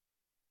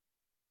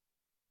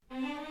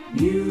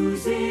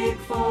Music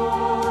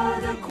for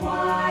the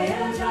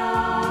quiet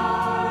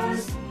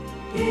hours.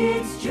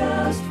 It's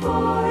just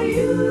for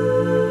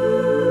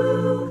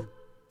you.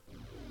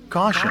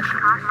 Caution.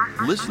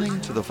 Listening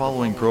to the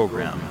following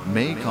program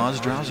may cause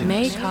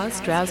drowsiness.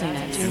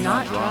 Do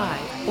not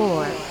drive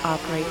or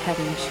operate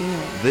heavy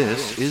machinery.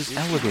 This is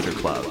Elevator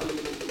Club.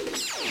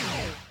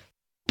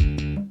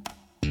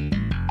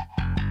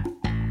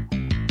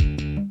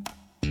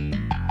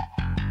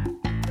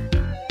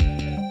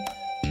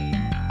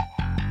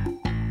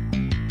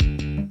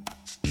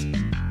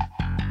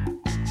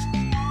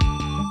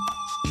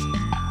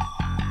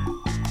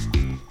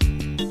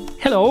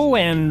 Hello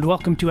and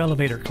welcome to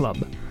Elevator Club.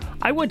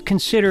 I would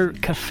consider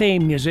cafe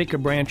music a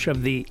branch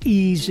of the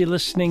easy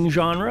listening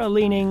genre,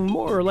 leaning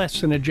more or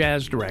less in a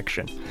jazz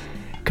direction.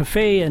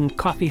 Cafe and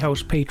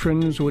coffeehouse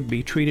patrons would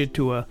be treated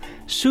to a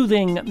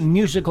soothing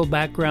musical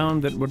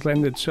background that would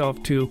lend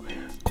itself to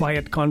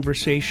quiet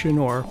conversation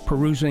or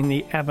perusing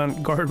the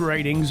avant-garde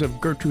writings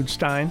of Gertrude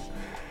Stein.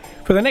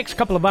 For the next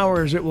couple of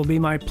hours, it will be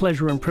my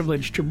pleasure and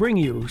privilege to bring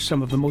you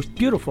some of the most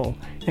beautiful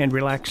and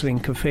relaxing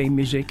cafe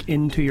music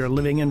into your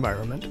living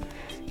environment.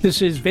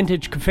 This is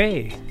Vintage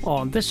Cafe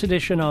on this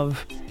edition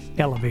of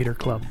Elevator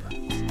Club.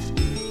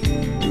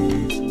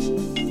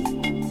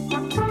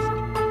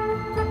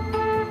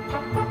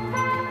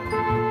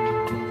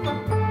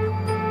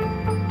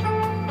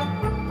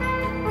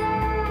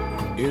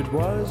 It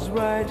was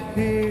right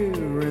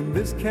here in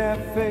this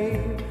cafe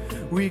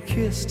we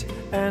kissed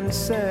and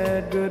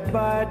said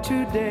goodbye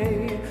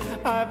today.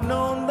 I've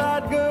known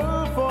that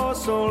girl for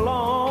so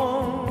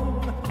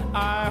long.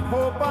 I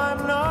hope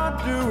I'm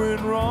not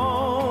doing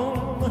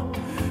wrong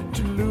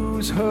to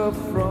lose her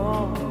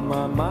from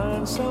my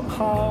mind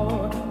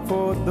somehow.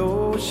 For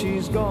though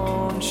she's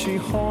gone, she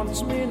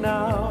haunts me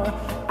now.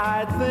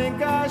 I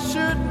think I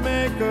should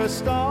make a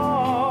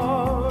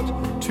start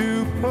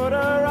to put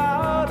her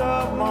out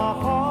of my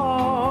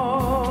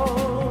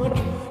heart.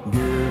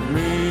 Give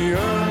me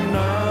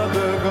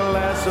another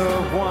glass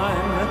of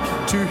wine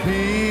to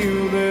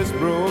heal this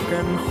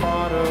broken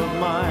heart of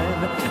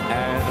mine,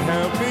 and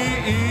help me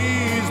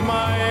ease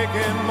my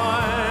aching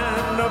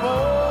mind of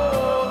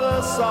all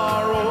the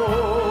sorrow.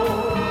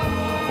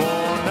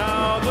 For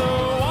now the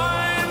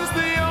wine's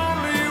the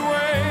only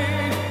way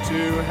to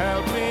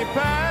help me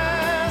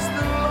pass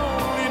the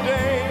lonely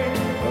day,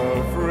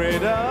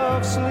 afraid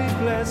of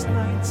sleepless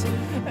nights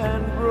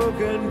and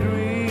broken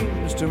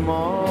dreams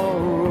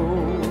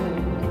tomorrow.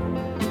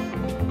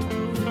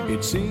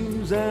 It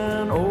seems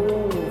an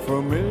old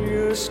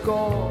familiar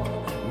score.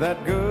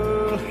 That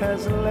girl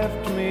has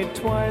left me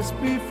twice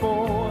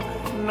before.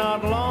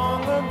 Not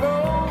long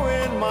ago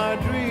in my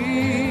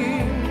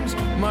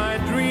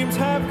dreams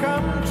have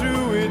come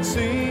true it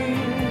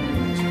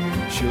seems.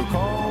 She'll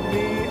call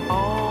me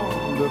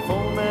on the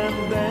phone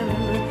and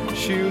then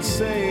she'll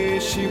say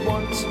she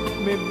wants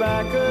me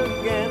back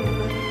again.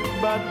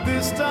 But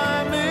this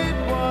time it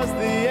was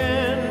the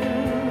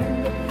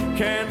end.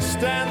 Can't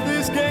stand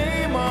this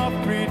game of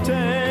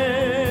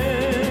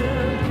pretend.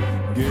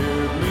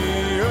 Give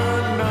me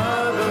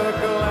another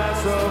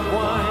glass of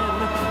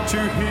wine to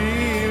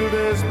heal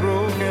this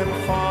broken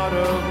heart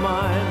of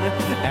mine,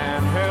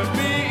 and help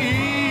me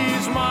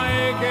ease my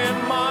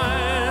aching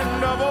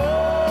mind of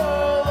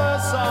all the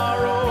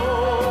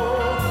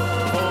sorrow.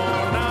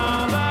 For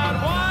now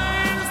that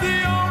wine's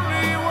the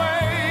only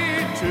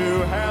way to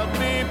help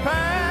me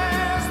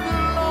pass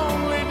the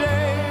lonely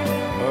day,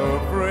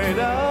 afraid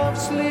of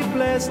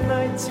sleepless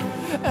nights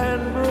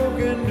and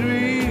broken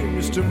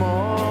dreams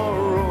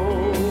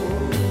tomorrow.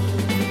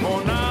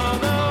 For now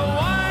the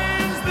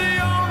wine's the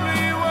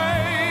only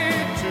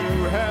way to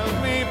help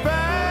me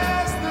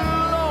pass the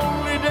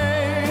lonely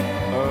day,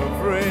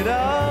 afraid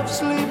of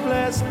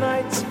sleepless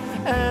nights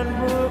and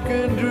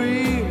broken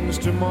dreams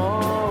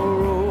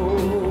tomorrow.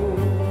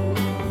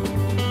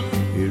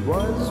 It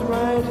was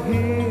right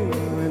here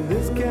in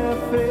this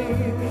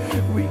cafe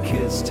we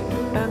kissed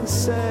and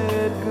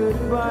said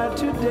goodbye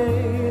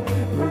today.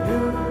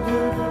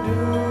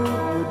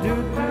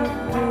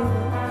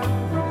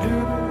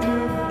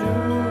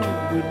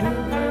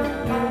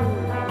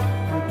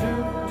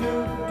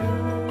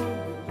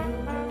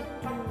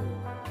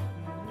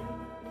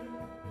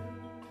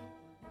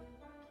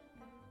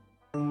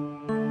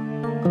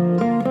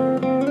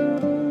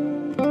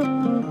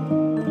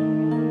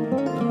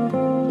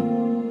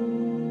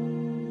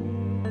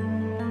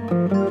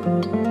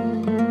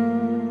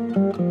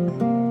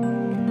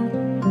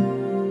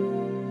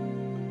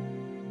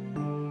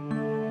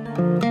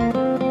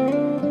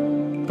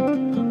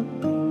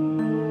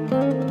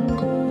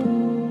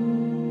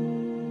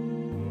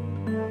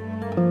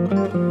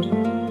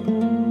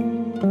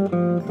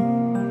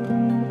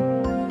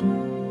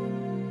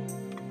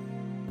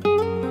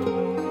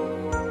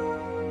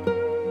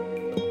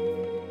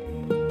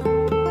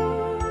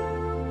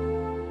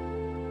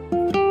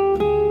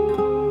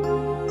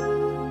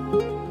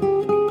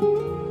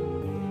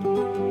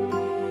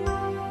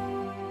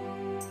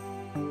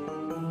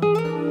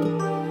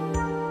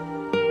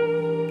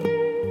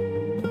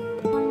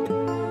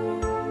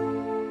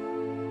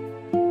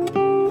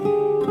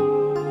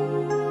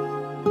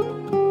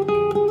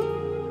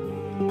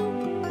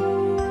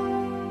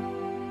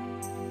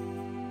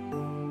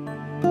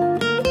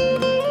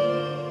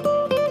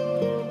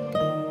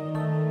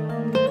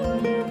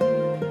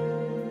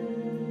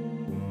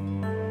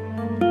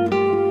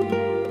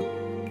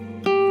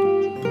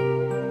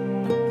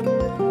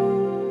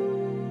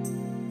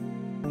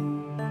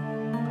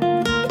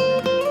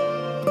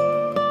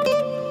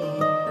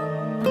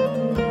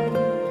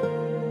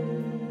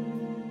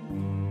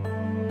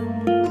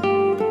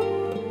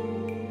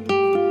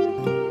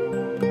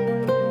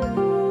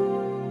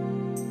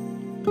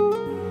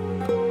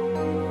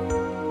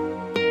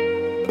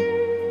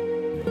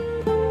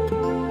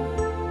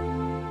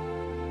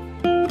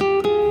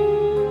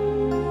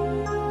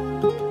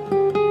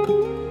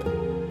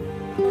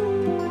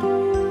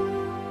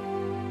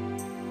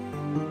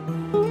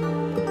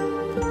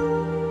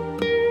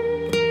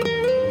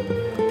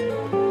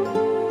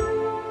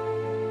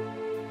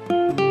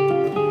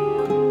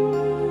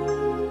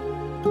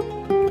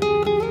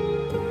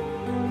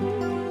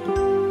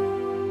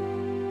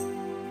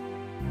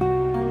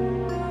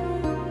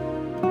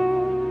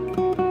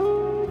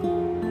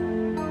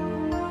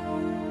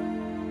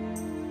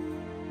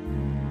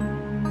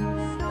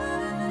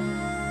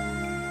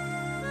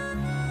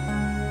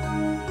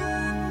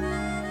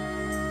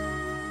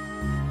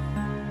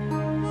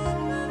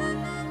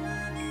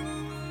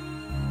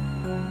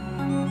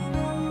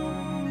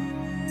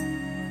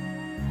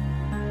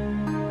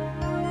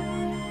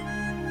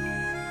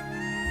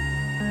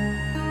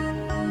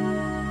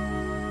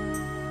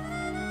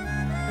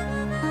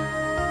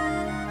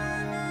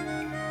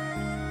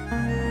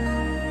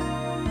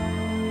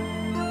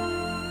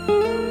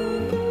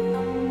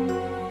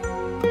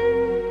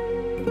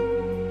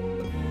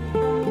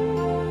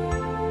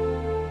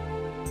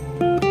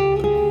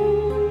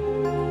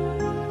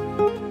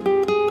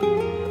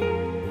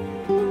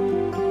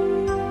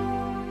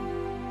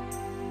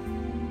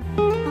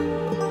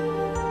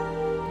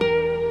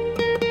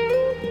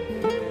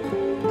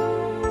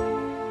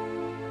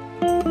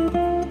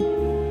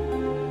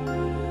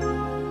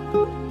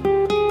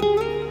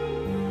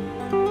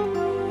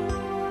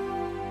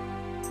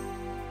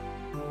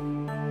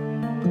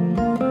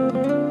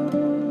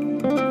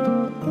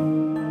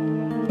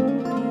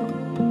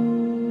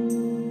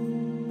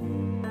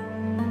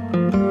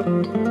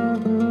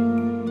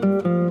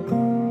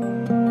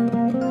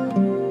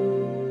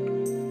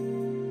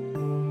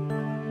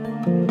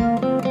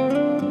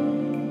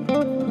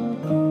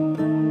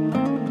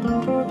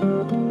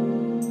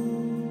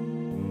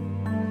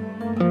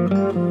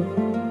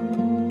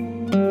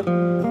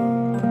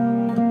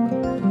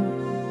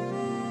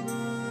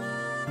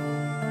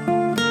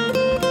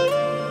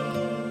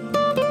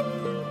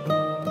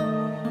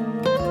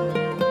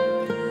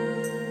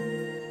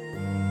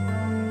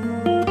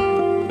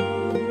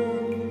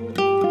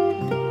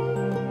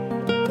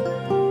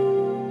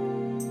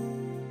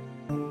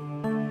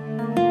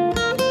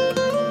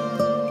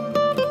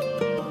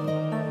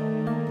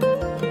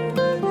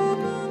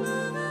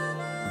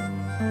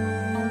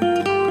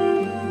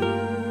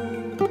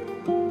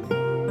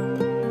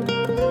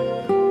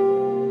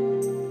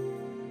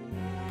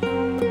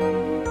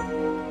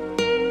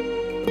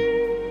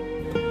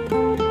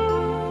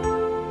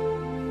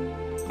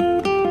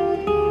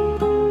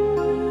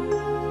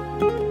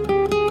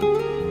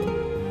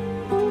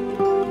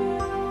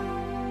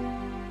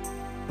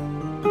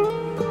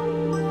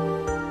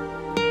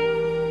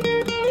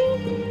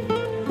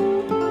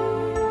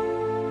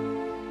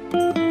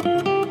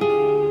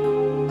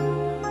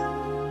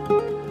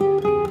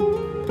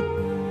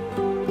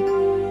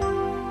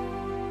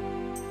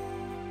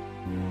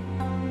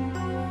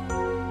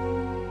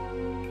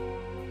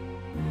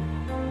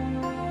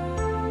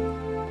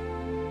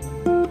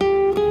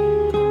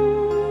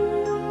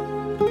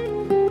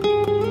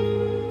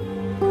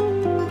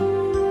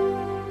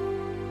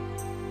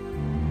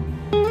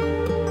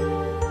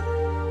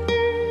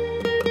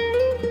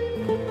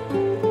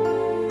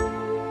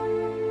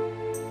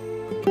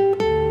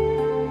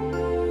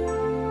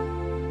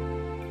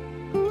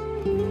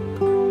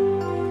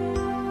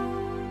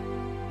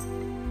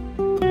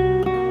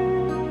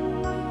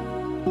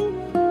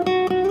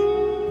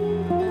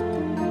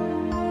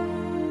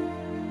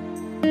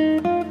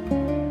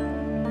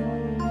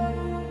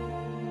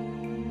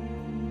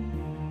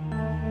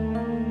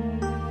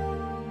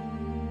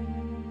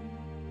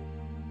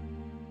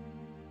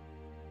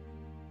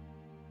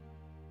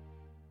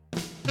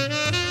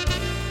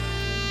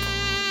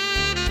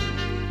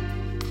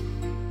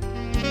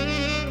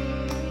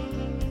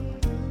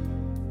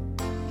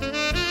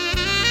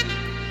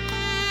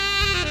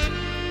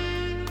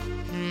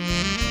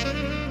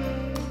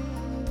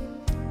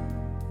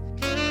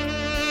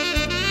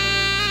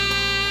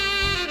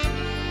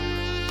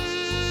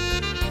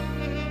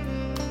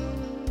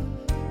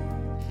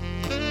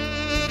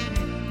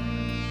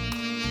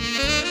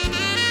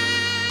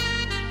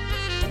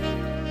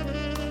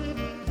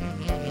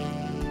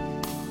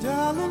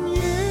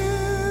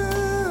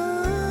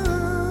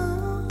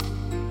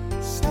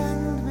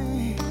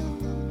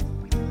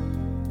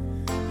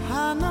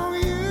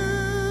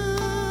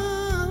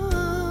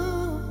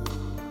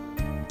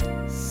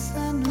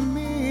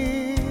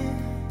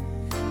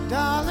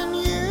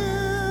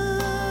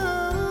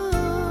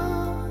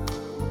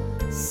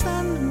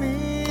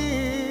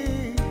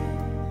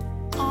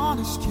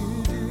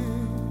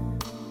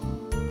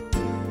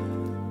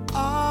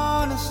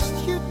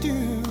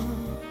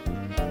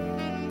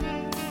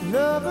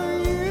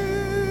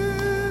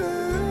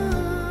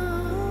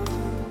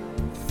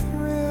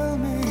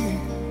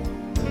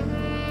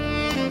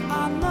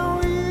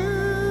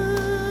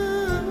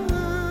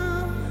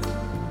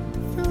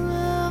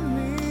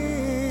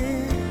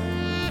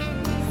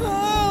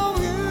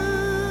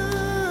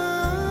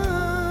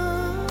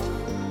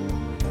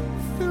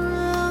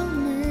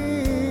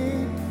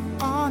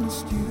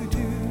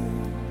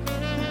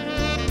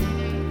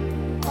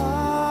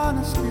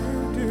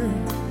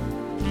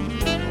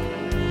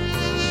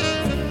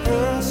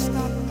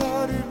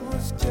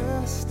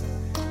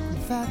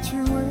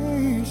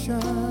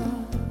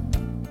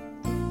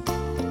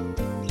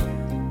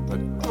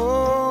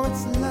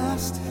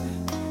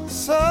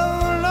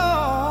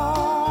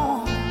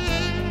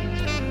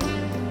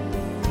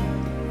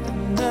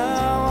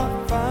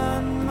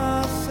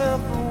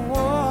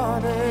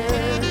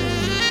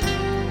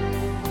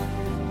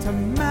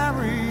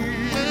 marry you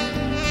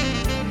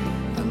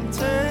and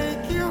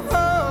take you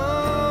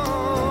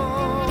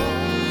home.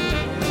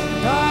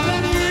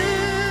 Darling, you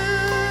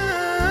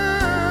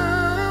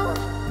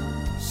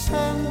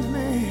send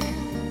me.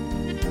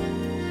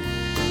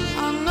 I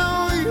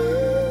know you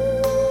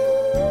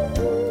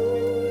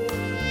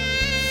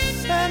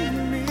send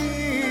me.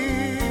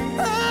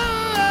 Oh,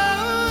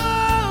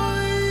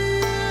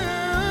 you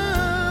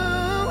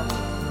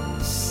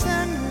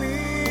send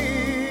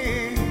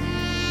me.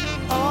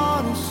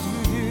 Honest you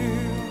do.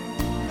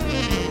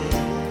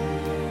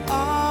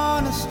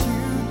 Honest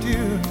you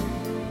do.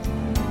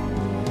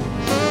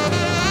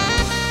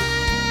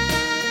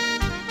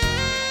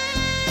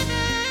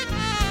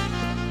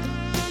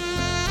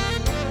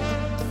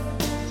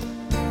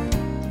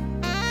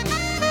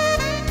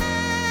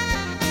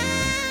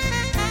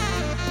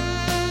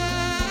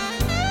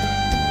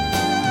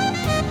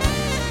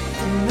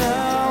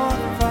 Now I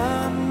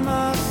find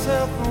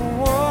myself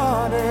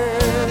wanting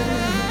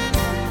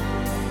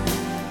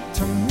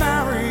to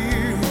marry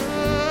you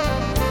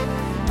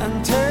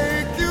and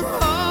take you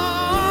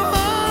home.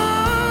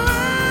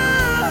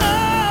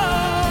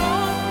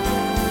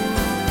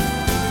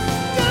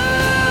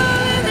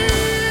 Darling, you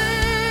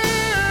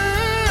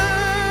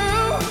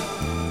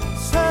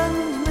send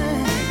me.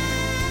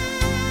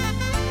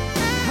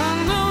 I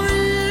know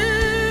you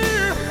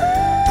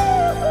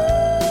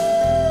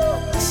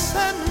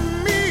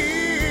send me.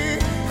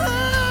 Oh,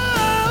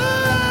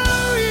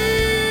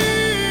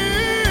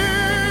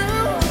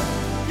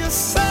 you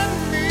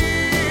send me.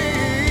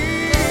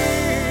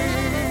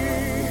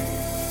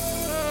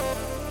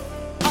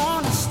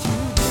 Honest you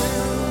do.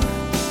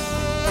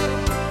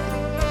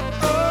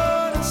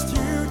 Honest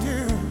you do.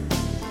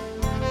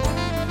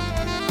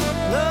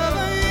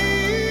 Loving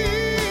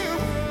you.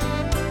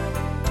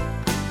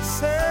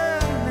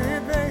 Send me,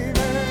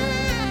 baby.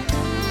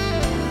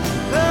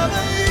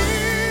 Loving you.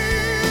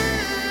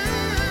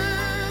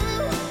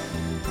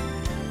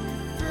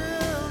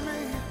 Thrill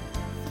me,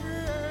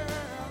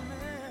 thrill me.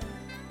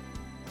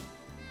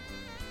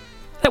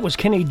 That was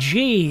Kenny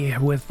G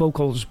with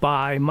vocals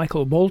by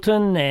Michael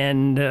Bolton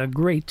and a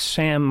great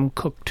Sam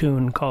Cooke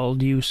tune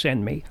called You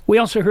Send Me. We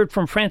also heard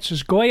from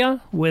Francis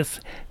Goya with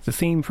the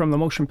theme from the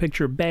motion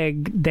picture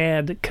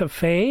Baghdad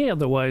Cafe,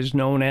 otherwise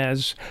known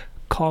as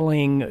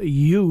Calling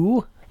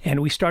You.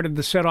 And we started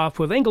the set off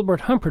with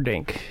Engelbert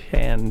Humperdinck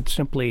and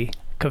simply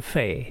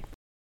Cafe.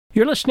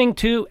 You're listening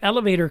to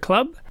Elevator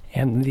Club,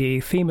 and the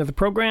theme of the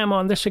program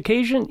on this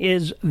occasion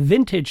is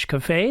Vintage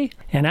Cafe.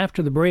 And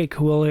after the break,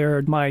 we'll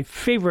hear my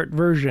favorite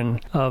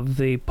version of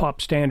the pop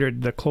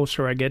standard, The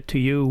Closer I Get to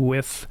You,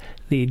 with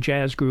the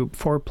jazz group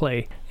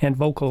Foreplay and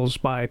vocals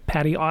by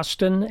Patty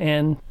Austin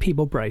and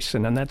Peebo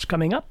Bryson. And that's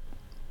coming up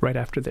right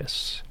after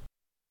this.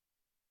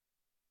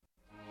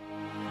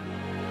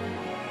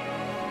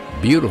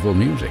 Beautiful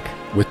music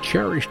with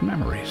cherished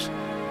memories.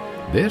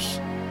 This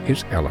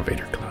is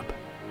Elevator Club.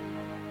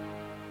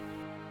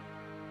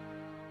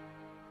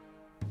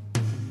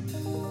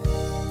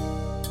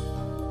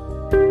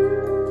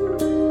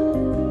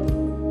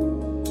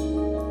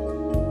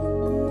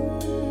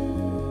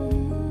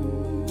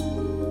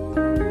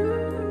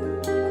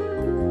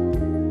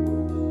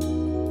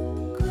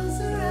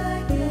 Closer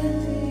I get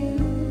to you.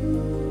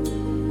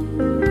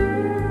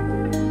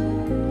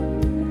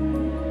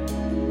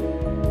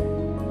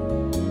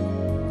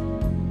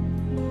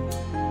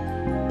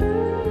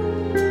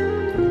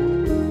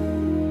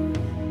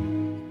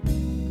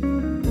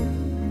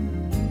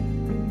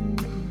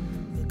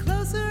 The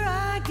closer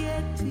I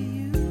get to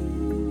you,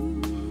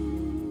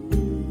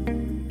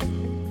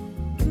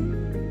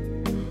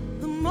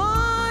 the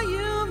more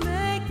you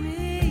make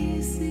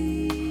me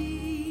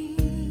see.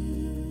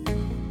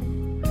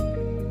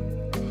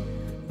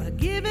 By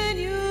giving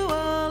you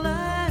all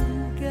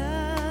I've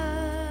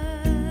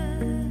got,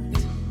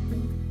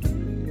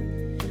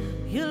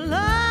 your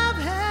love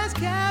has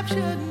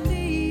captured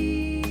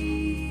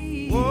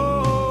me.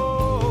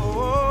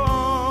 Whoa,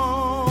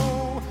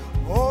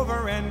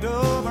 over and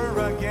over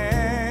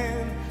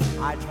again,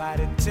 I try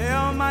to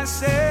tell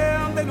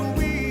myself that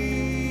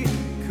we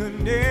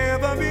could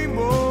never be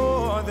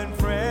more than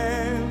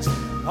friends.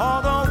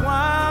 All the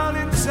while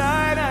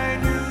inside I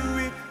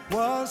knew it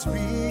was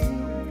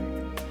real,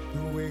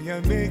 the way you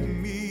make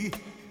me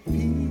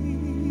feel.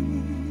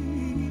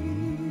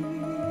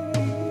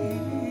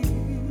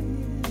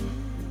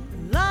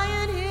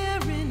 Lying here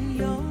in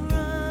your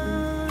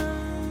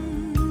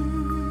arms,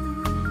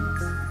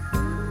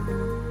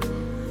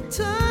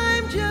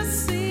 time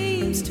just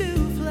seems to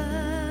fly.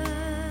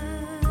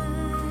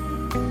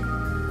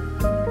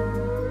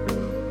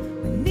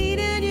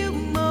 Needing you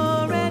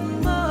more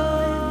and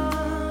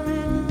more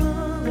and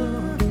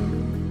more.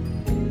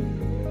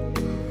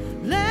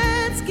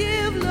 Let's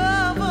give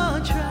love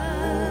a try.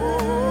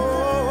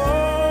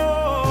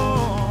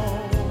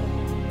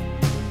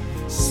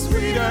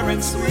 Sweeter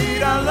and sweeter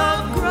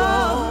love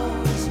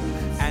grows,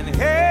 and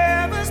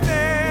heaven's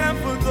there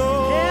for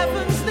those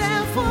Heaven's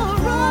there for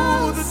who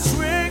us. the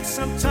tricks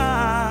of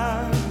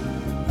time,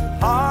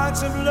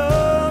 hearts of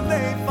love,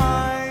 they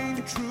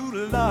find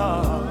true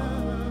love.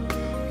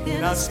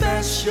 in a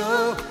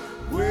special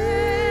way.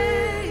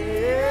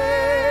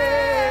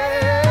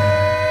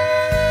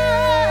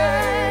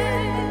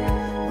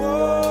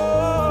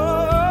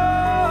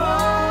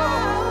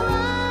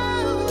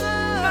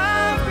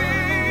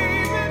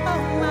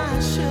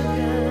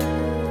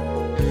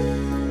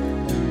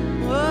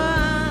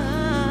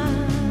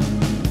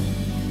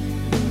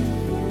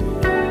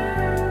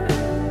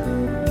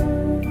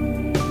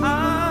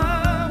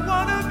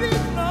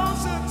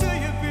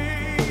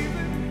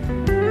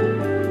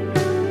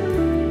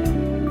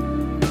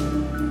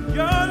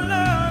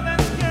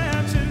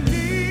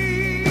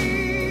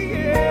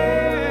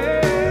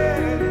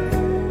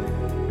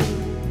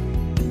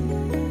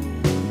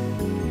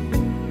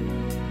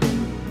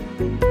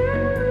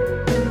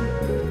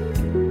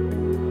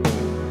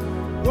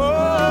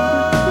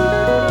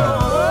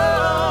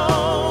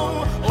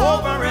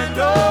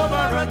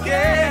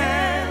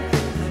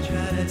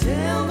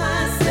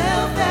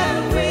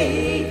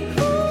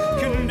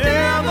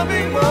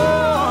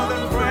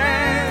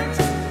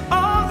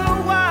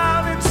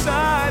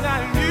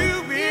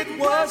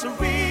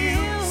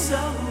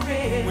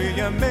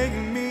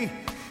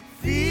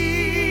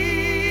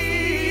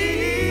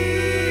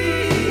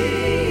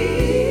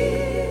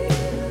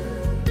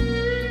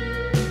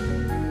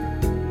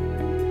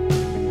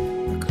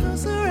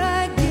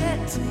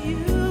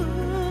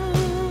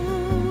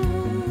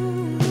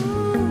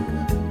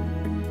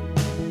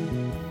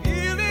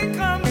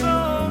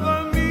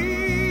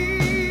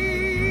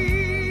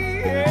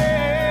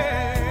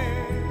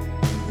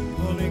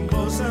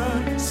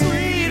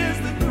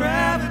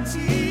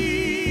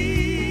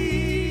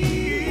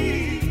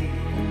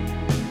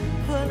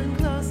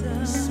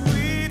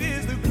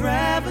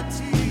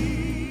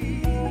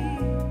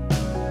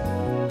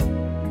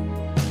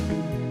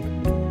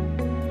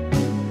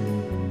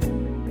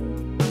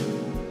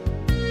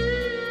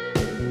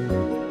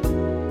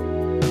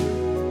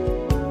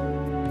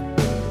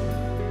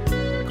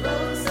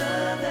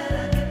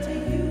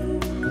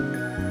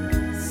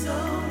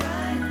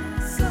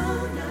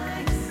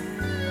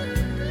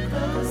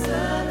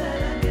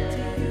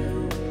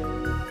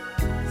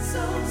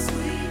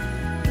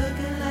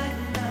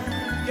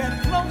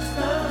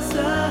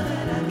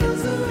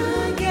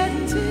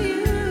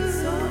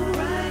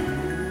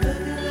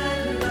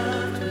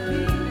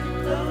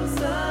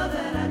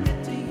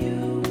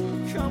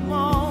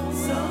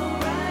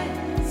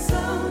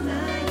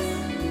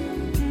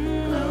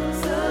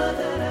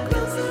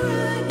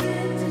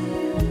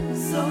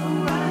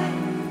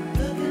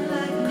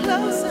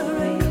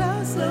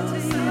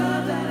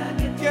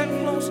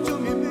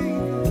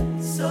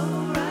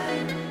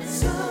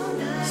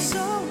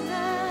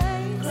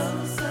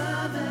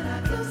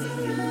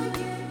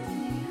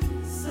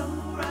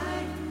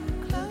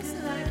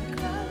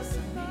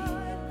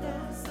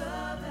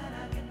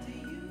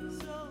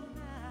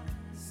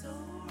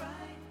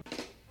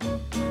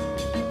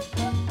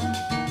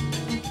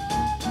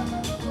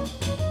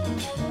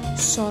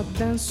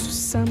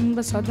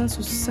 Só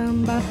danço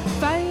samba,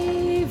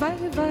 vai, vai,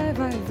 vai,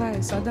 vai,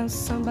 vai. Só danço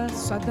samba,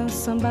 só danço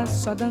samba,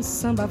 só danço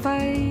samba,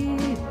 vai.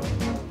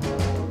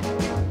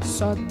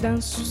 Só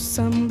danço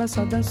samba,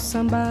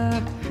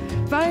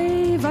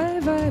 vai, vai,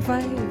 vai,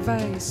 vai,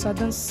 vai. Só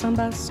danço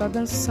samba, só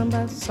danço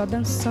samba, só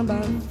danço samba,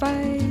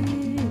 vai.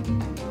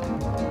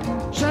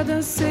 Já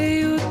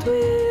dancei o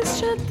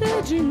twist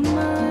até demais,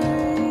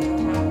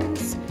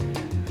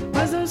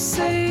 mas não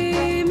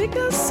sei, me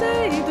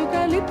cansei do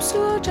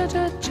calypso,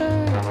 tcha-tcha-tcha.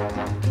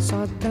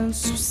 Só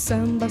danço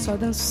samba,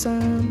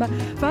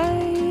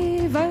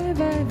 vai, vai,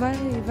 vai,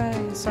 vai,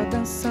 vai. Só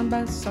danço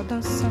samba, só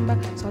danço samba,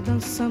 só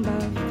danço samba,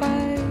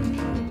 vai.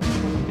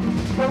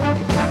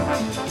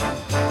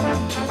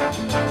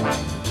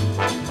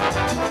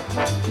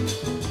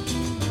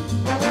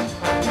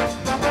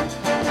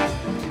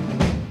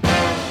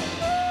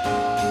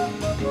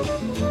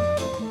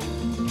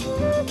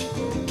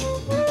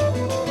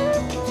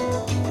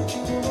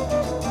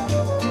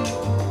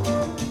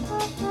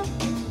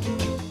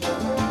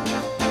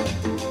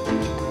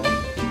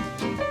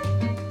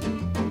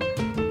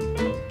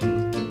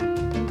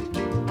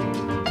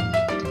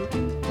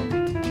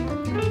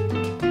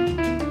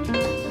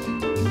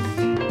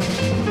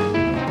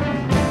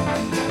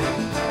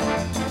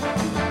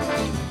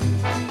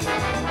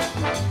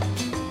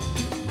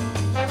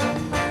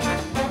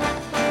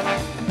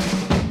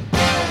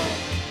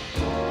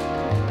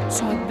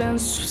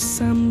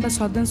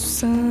 Só danço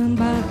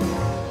samba,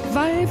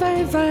 vai,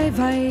 vai, vai,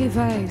 vai,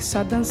 vai.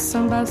 Só danço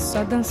samba,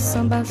 só danço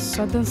samba,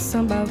 só danço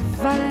samba,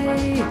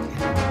 vai.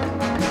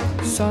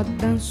 Só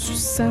danço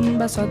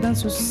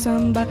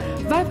samba,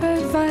 vai, vai,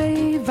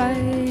 vai,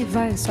 vai,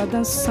 vai. Só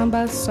danço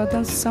samba, só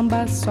danço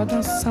samba, só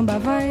danço samba,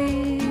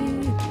 vai.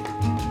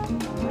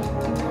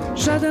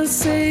 Já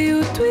dancei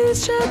o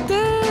twist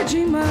até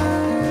demais,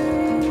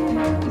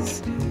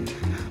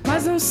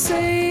 mas não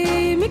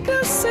sei, me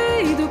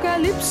cansei do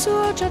calypso,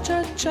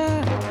 tcha-tcha-tcha.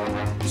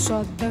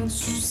 Só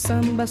danço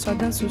samba,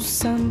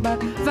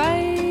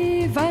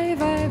 vai, vai,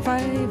 vai,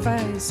 vai,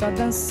 vai. Só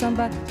danço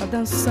samba,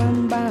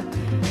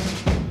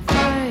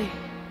 vai.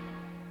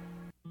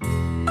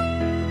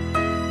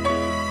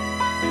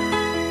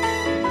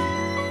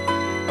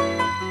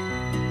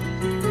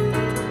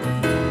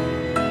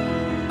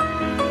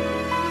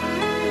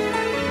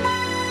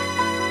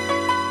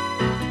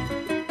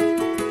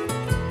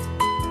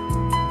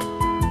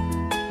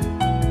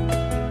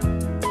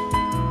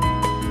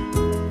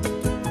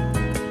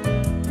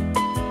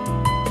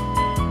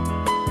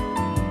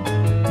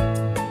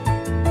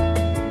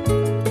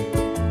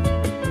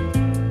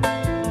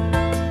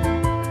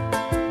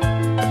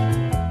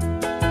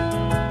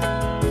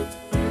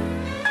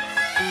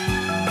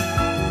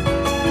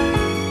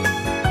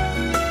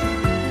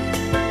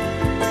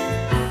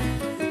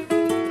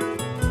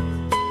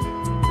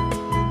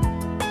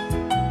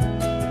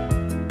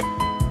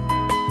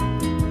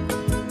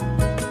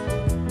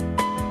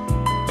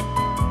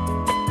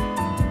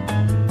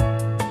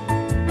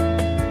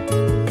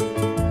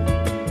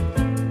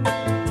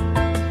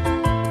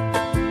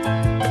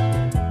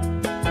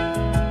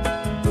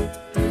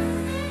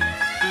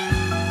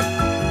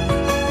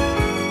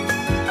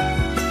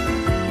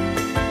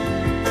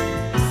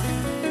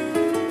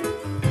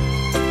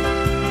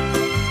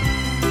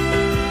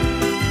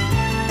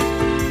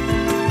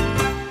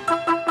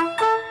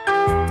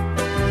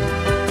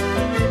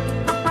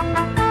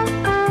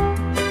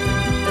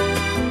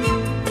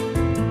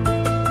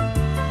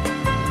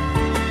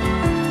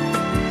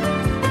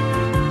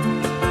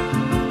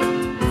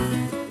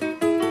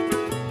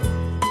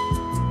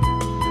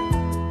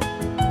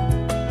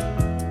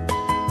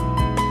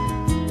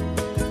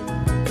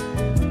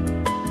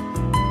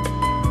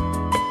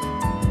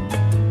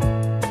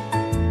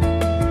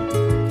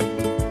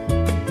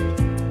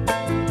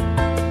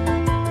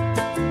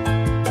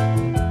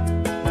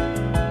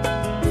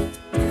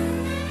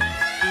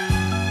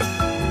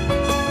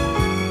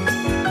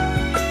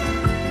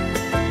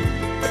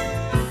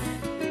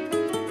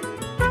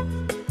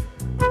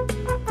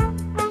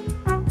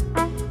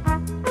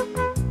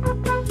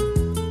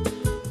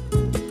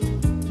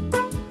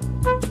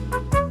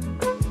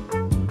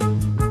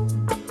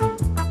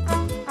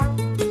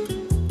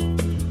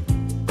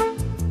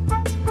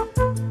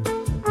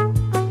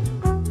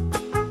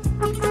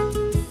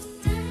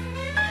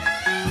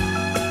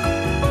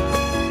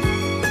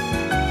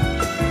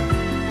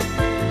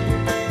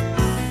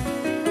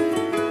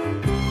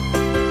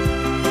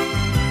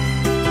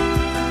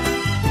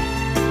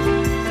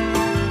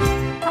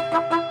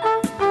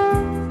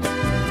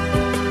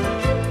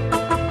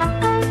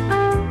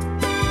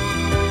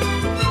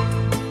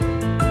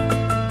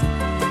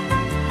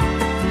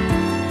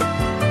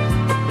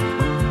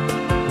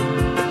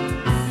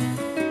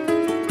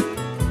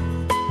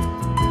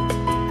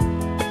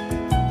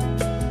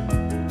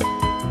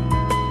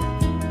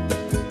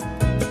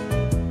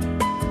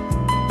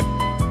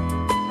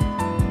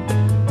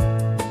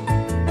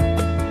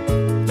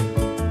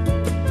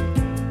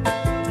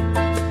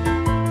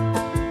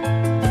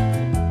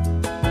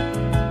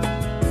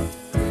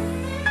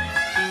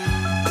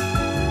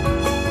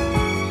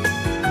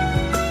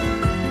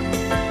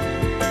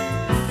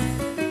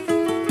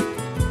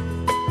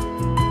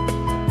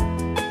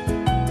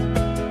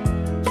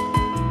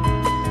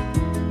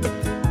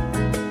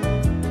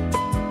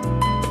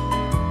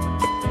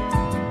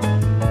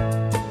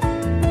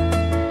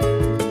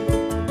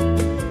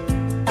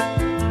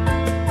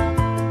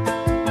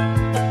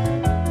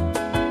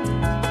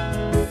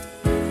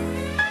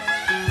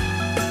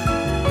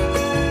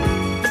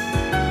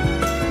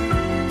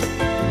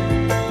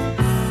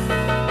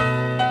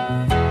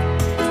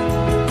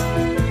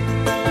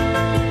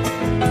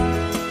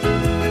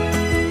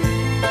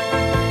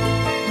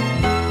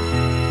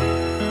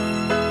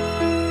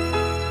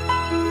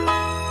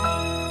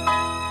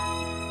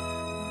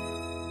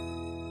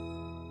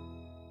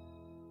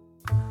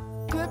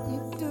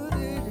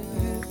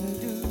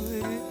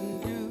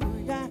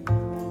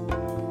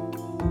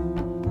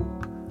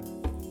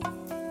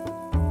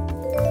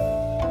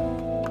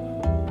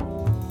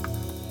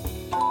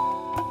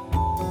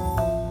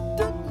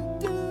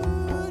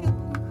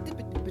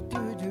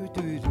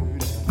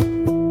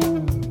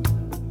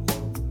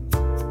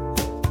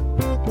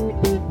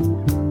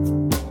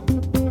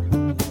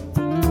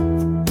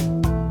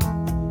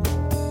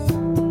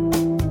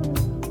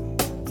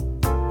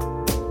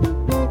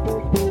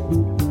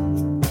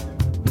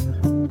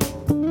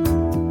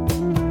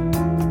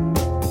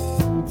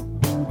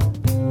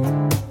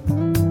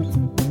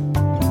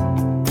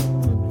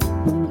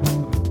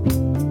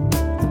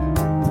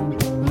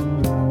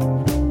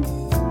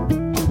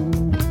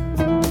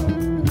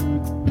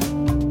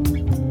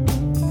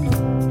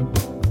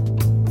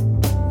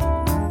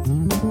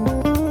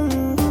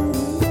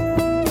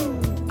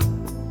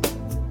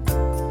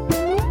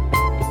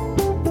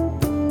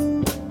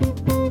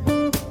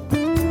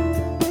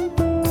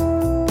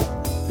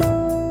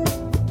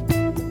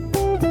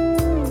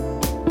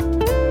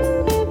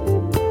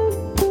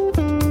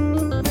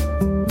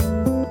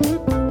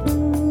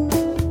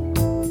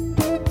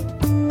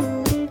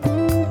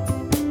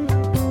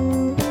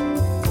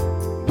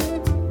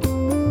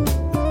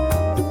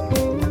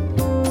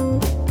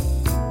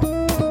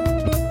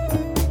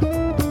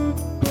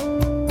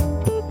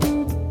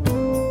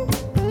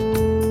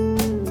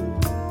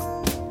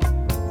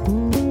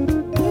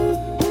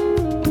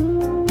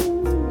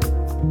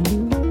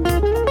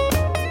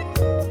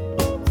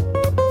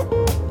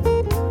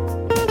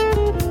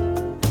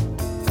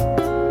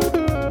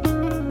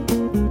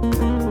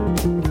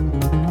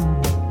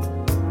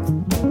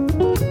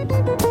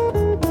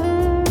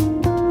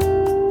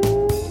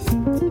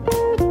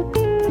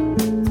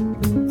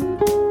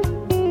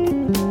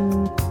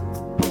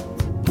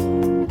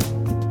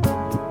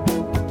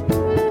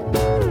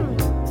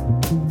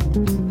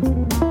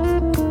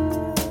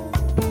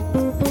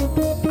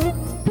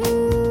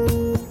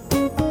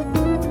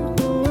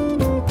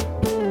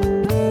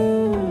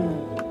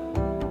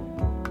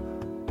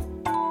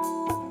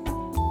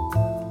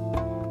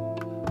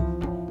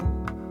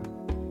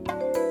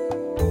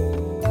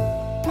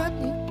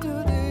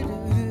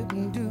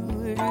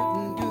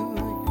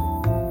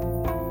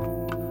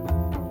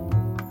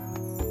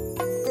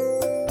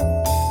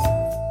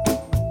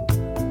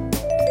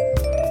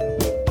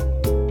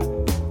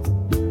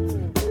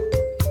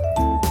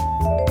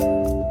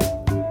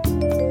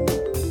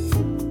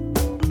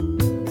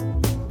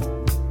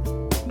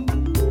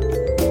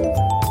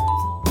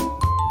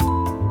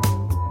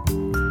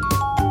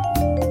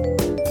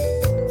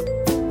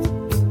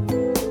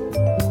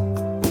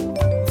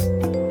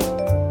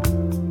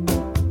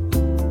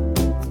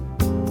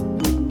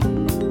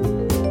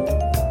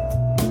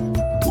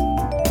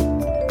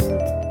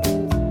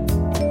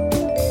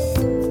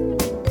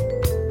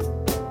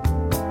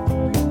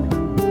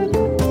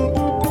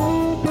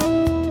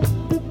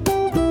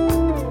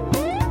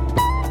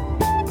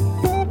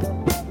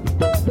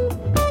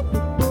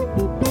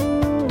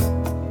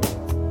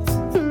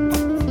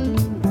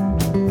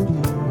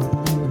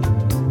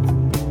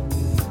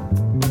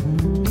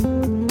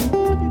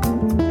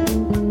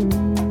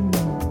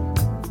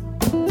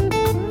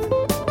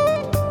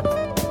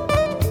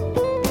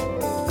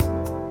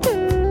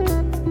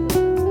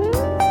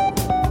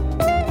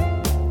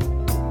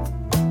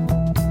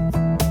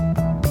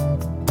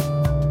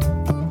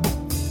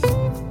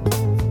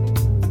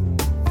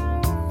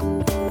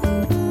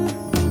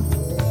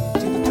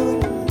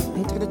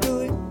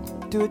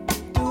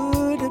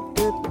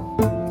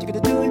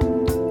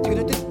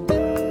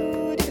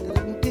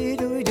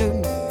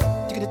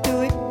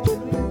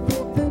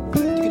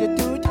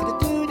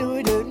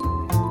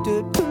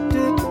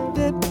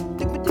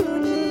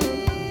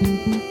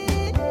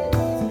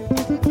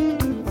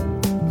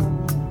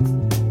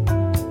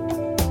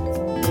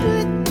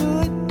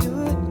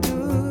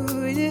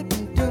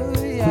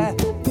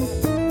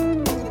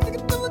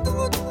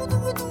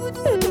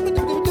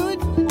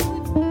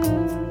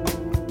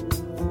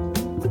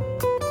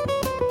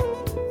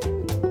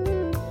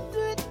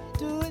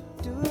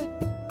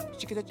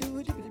 A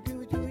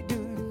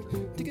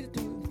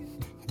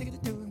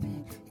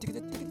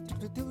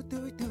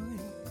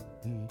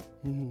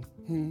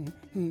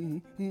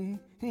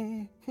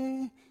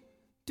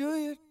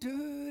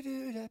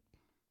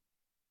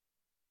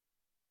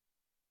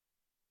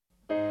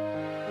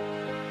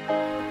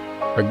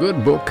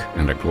good book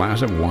and a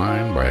glass of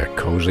wine by a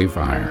cozy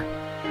fire,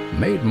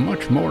 made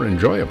much more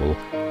enjoyable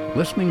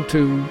listening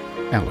to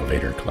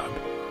Elevator Club.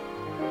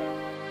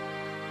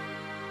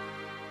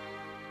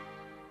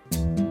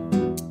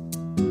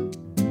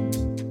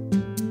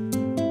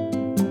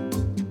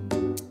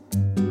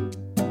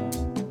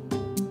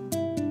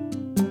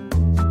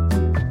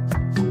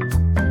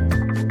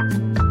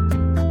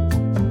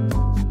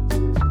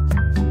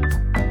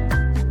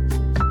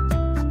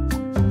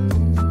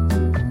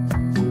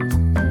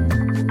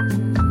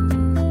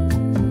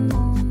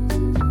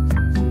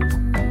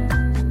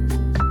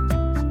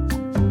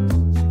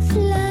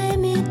 Fly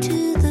me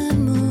to the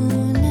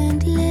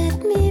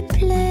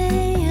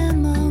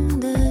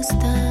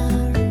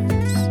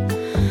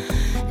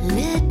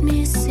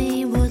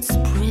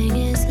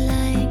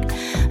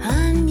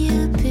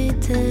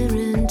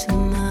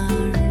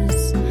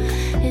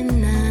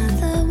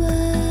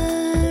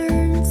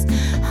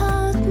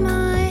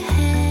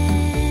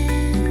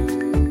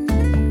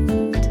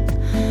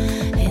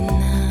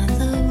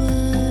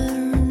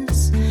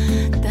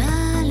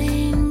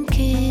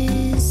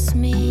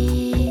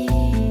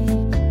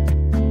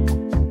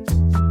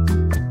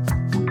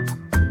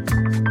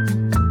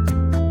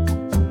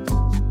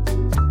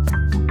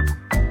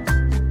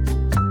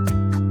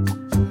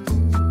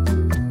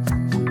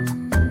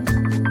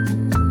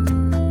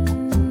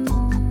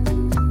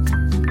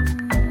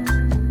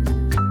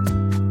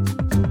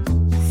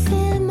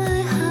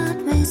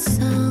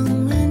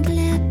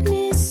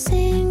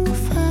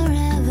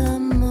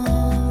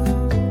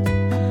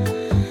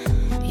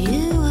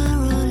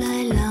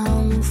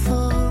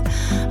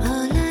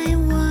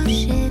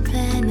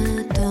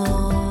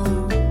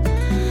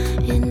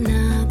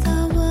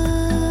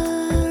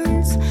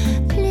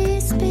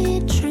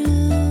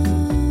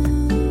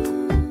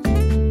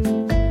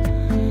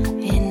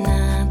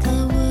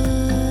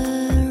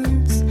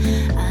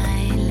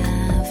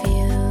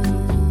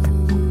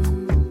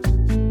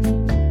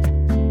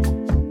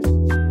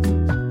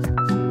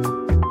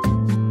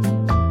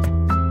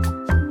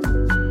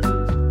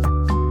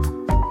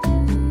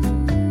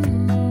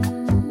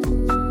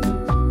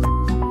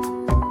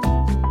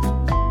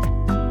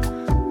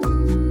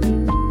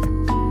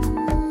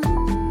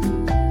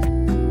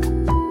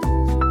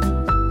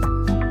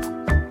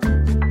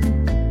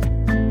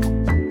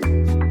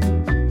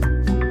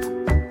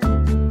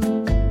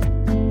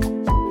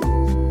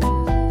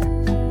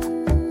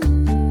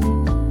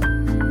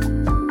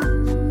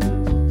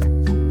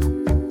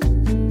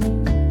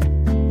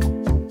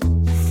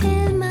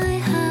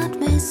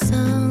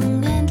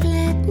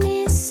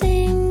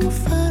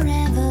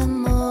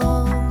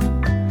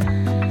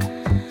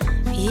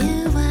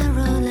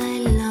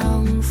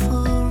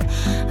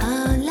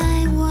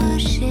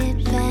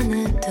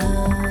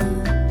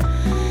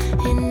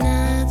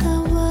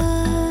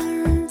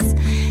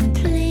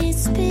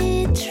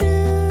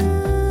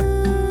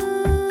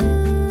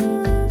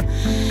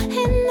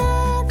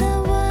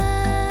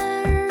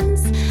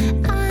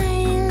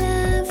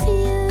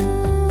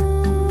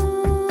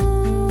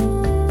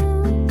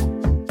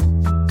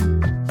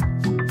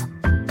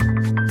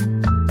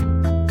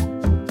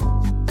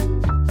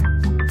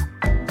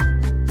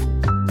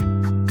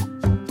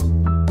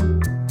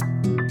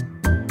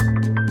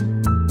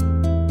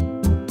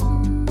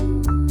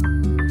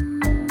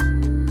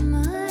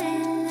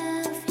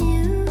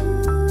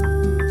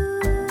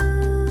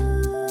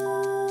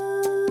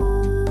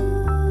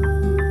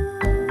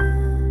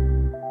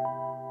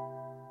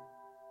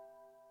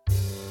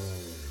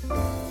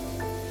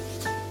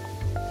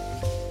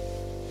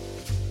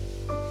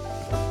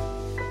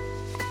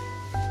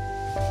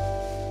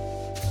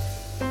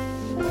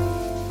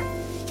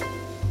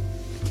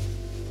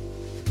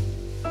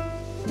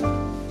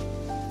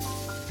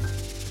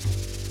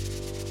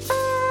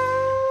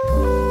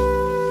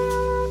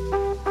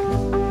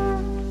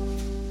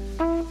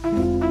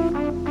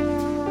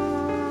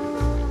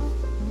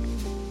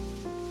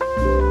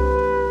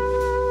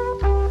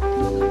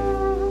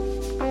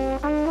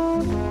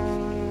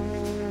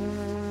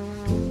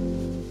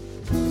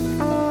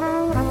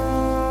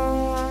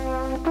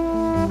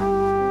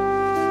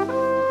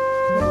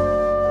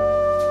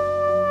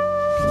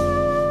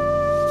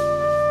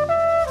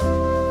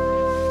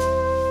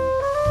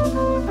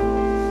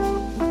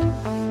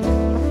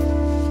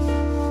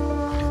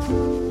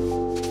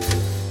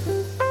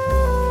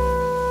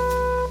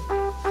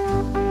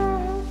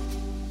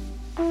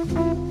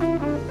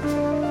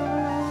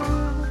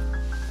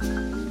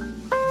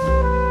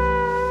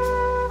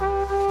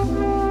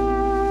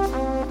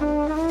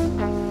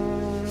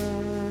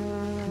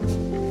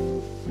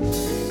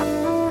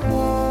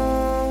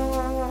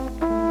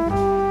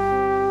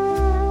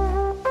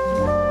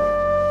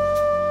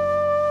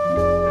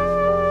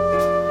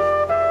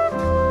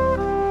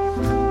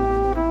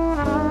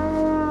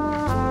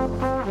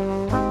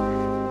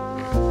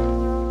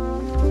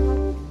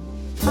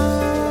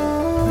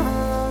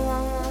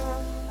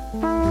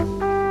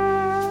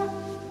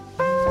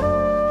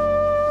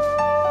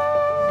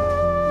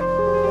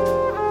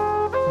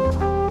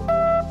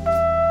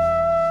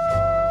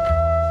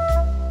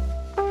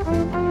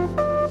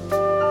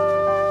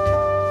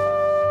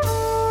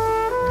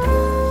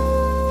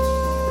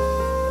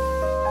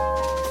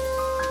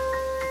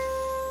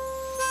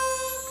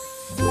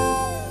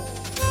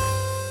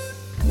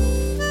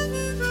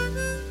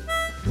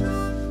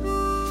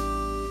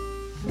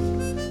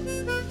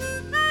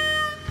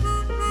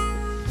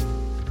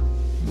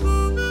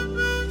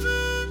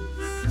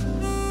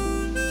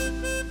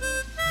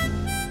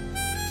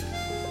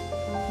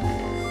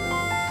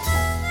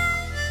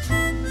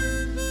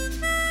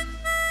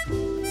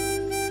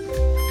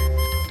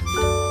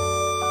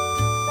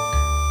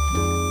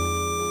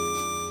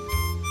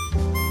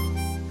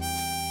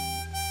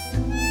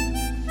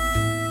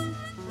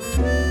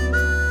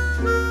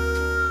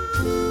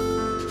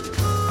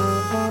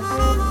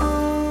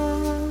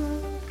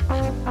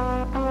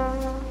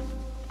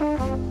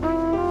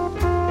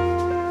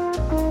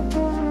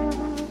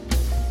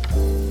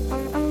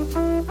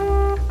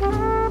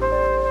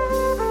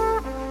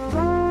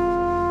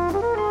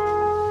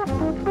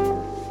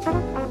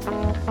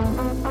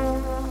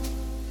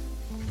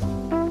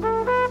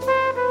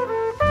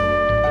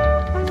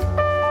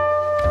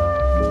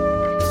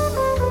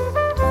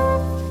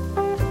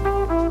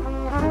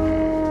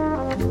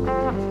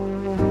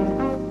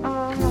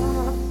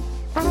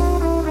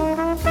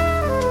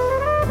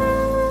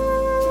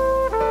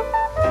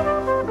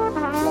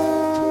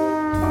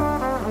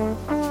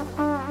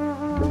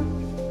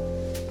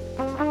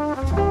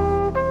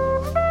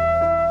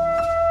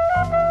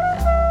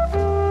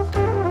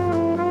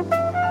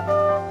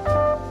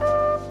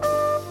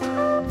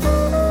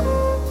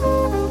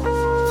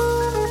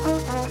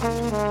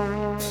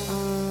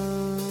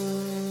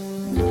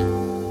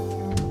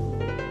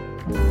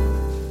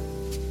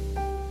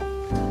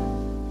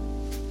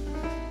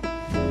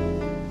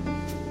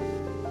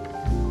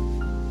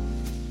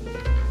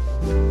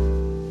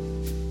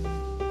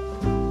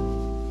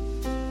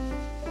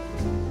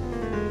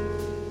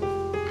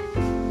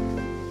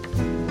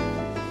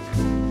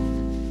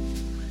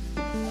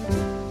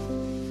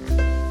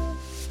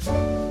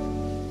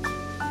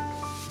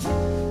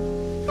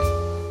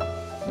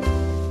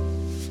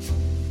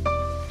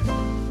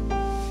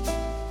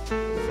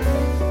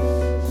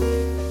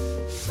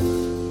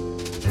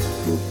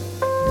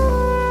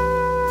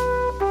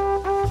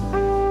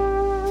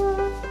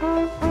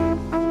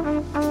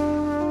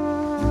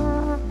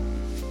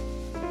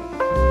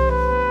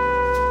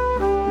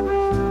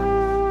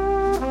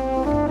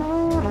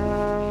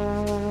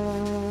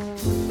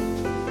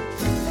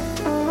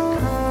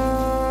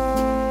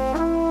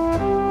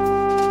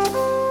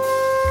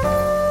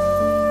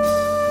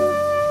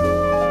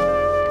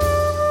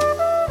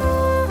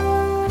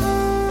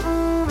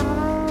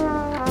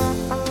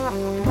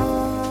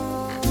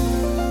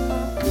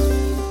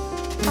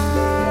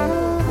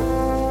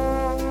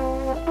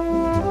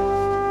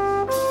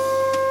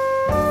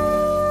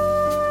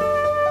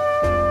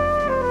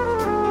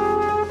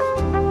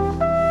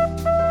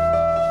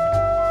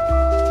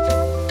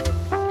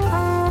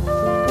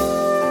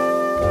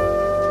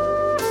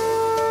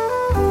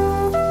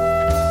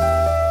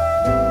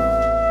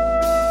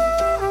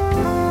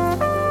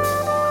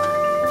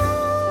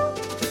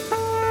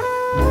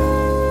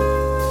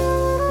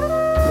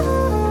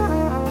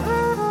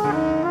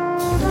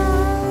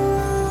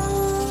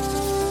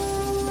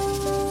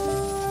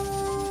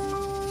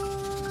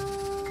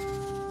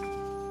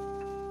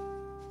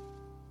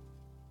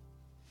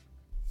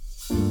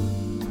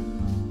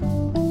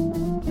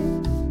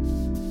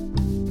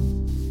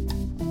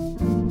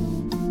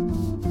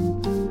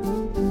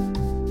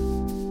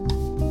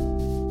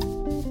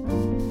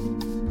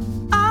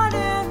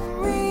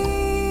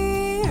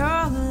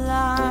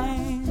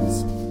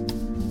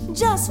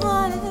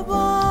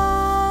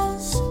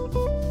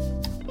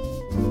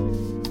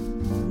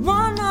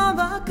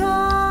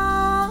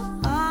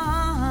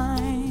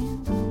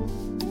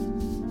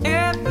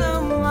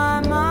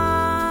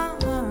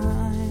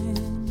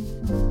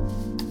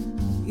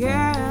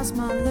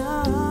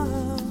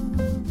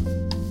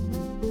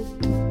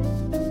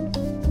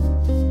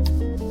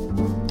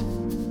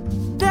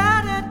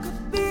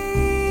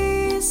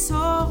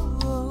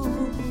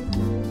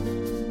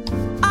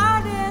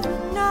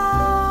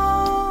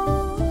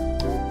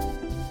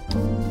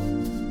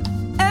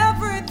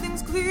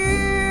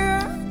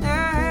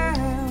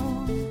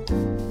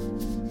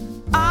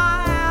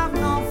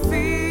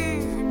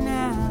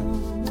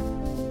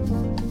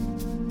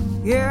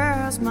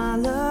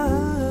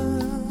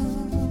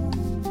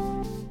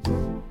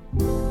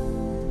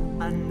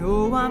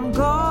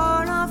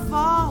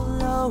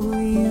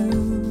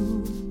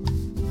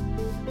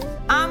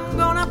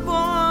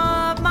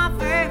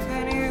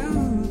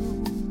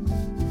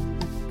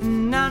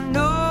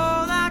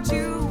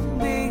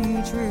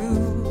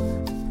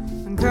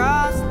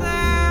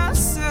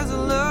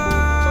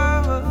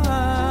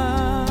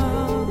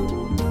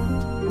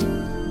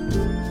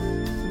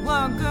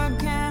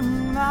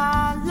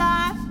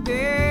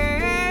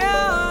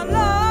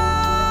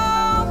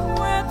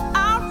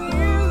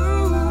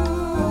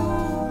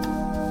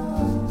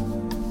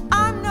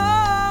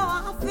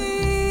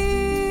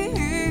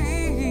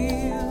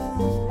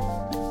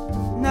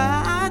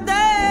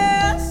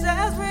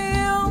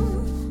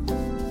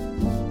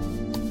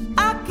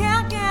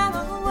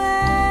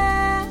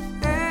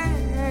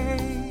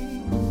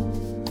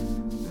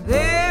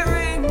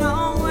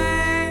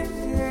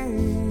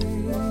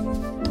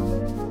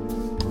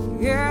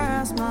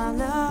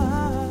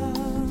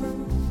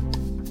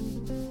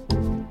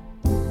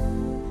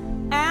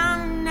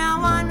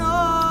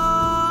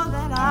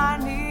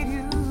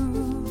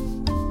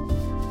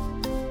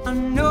I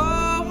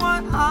know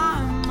what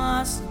I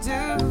must do,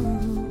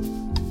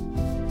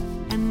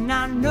 and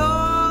I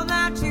know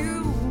that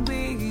you'll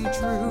be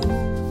true.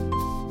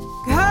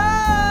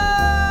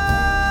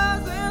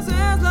 'Cause this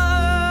is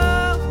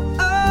love.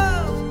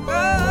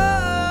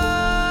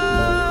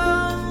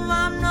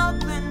 I'm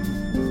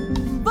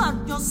nothing but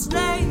your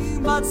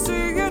slave, but see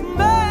it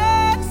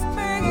makes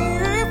me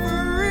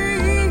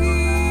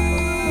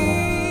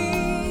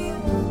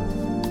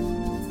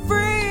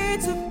free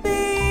to be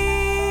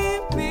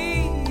me,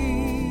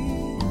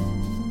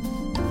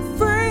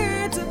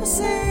 free to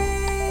see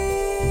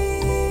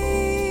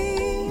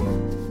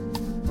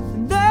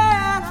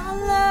that I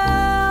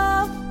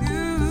love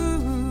you.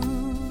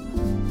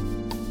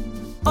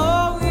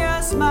 Oh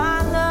yes,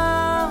 my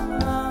love,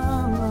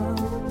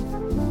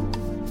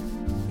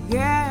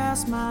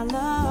 yes, my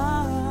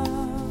love.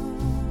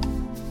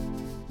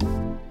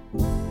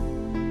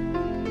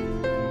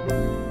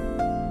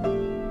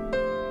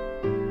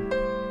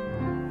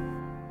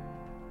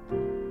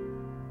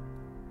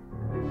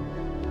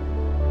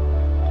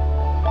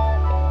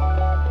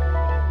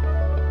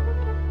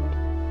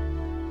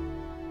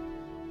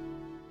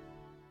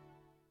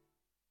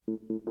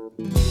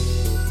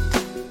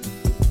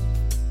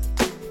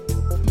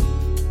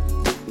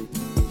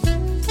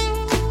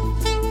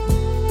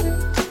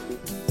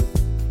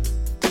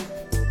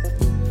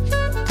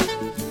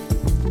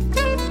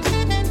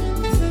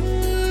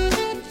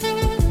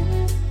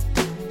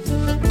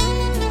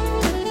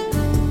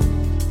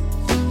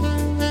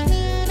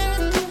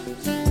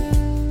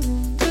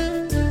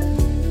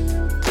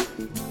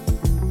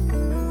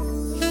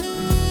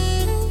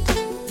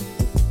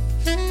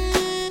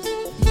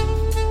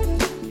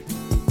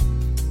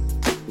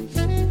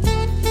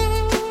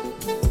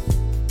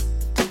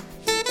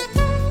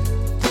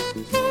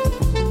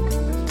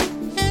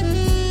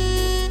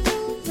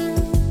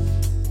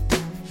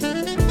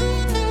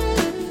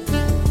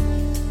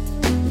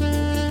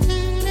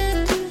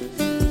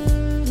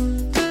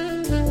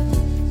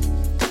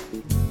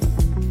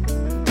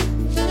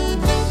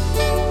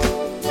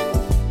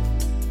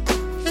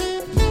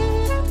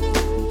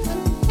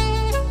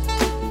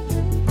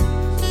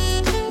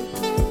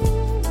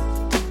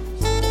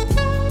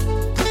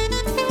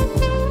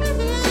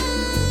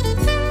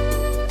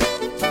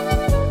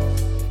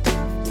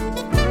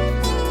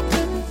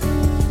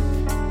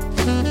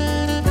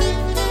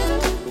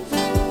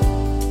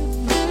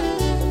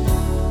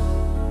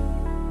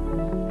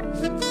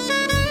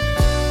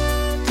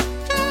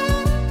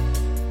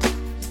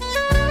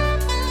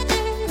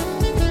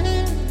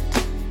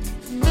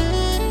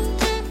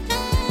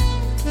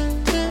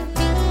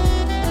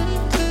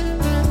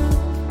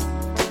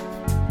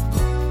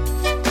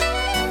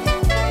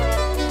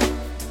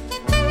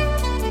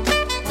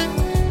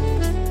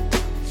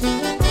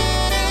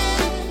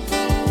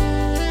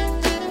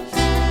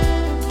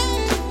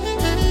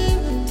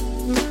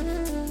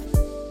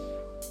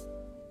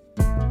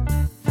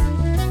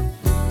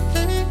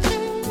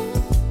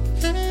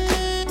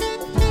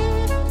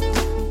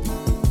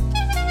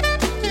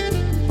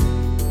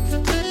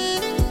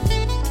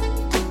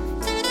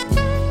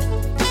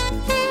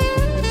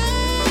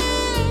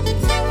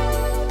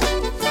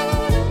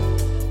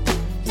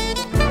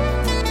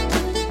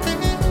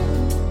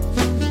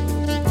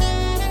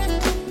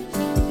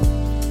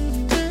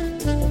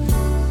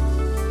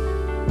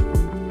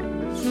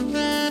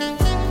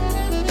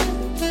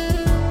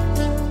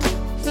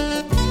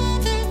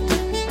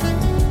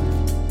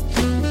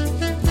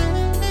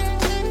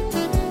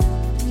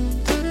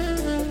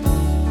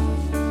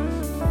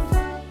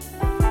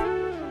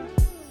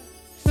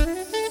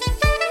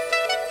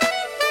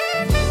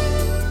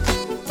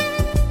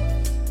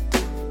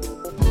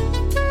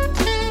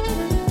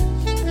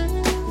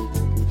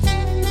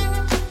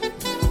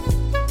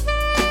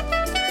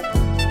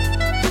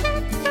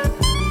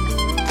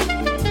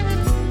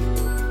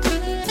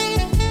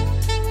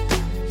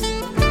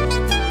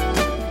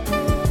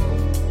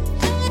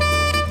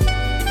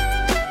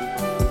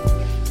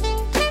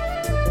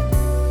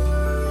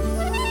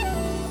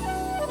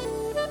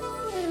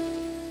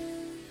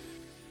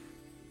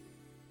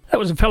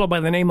 was a fellow by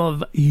the name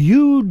of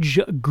Huge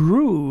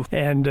Groove,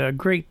 and a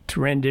great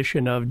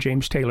rendition of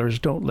James Taylor's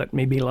Don't Let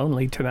Me Be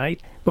Lonely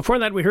Tonight. Before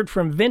that, we heard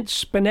from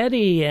Vince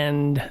Spinetti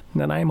and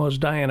Nanaimo's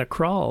Diana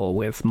Krall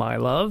with My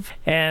Love.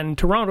 And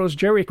Toronto's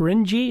Jerry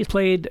Ringy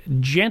played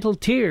Gentle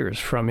Tears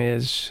from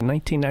his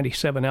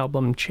 1997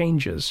 album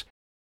Changes.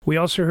 We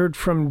also heard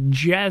from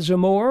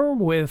Jazzamore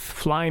with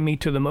Fly Me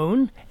to the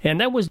Moon.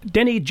 And that was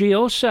Denny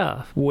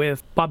Giosa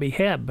with Bobby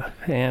Hebb,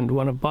 and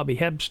one of Bobby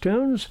Hebb's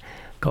tunes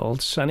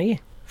called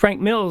Sunny. Frank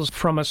Mills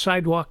from A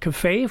Sidewalk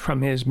Cafe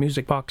from his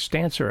Music Box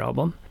Dancer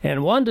album.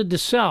 And Wanda de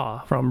Sá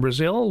from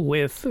Brazil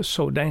with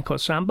Sodanko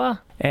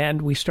Samba.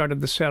 And we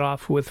started the set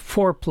off with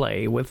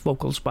Foreplay with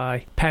vocals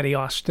by Patty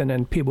Austin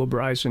and Peebo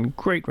Bryson.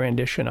 Great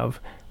rendition of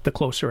The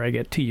Closer I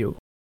Get to You.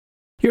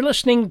 You're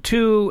listening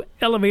to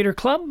Elevator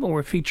Club.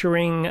 We're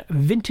featuring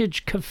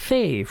Vintage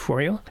Cafe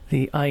for you,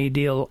 the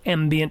ideal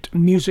ambient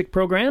music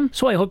program.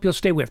 So I hope you'll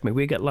stay with me.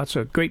 We got lots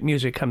of great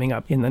music coming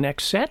up in the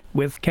next set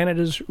with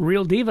Canada's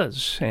Real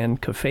Divas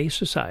and Cafe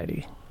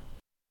Society.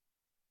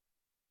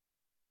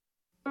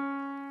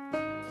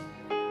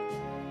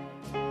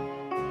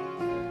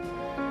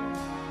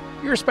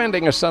 You're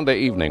spending a Sunday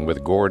evening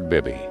with Gord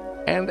Bibby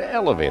and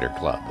Elevator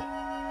Club.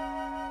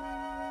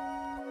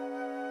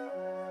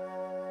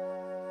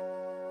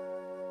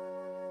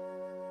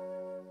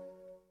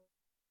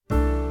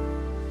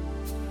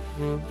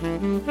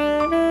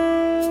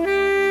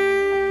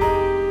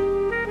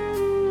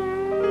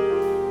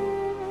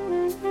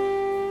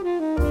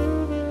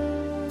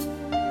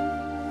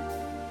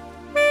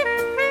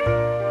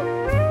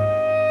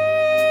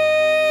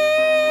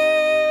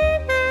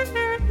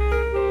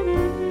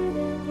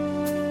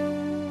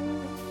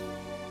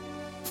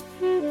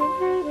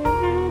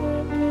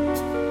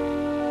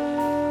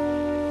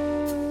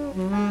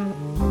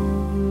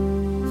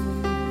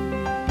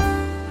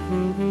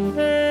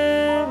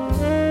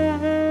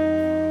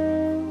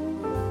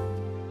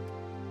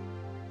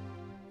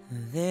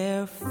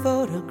 Their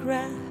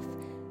photograph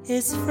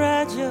is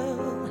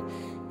fragile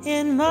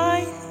in my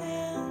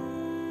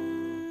hand.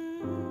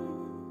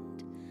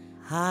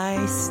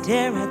 I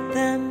stare at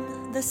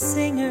them, the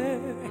singer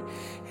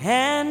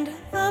and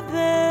the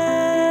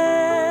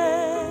band.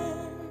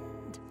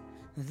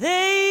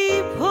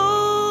 They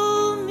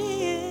pull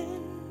me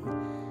in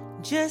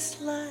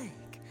just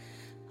like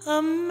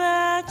a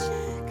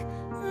magic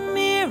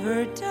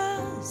mirror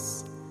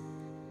does.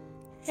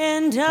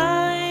 And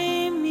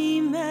I'm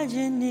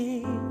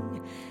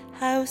imagining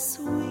how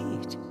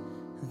sweet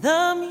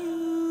the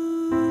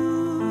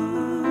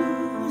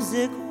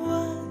music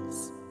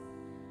was.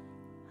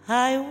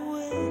 I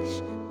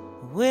wish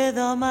with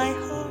all my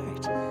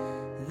heart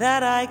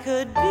that I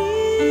could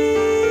be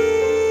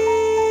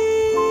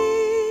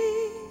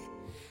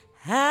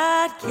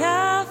at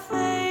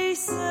Cafe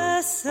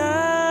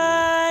Society.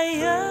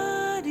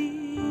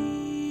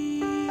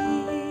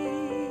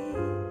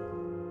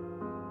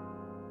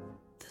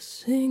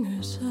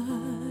 Singer's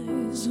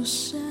eyes are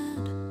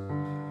sad,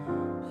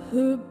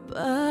 her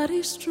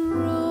body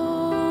strong.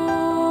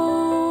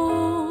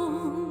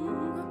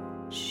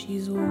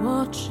 She's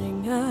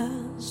watching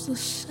as the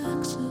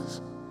saxes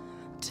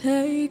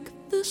take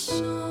the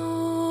song.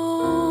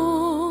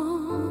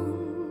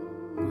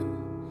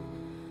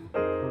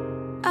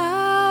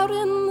 Out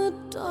in the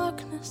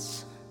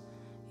darkness,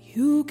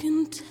 you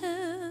can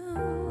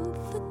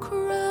tell the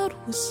crowd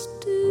was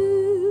still.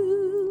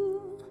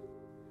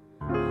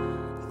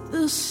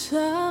 The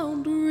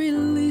sound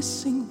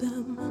releasing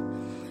them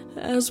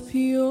as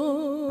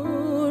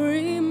pure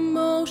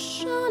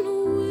emotion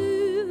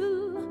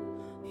will.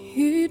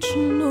 Each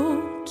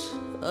note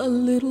a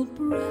little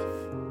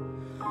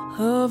breath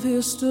of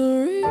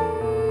history.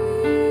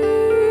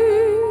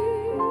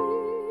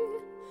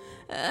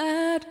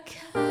 At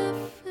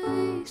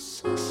Cafe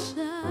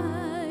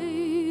Society,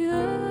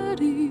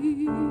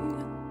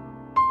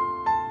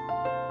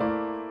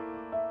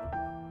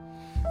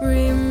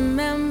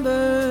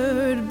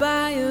 remembered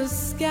by a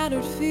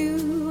scattered few,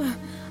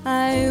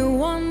 I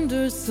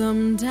wonder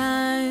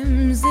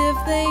sometimes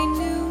if they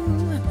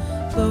knew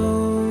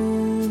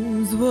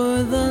those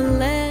were the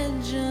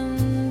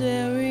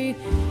legendary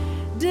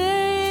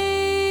days,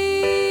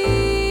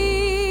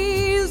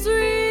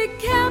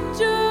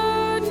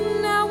 recaptured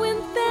now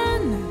and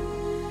then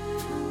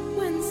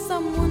when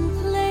someone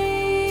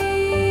plays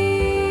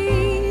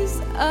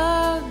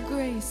a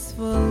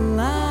graceful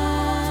line,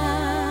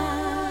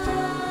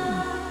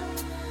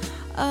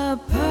 a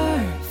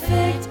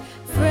perfect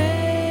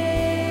phrase.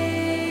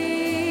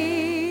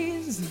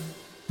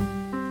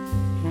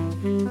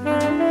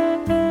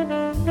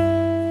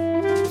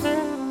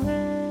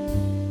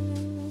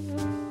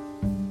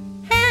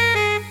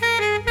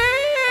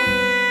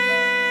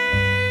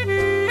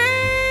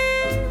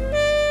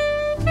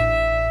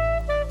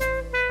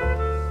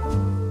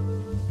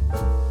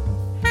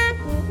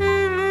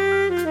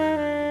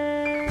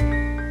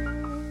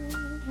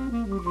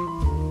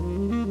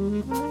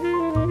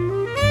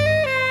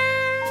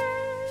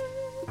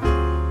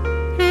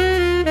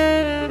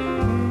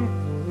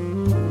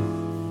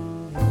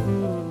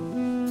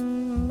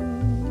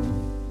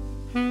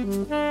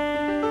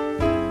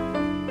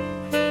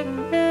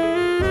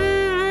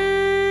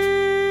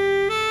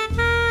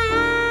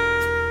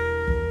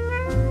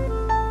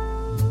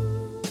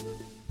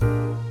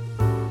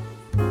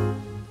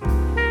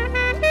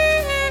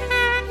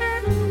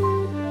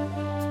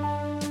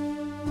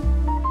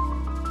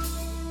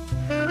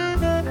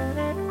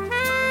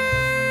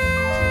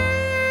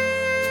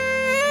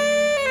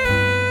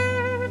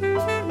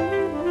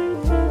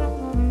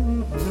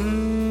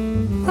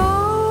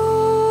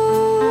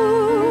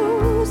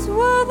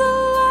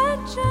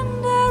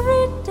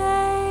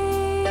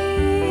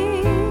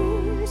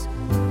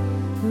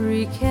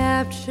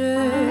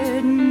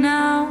 Recaptured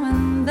now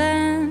and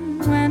then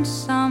when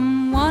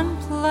someone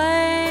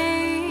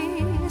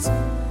plays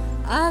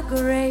a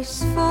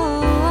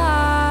graceful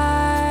line.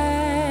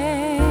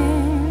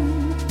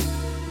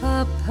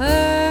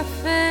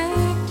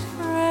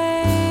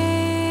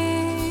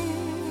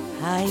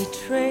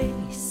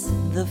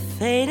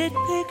 faded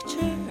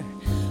picture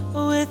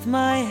with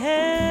my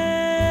hand.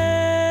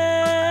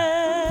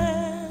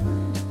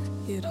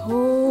 It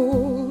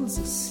holds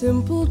a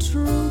simple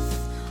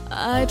truth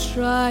I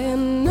try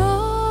and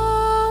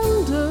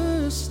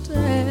understand.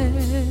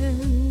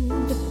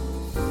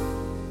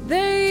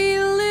 They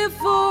live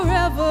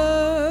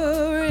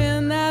forever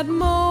in that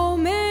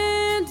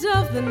moment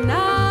of the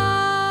night,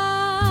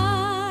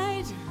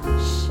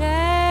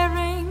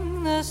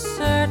 Sharing the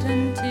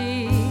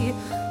certainty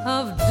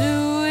of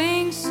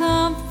doing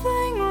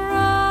something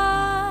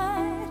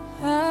right.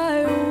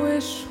 I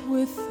wish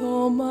with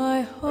all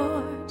my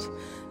heart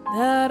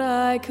that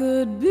I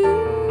could be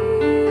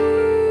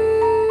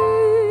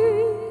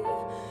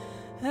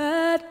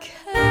at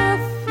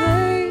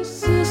Cafe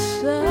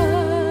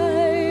Society.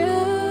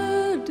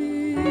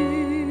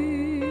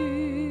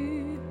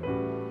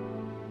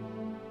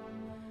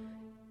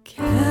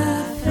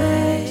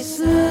 Cafe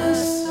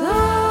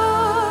Society.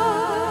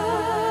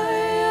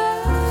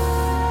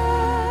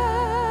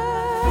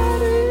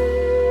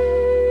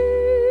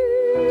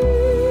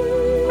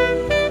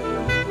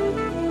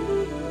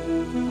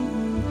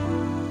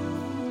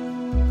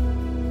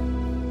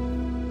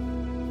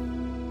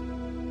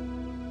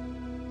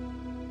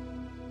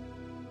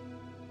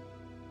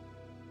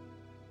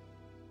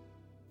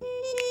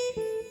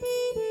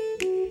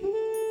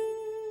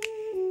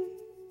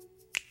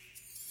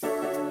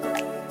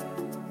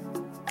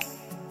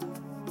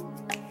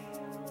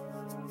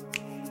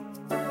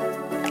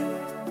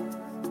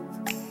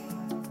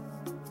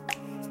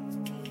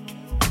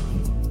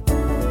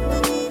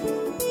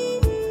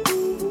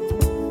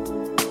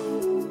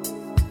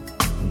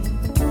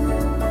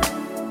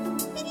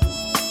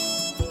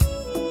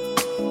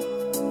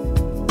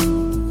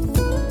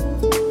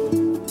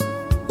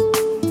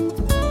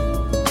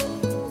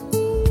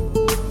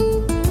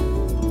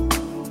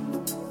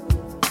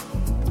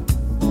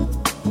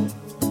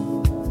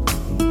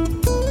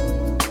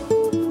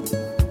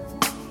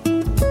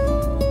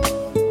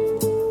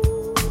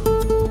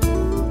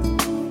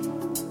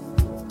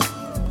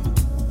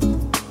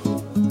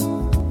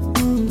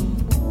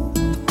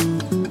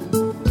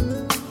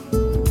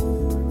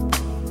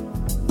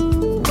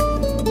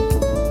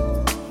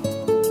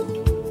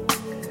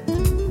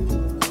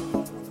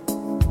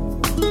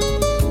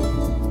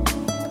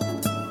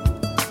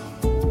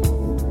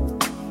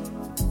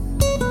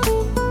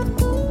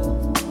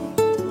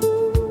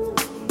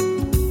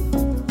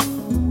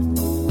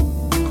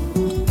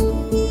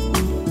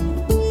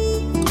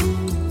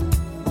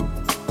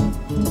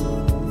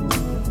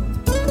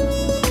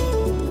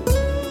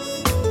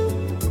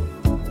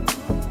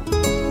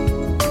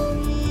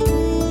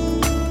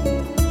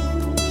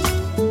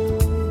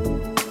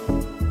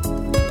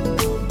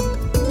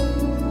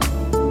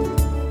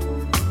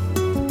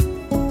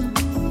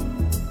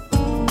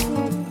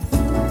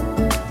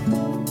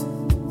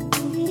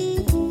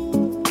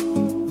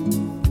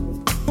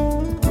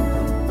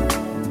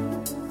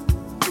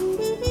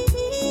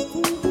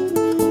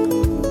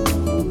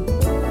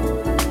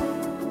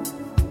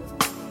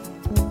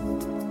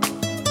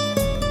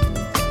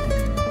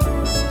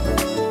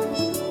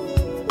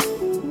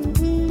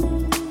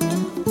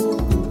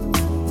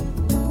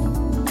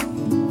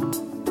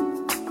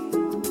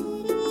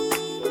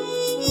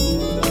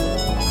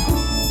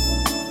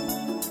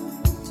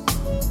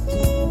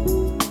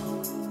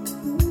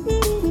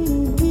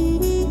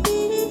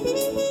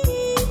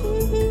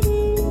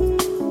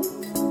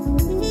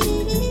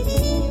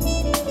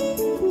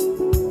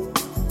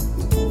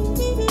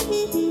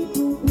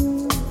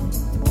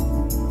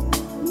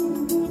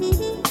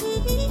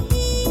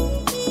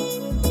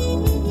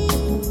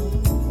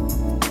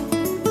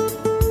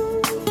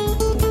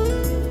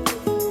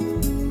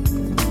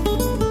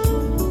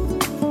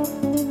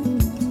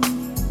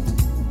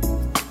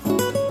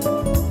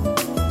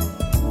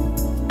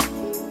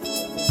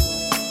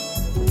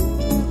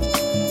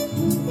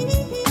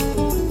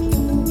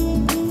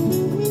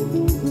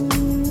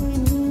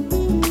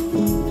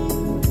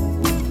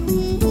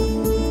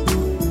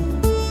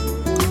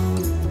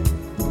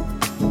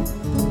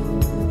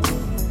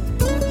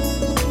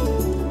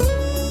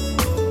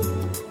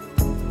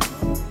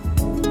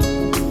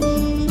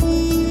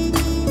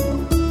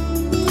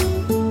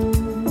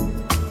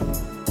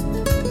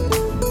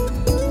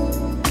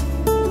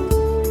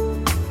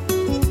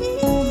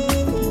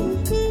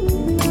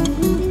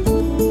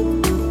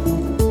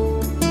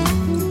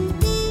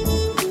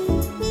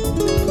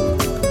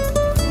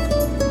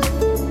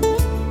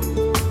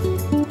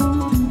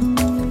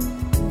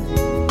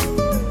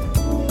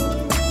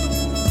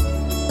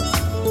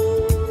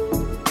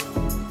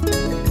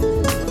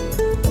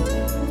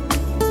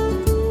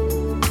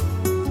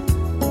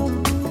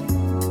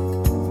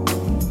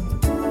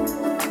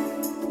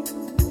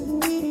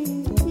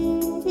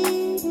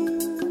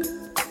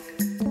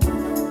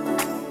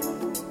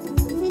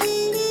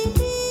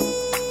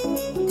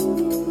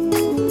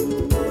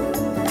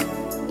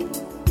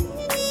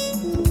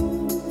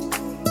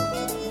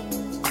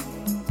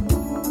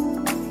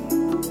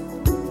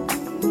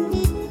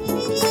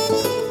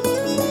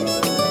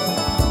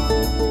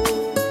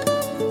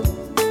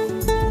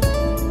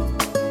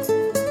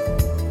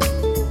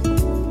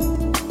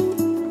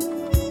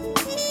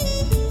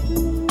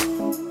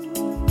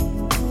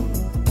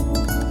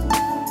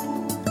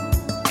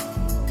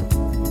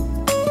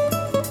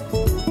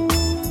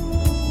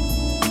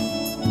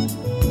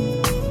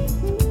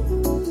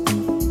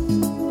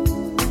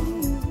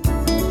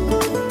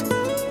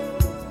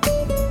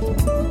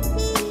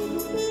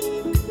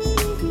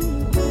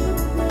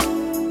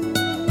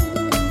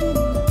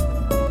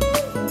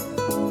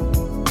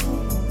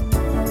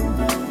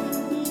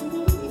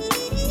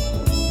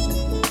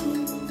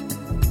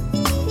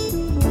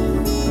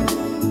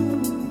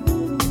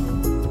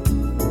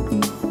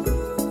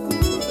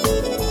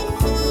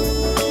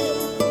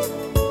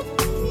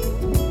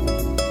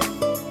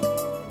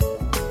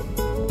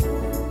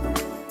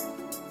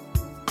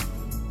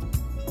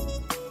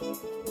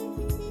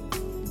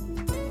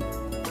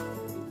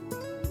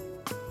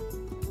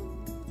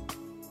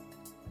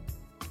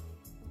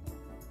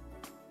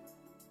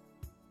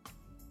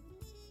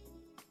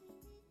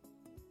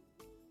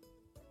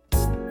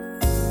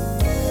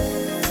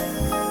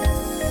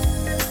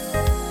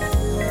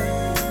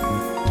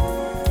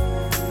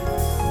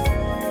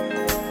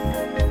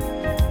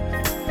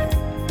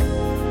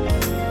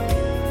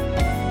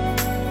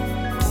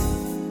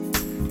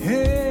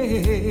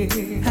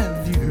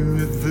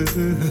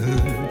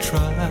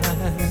 tried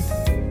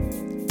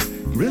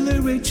really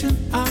reaching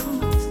out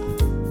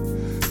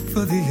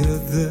for the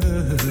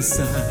other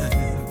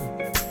side.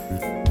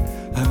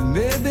 I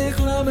may be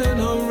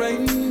climbing on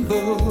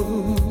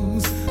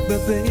rainbows,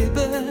 but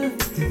baby,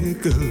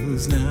 it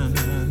goes now,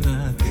 now,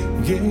 now.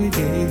 Yeah,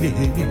 yeah,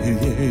 yeah,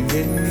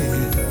 yeah.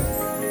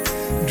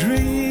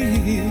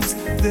 Dreams,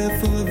 they're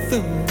for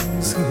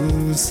those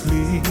who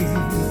sleep.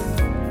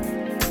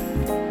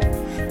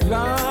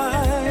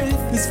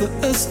 Life is for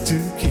us to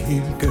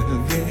keep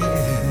going.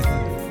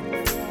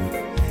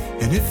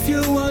 And if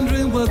you're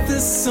wondering what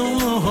this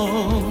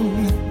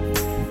song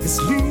is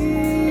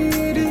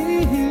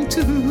leading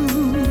to,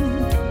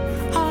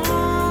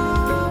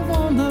 I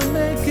wanna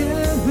make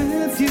it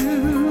with you,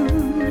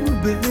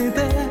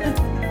 baby.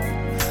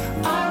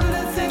 I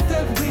really think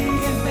that we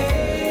can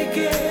make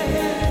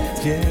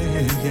it.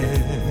 Yeah,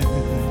 yeah.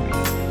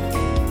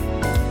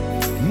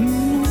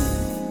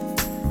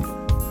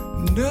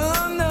 No,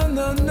 no,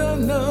 no, no,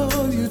 no,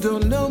 you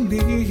don't know me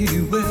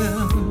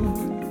well.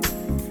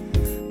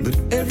 But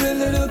every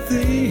little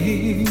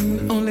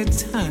thing, only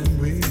time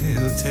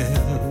will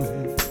tell.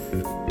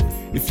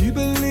 If you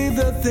believe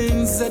the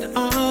things that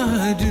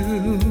I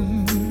do,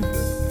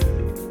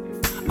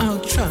 I'll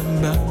try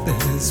my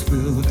best,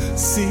 we'll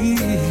see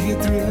you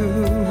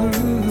through.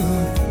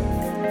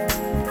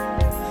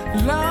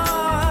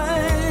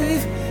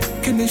 Life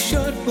can be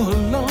short or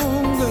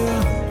longer.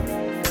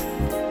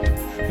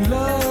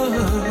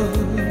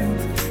 Love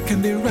can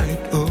be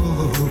right or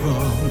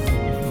wrong.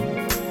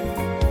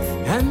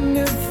 And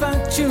if I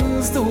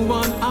choose the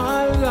one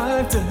I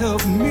like to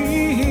help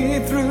me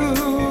through,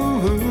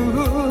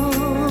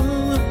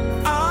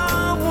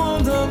 I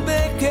wanna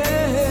make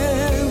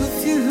it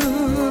with you,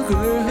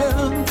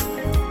 girl.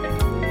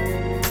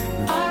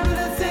 I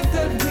really think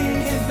that we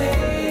can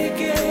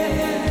make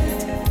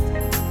it.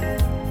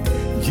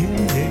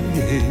 Yeah,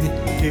 yeah,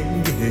 yeah,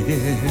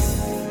 yeah.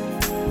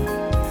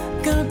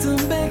 Got to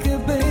make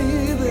it,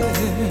 baby.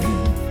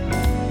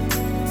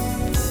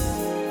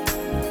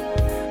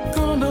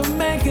 Gonna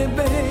make it,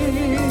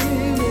 baby.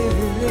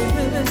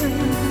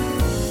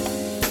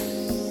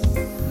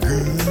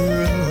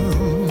 Girl,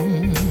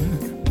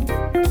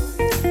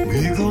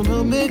 we gonna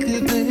make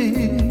it,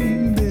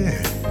 baby.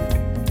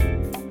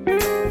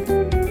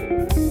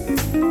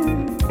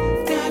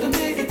 Gotta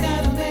make it,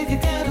 gotta make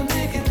it, gotta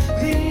make it.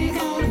 We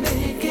gonna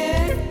make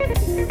it.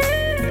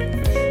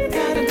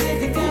 Gotta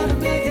make it, gotta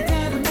make it,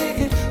 gotta make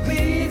it. We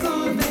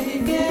gonna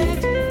make it.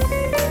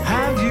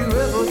 Have you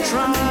ever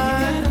tried?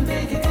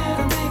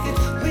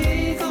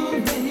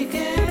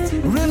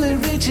 Really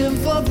reaching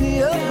for the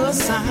other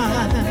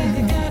side.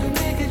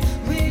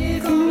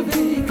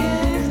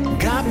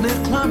 Got me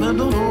climbing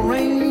on a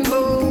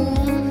rainbow.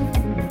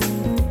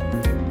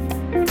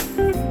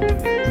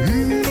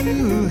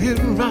 Ooh, here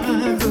I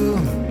go.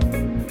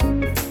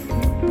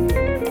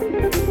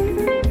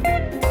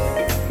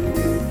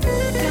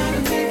 Gotta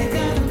make it,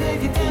 gotta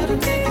make it, gotta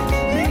make it.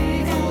 We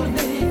gonna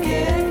make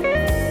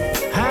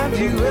it. Have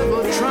you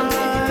ever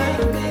tried?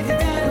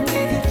 Gotta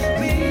make it,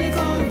 we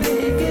gonna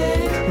make it.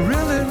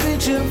 Really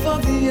reaching for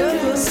the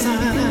other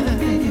side.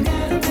 We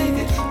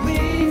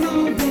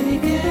gon'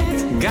 make it.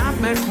 Got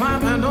me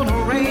climbing on a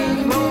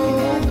rainbow.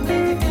 We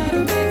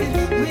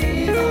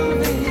gon'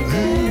 make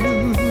it.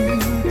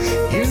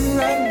 Here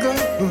I go,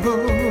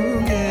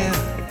 yeah.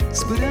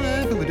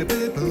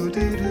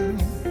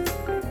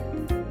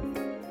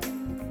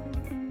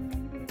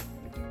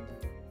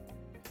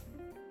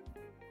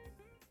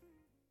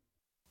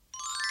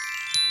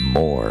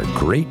 More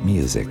great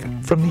music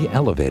from the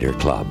Elevator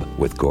Club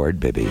with Gord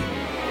Bibby.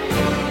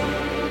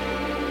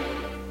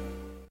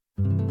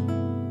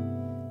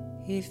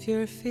 If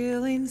you're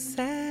feeling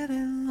sad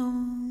and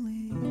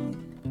lonely,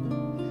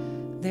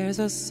 there's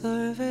a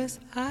service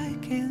I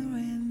can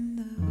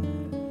render.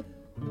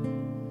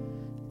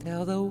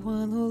 Tell the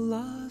one who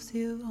loves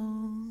you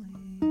only,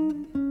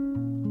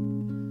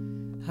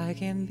 I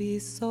can be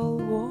so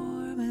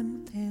warm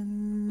and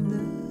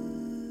tender.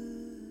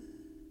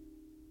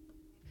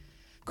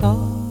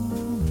 Call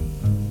me,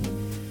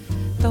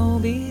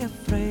 don't be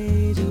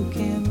afraid, you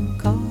can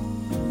call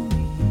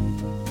me.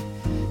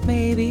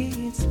 Maybe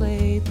it's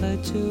late,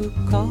 but you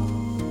call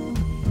me.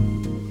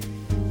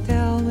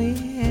 Tell me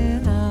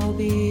and I'll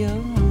be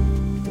around.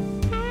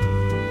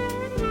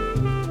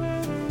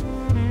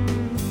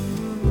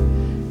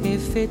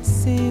 If it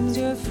seems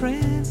your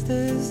friends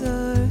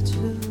desert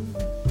you,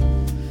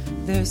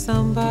 there's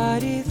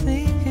somebody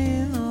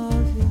thinking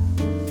of you.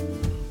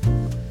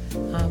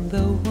 I'm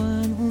the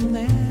one who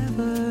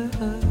never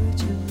hurt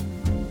you.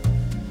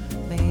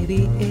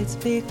 Maybe it's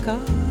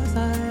because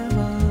I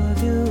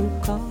love you.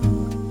 Call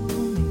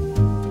me,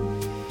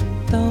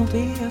 don't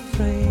be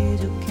afraid,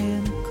 you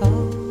can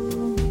call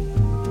me.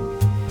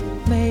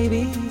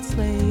 Maybe it's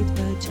late,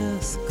 but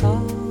just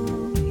call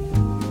me.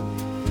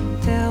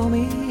 Tell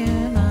me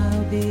and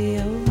I'll be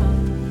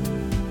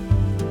around.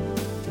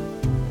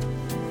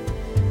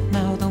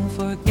 Now don't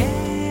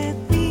forget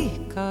me,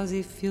 'cause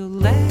if you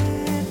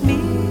let me,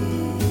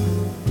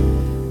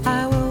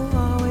 I will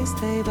always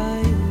stay by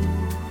you.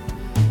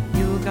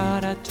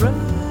 gotta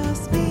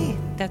trust me,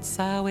 that's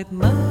how it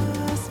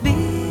must be.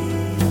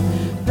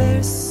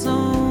 There's so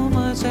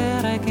much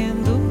that I can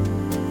do.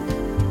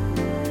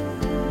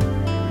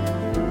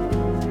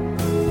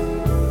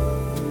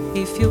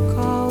 If you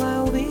call,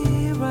 I'll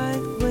be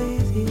right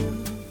with you.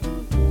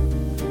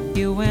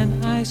 You and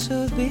I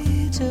should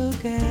be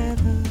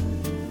together.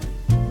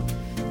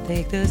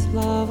 Take this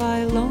love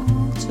I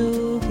long to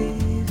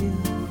give you.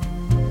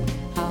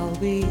 I'll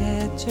be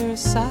at your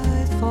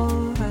side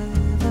forever.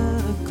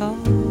 Call.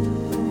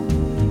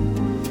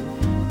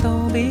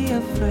 Don't be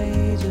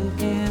afraid, you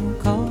can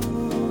call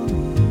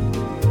me.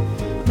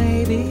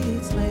 Maybe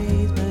it's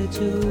late, but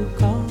you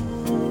call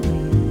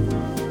me.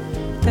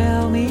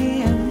 Tell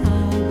me and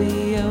I'll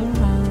be around.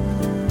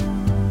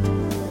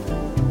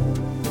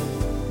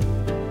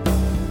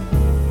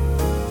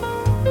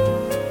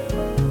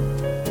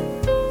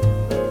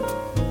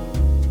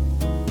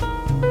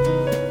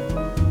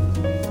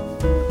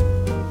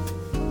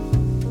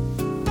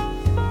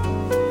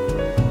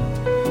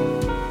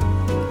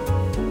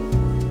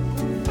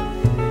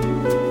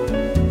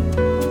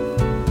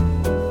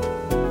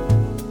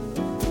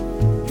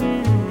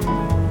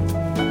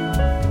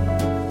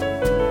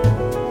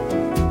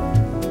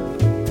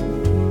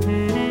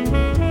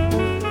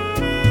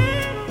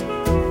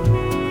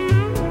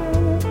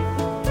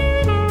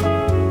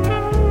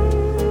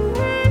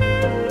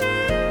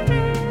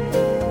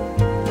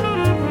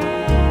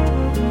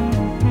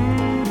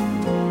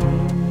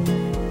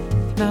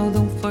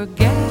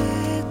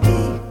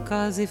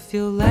 If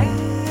you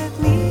let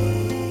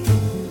me,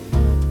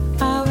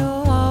 I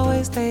will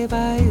always stay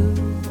by you.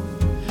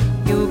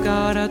 You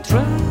gotta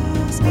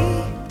trust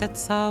me,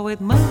 that's how it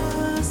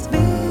must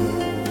be.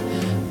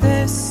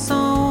 There's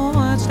so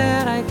much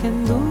that I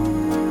can do.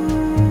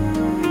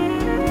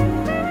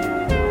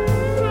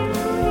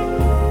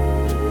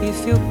 If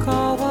you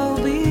call,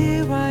 I'll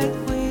be right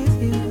with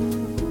you.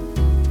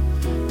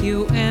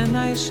 You and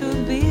I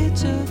should be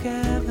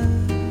together.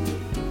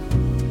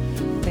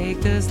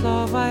 Take this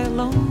love I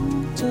long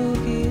to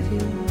give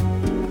you.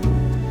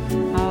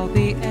 I'll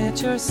be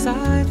at your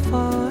side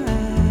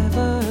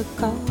forever.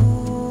 Call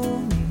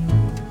me.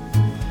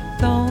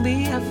 Don't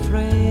be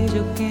afraid,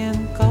 you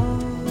can call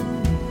me.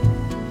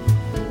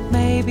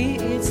 Maybe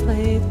it's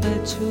late,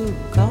 but you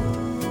call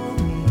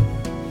me.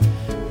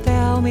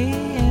 Tell me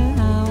and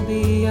I'll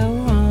be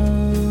around.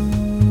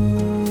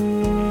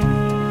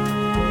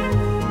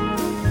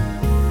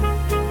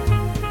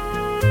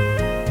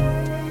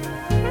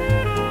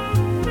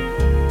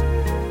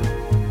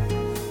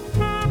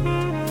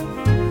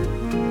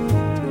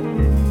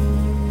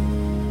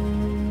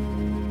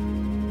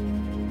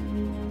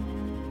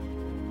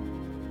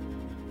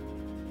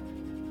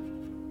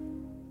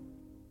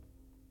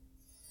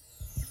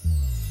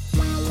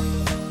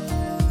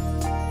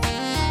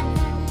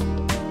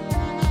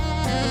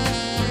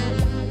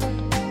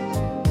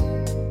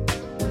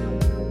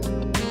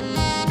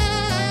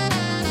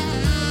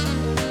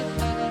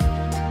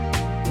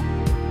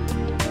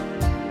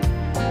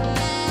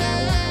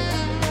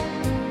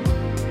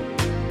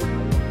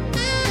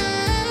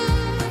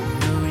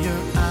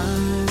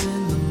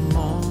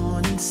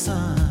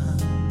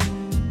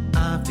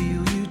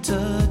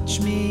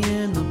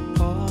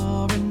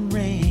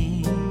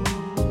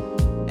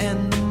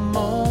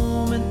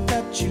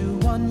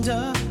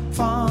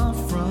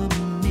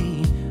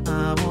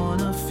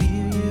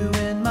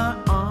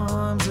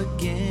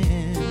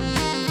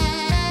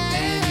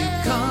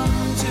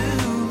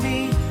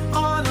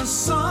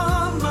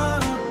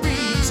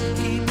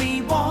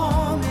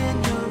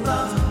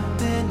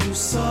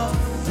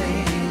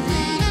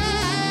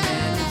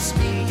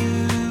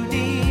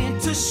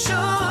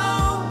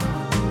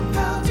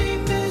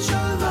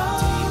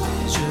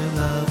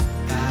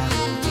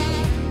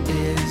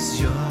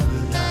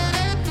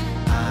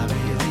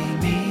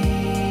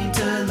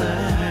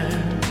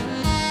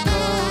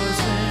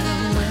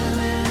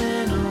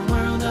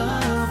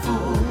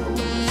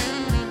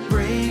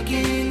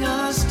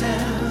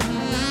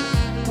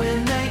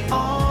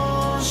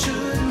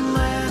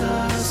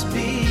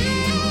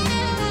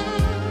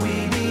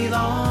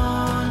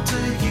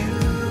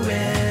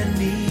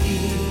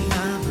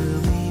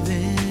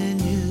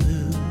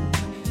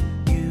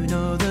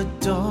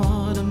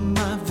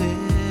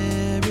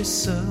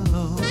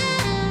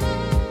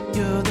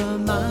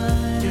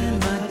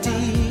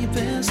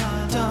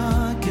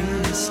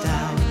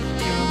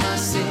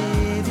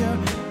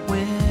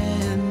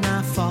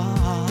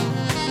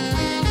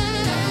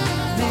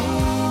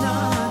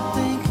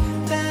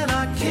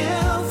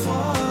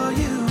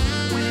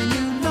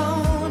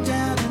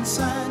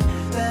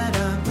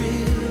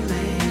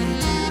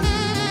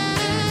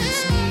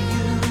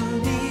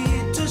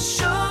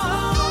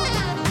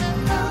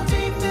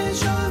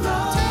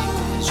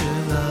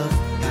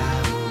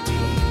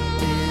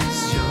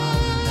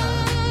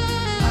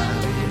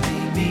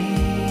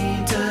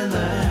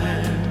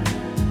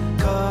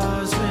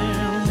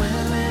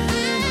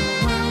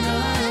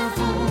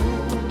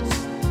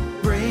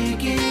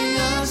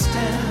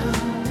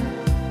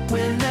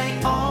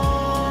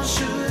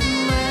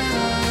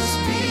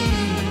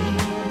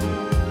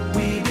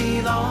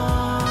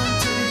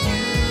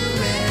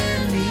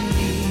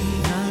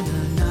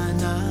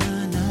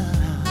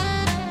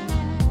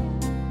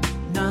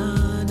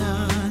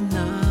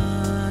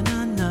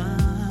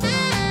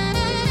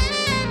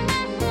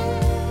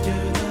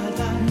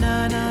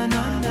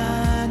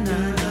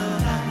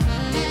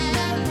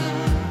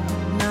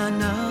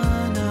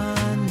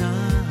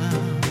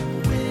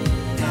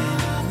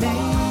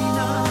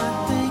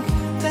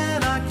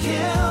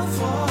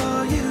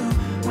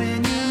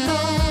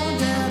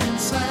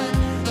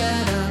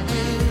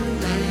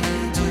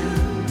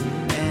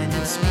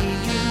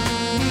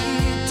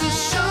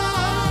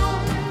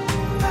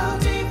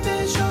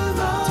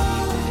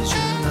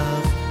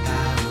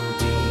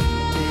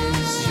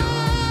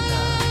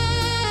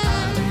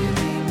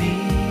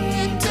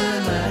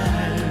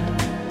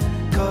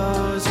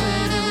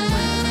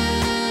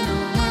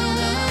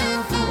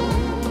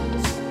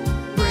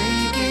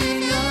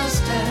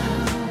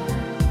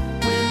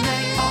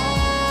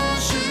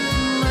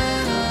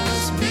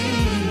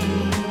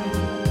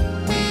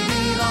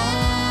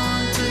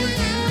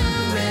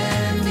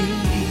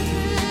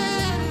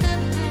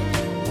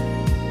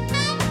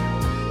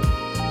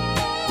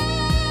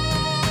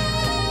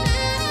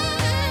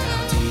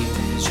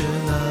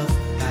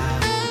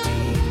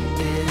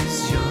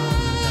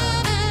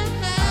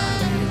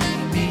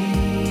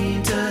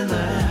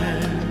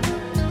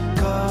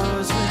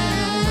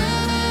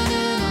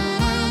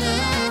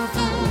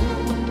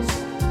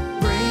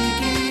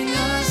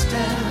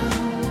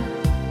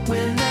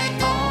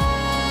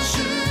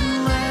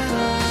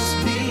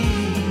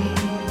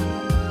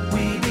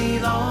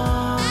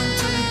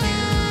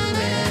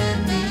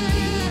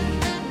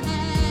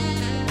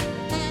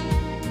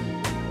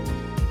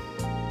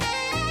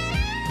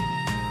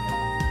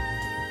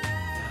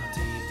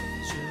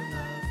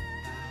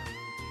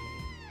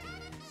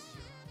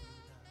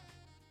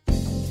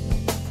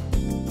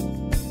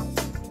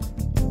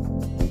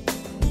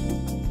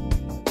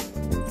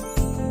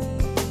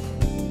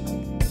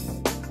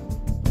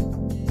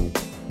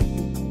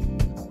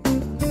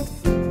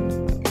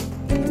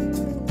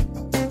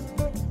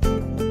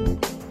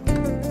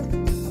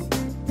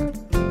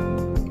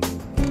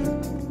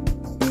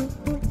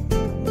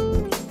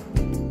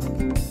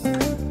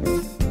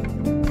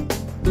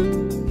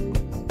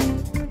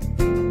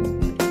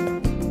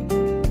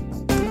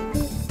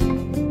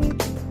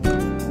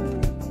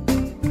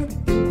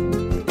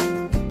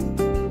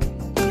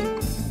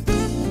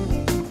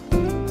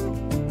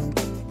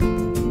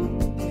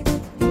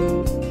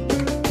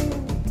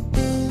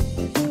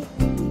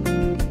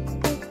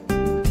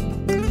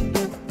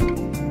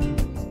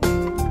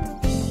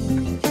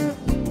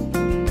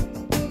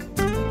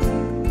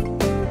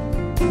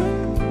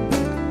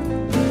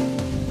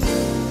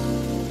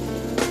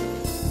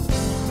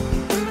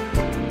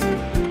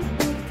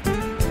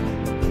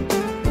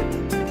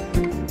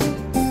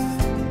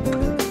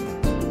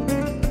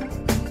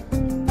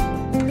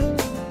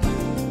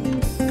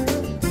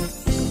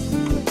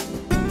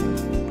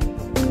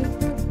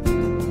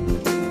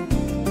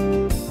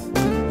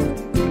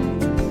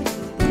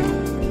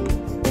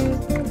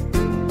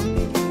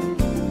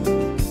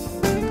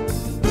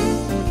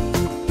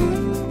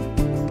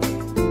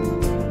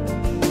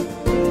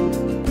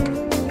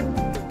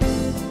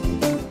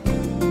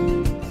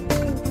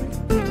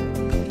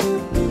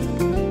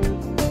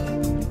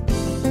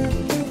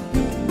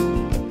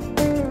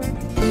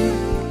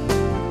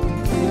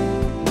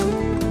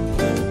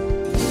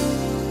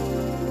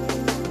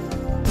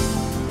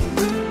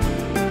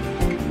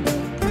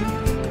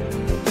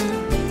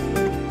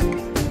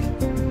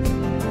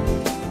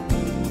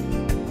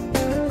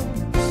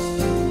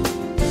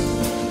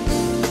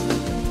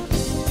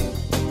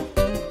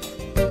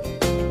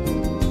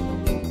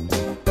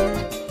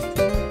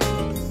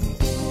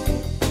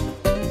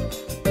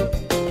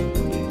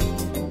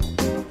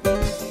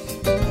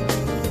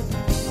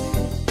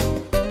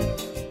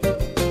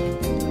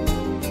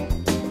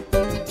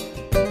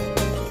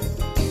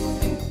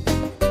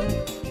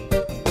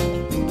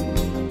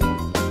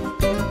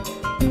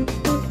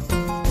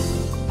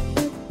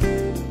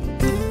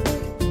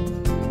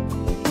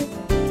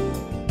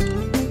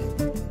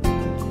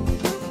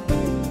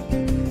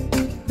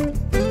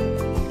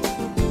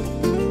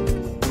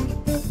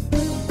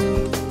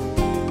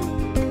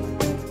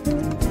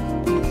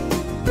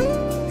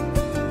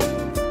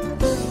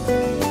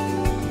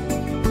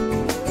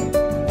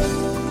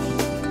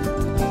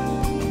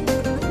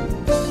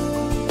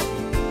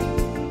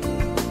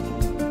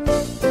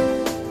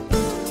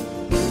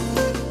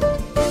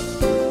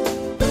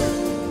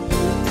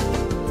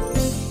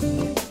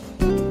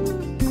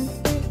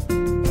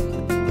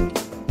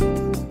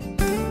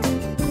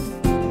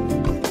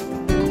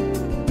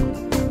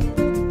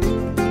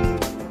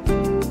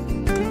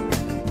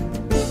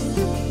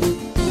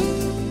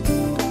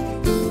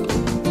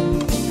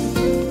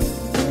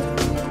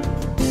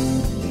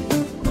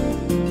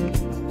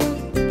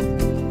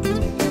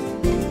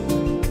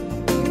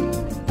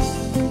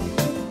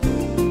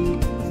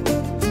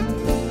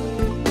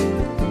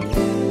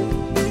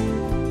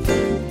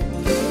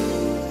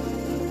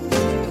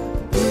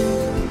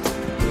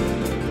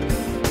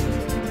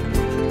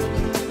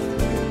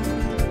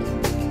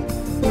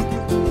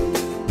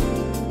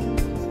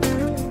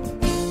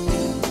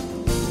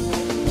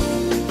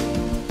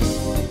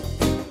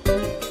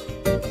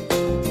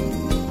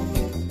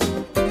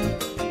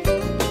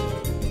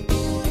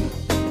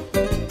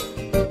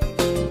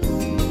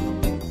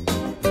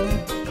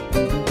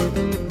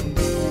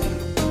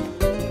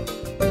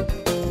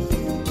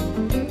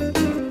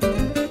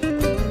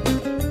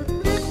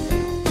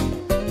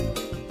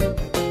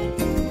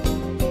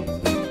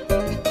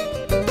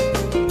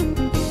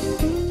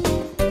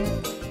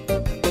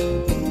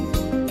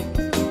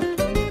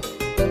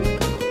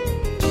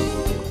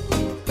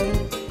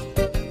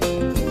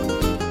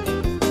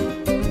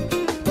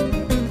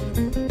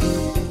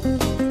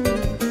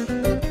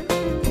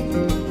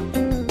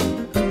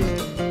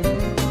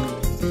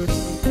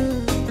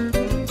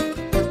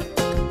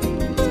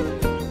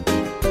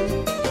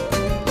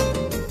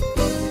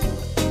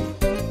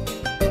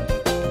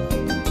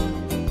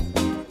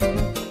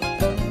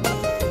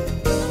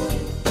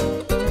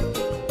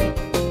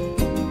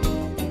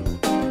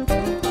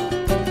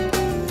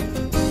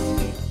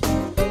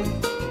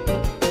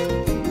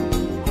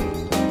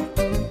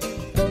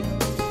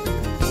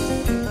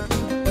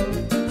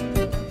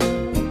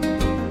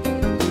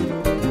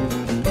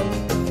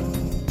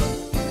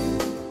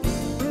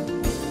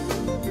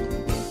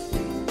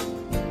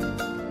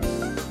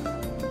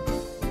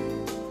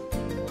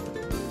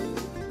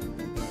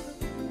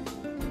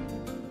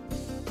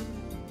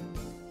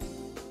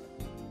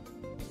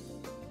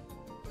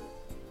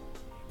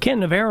 Ken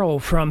Navarro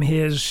from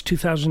his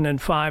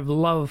 2005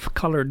 Love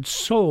Colored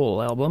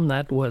Soul album.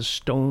 That was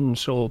Stone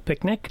Soul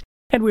Picnic.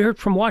 And we heard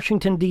from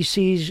Washington,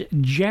 D.C.'s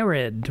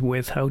Jared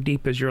with How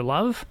Deep Is Your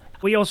Love.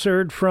 We also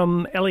heard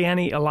from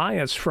Eliane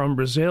Elias from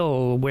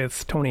Brazil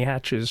with Tony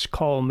Hatch's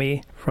Call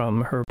Me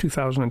from her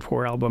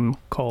 2004 album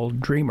called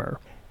Dreamer.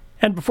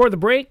 And before the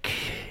break,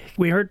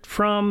 we heard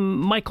from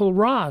Michael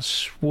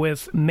Ross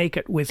with Make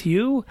It With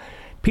You.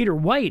 Peter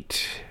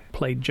White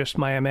played Just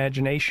My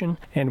Imagination.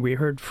 And we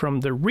heard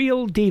from the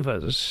Real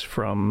Divas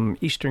from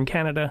Eastern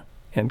Canada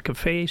and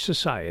Cafe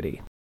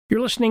Society.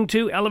 You're listening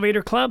to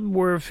Elevator Club.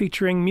 We're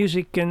featuring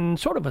music in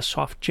sort of a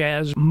soft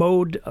jazz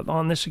mode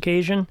on this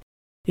occasion.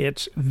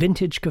 It's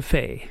Vintage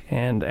Cafe,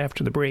 and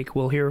after the break,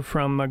 we'll hear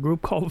from a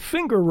group called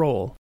Finger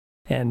Roll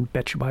and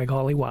Betcha by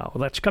Golly Wow.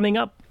 That's coming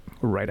up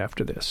right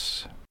after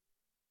this.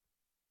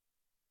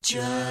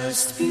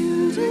 Just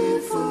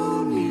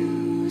beautiful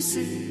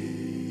music.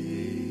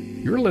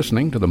 You're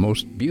listening to the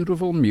most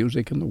beautiful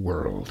music in the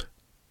world,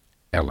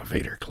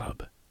 Elevator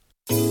Club.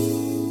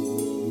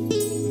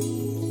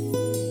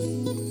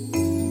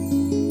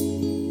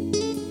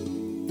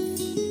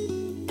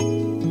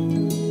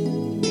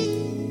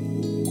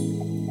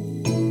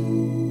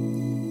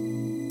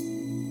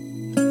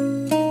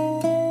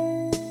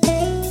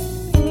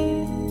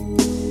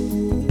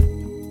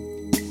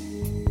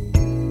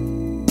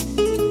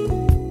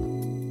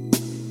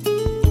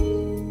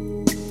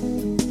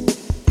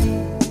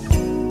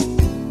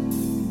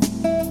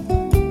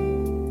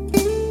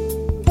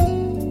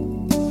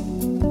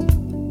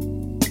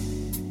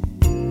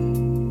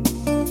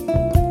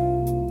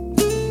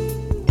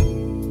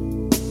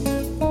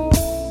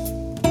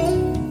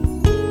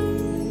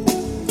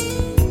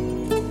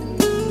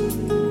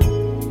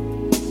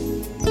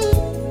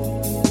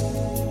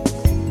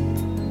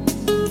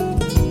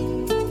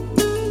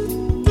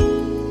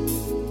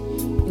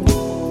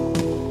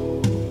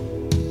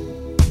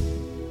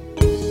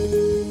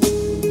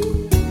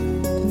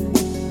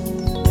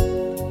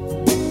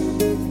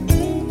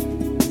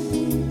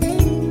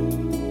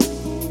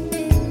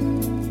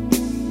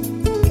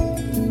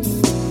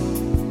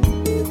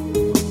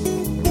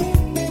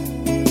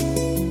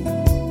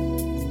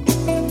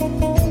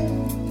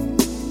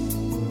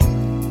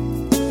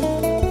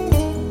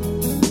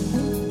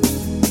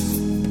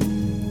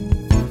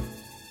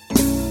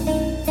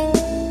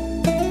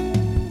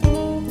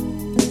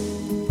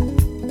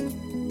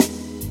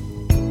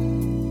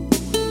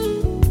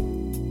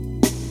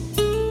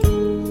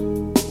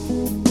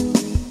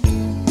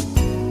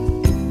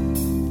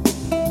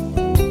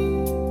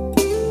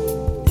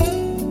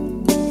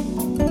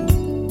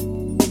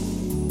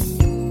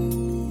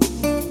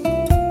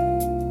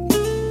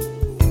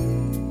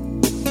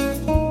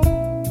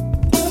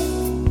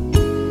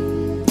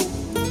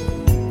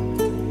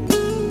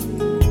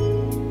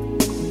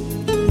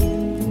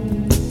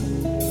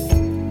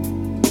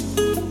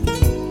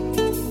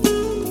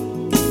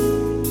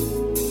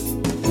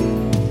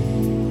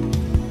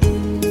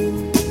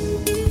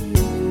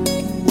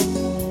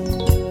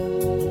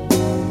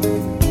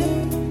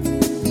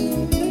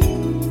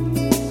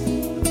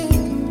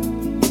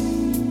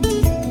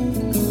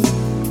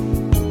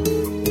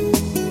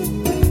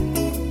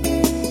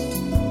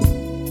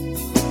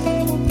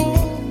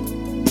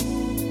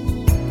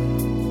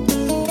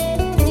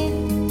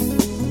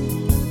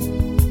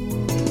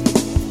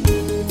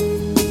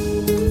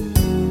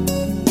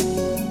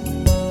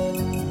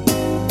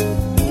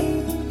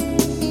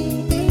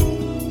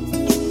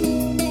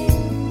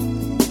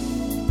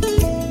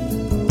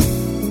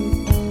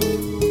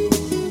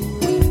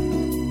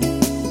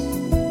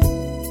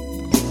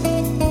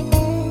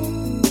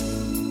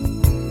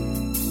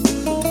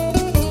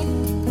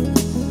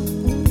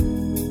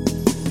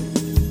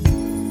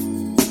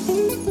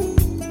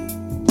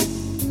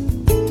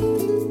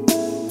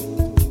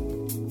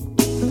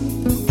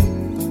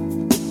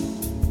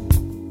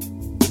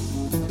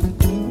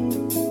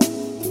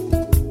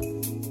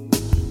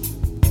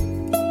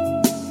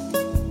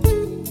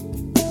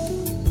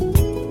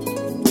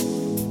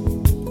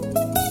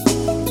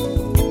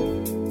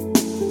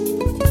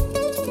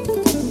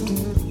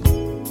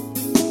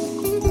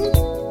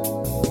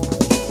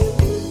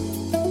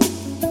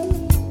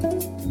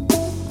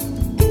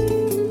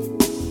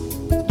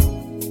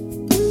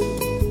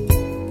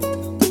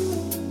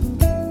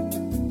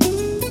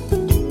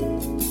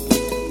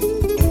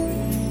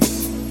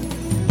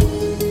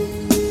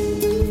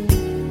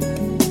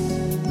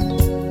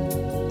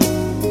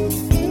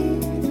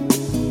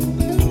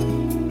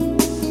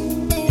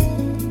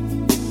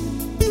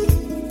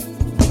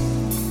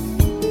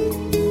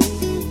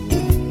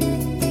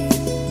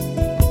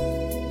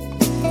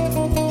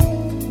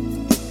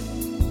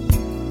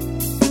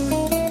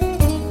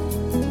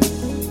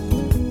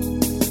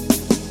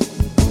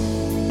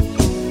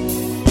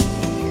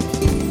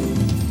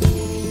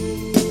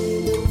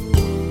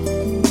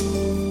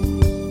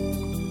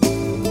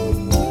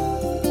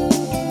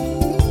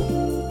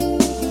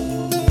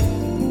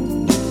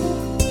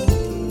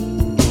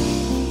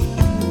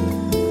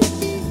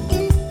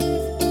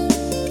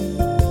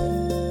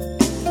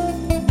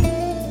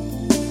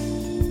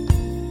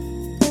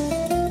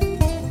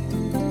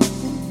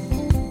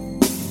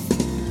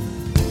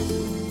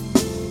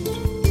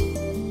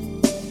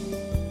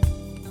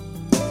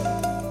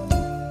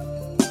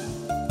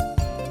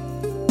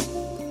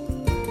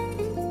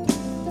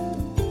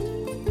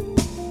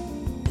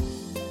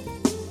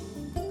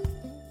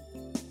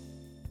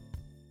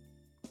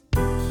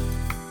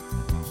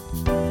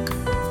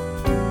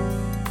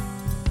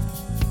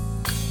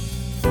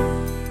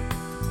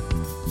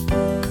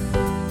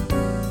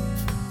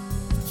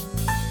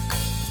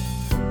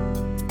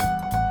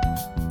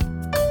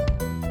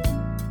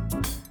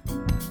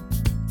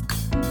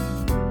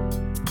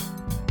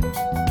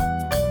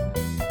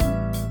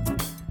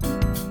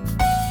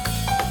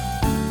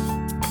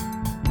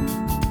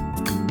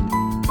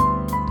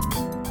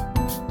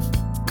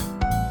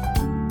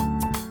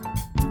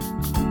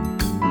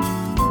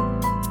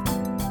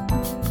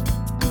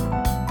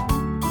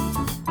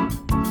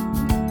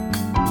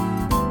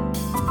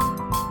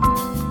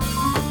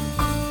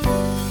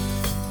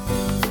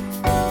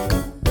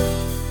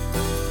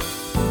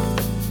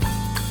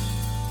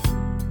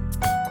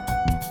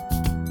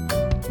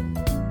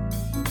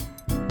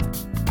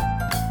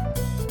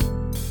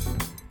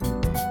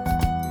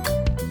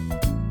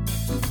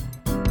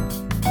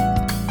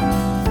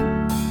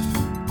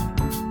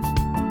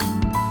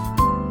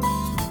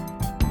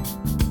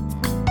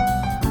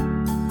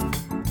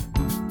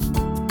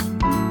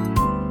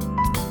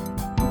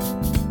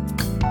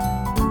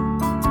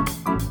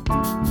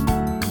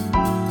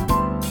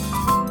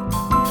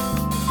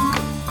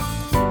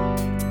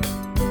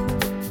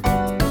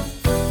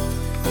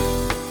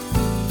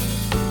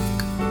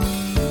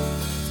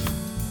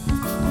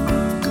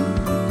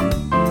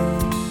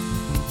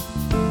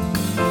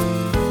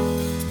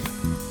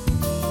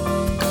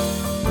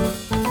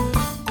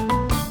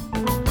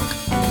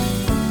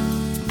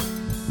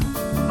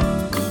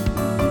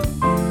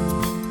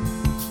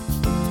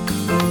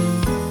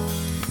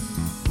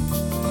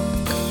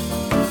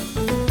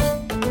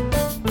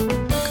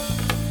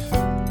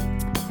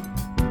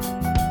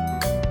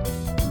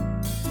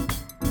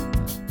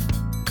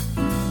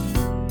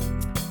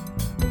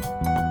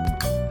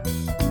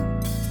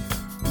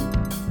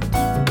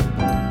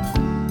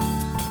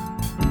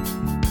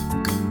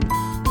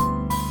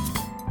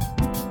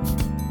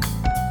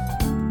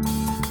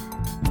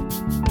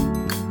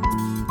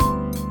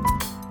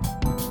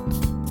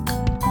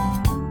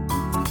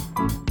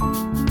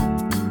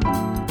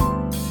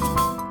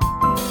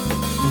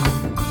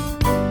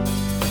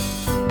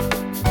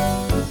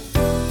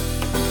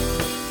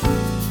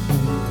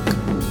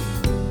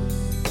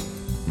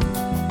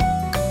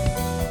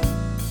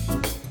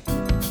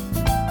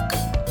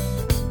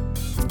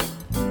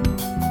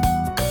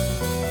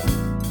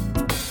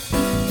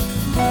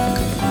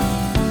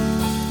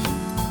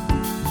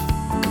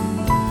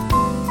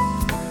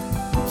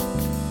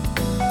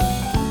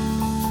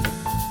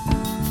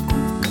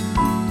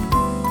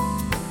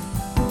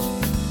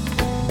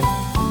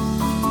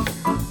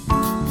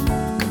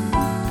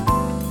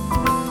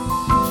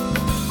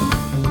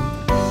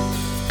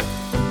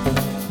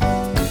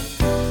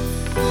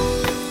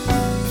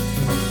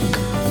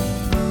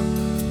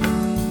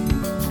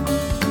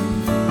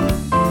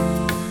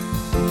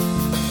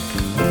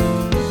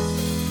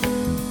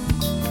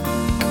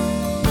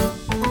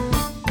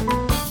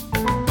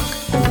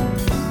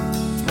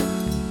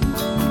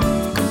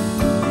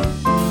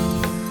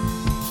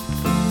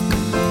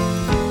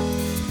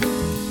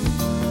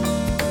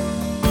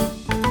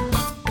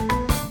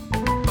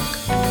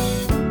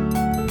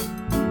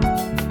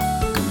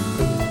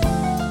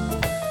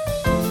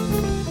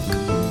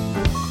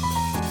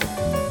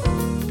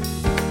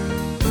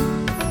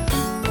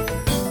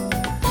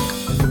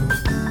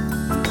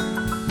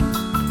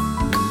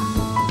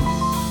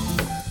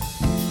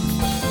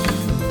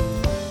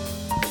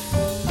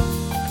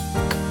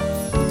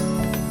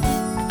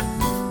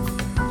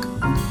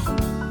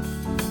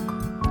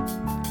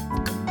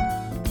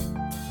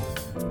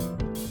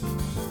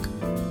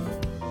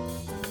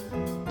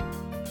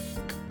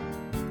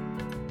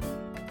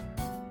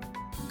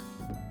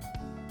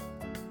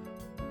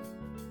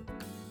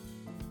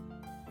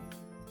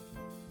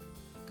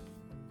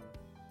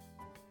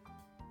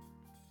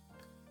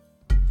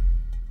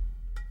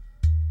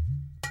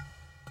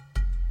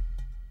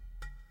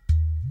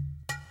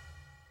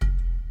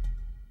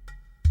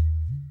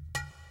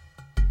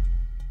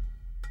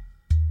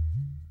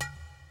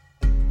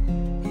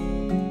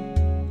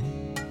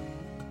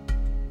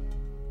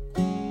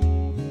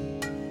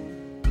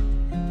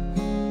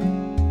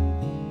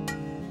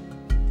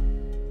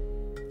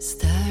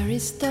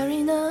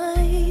 starry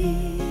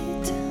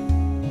night.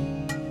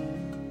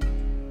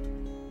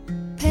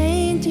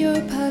 Paint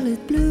your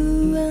palette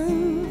blue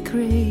and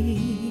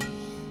gray.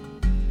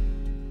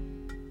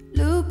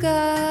 Look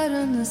out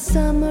on a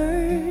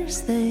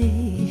summer's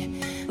day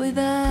with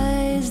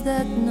eyes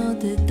that know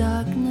the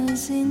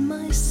darkness in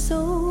my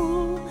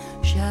soul.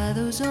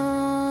 Shadows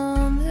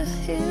on the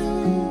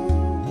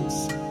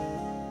hills.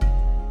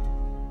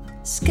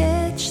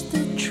 Sketch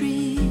the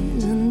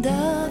trees and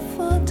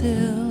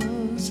daffodils.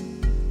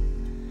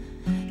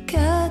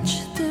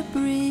 Catch the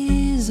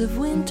breeze of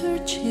winter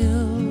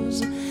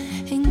chills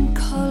in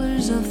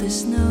colors of the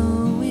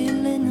snowy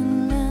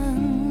linen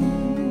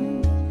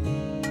land.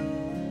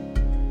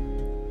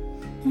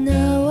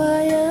 Now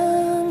I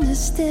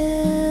understand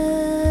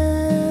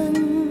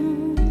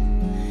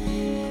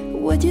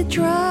what you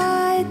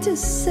tried to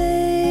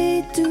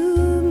say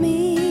to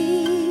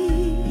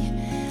me,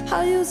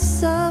 how you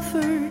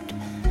suffered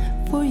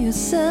for your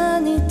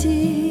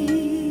sanity,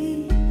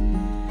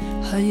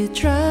 how you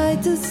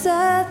tried to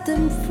set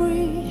them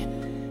free.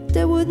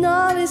 They would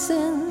not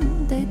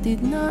listen, they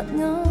did not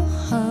know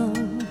how.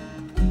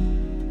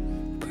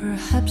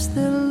 Perhaps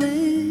they'll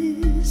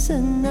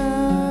listen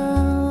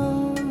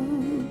now.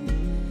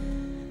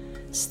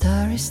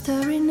 Starry,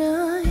 starry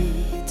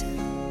night.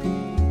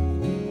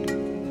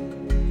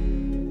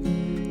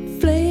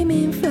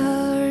 Flaming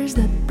flowers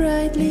that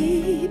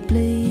brightly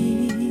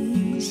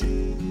blaze.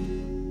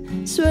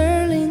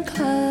 Swirling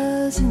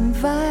clouds in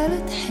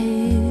violet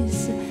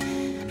haze,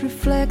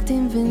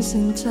 reflecting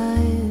Vincent's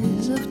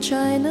eyes of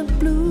china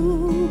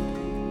blue,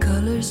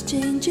 colors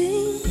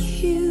changing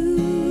hue.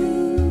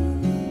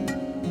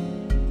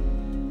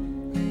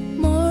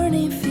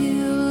 Morning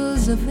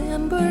fields of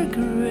amber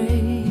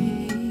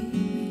gray,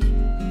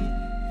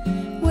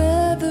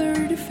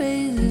 weathered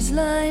faces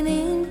lying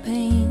in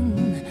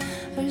pain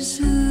are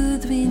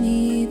soothed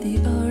beneath the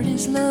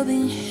artist's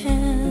loving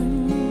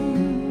hand.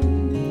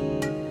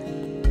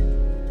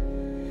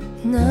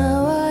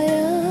 Now I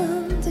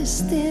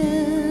understand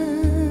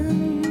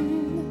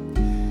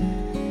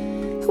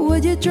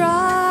what you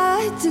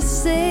tried to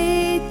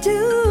say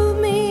to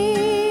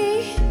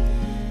me,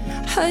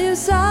 how you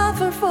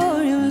suffer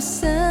for your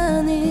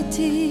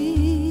sanity,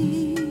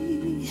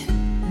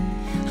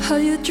 how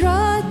you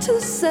tried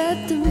to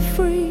set them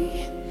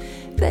free.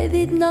 They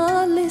did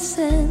not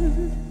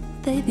listen,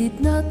 they did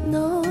not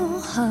know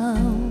how.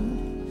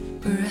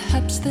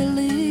 Perhaps they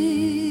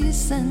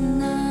listen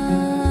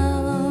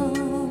now,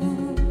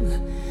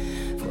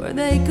 for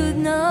they could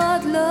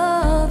not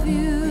love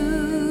you,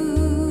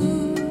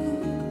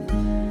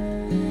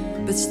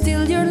 but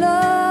still your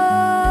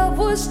love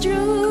was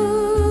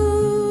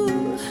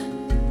true.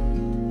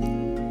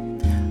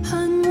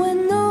 And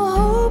when no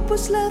hope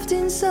was left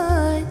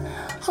inside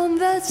on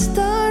that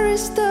starry,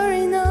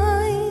 starry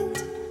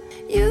night,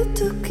 you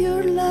took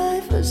your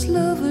life as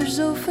lovers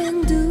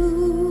often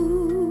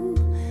do.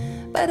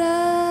 But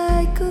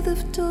I could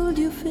have told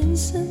you,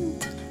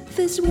 Vincent,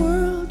 this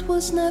world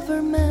was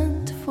never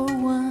meant for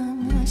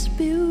one as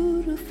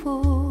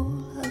beautiful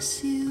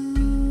as you.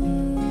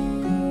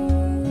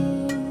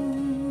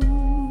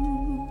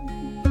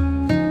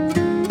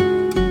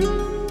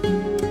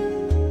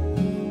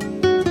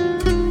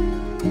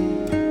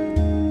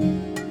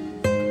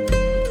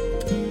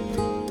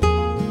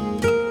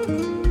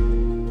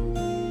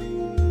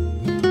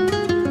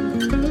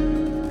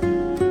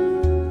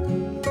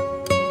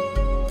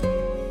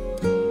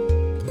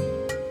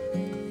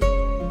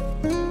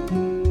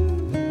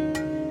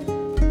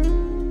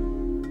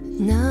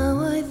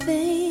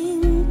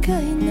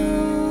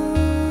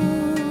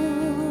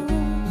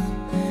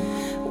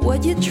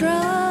 You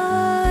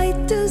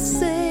tried to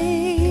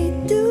say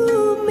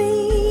to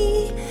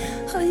me,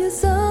 how you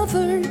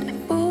suffered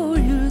for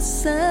your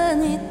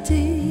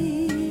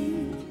sanity,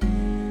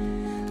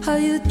 how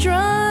you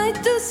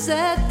tried to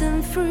set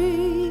them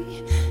free.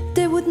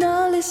 They would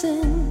not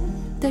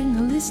listen, they're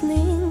not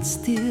listening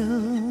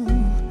still.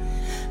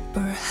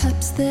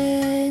 Perhaps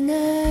they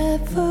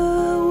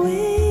never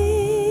will.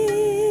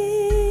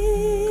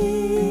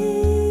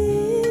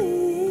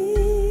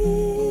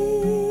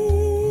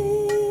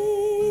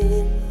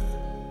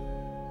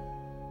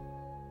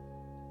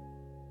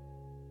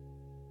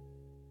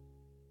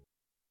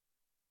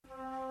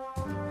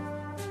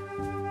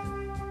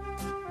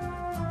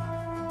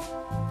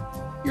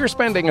 You're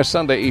spending a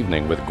Sunday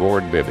evening with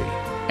Gord Bibby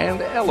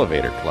and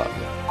Elevator Club.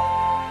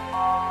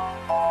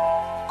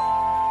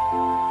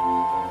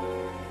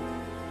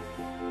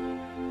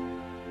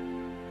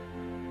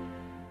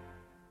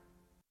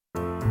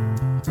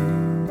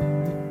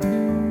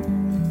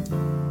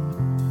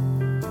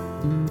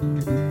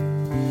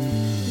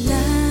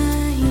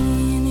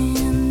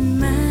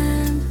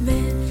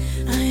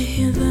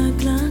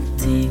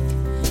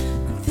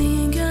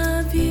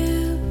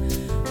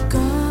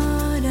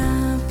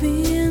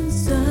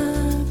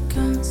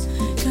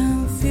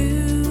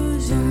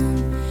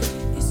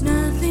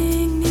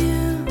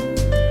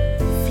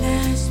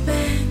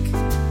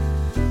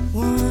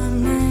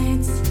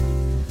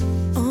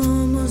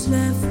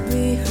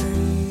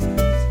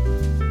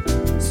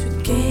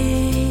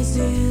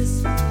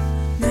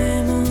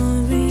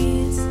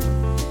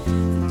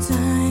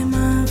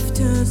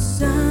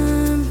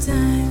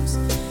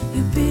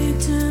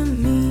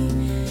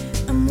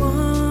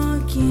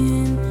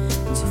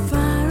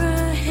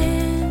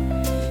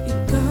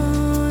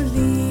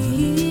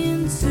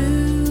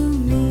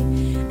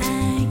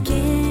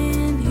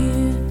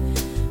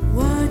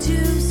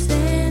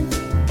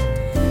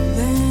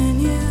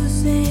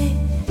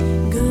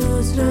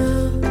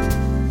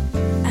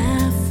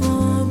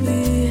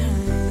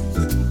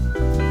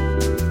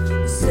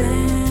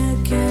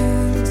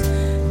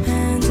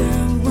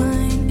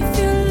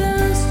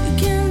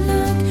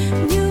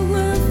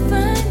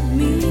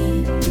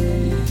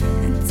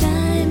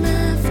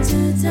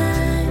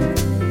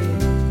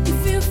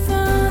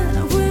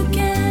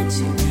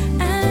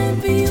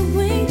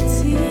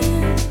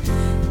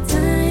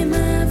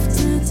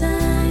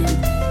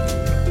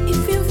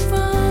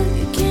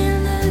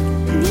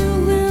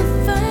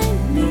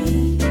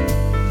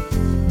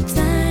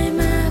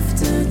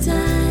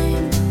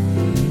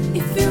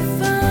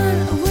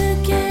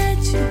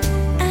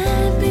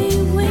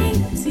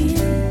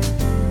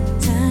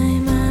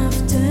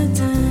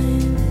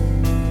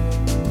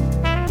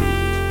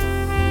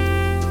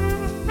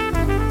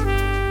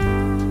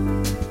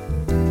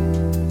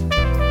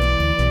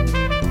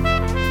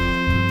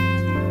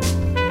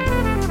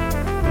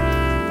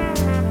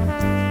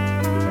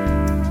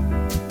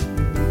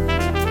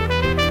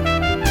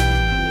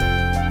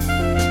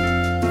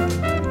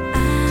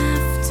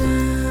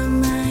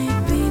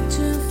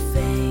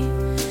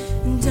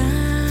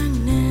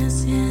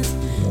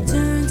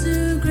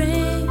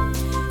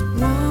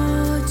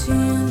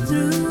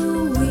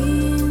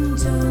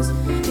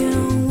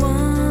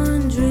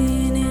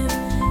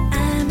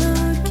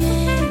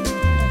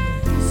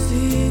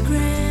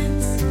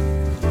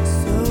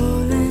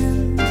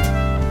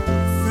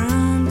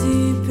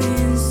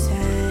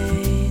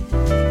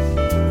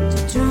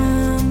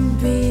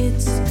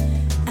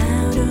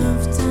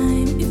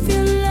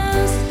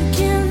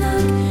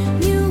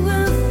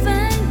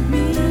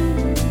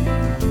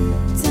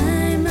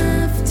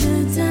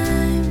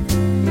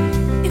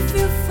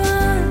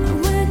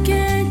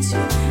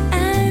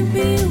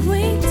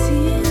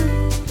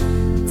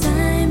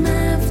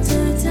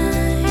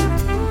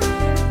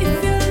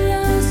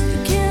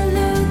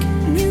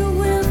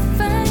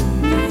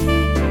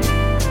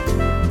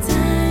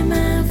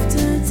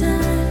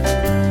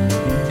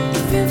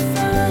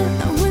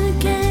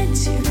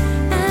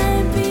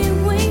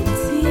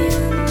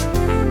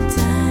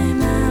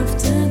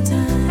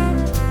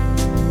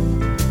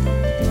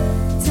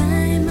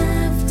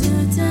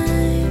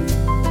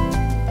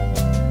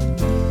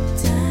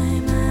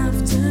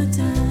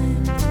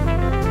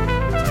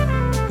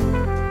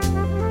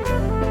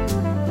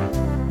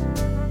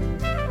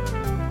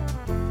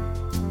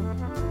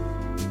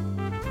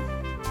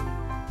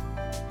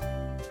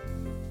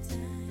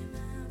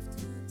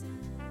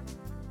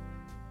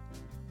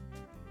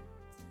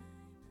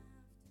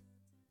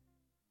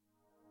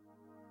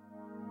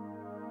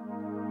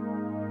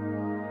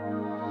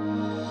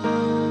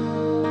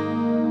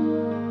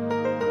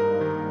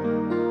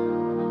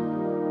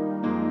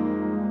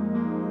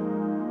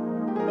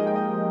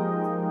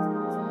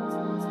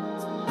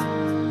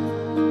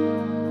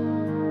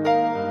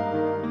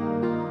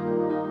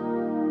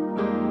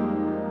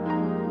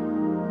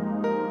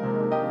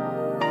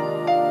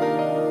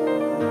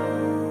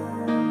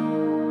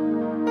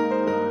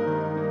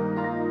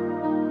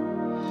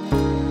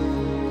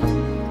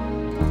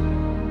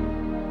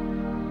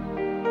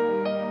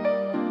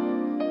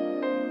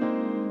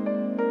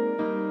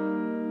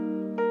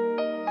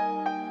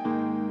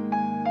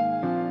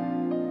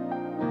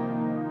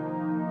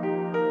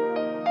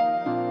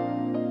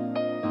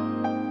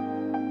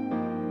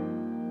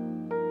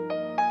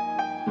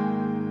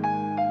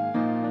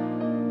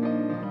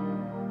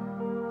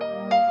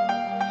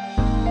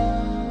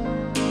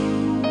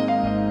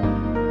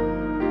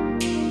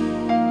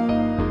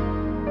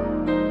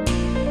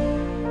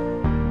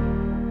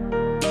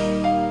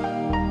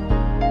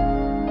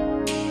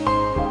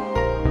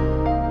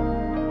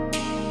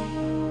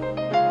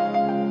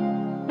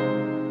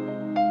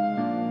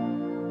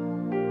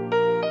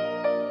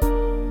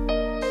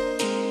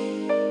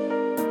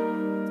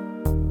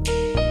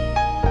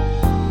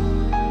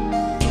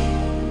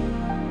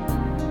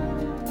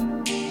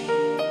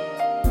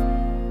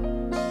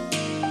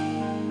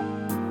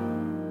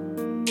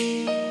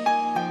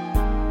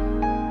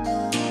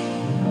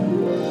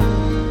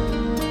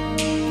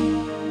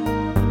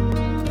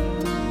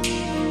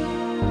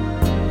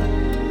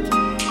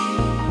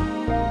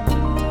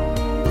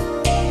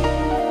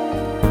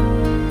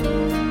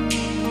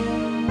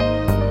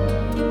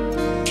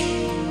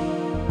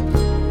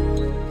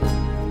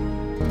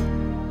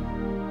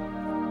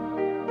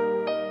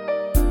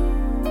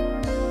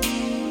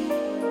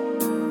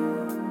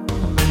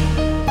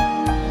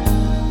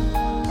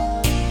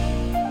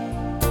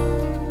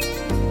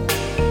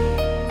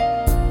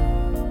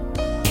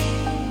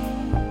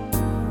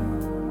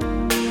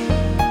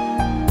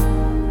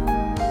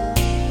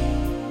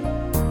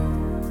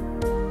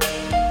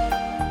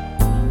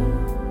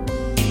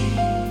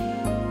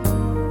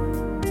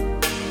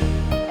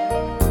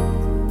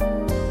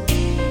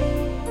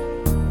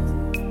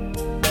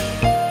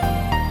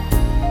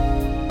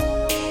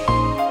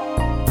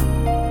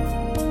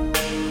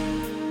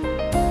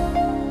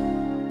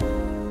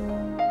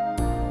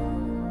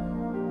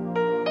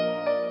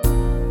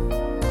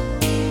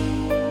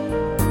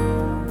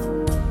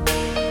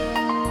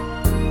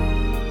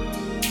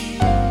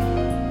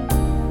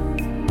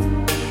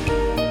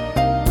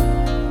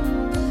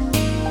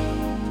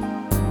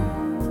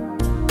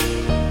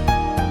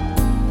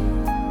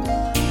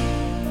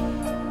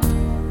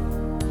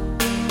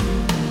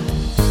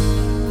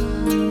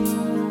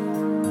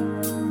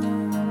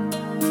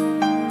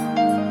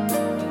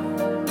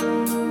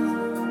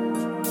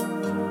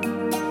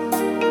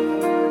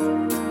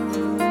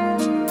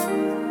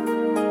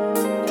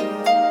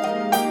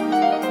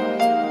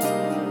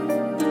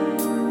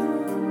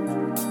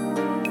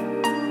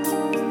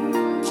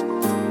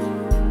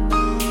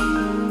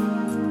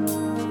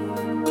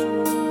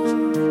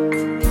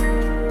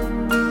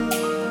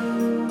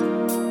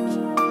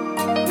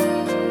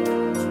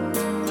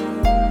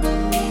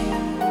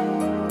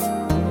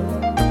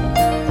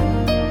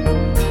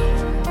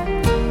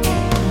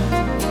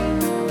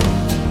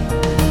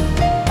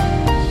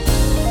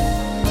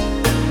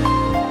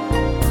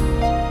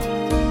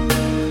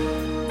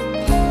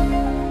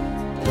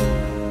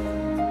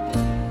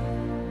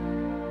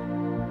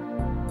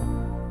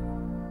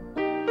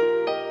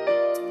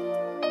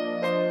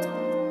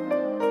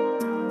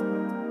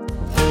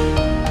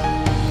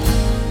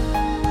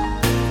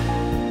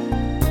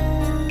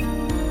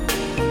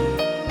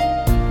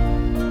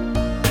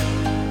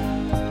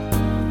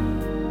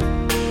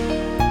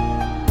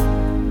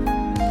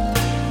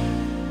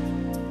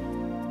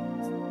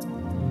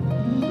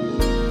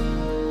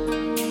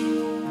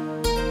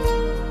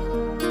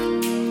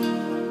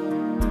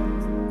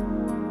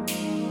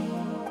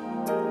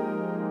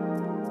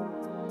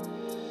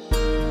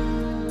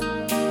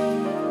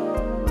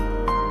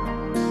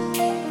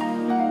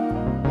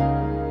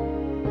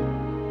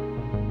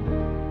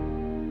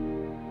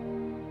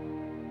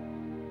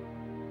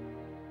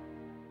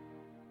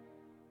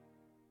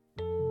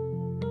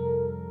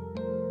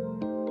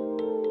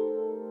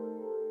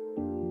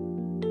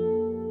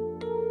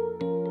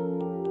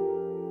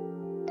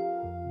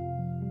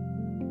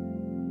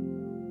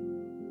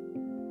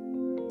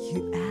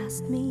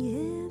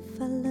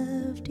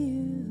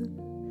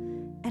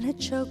 and I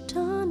choked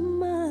on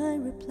my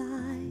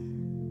reply.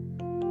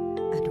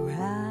 I'd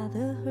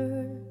rather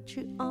hurt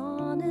you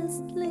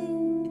honestly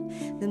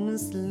than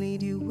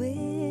mislead you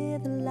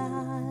with a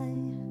lie.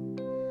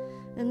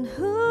 And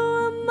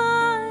who am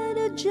I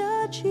to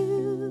judge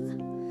you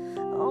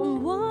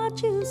on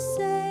what you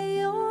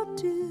say or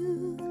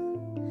do?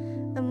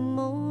 I'm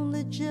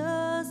only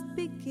just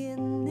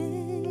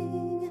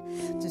beginning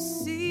to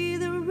see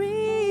the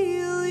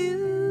real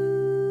you.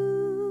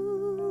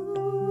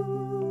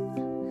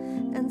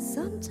 And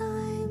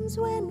sometimes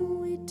when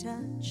we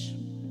touch,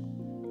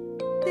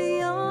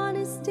 the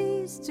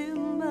honesty's too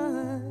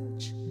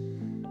much,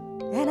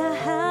 and I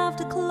have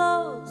to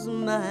close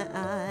my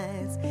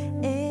eyes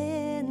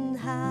and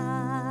hide.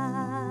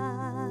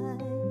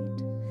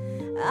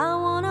 I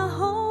wanna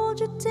hold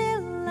you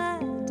till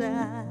I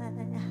die,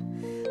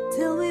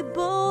 till we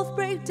both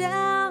break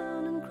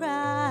down and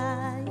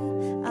cry.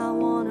 I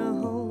wanna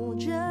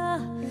hold you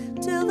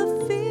till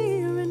the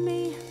fear in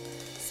me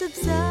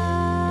subsides.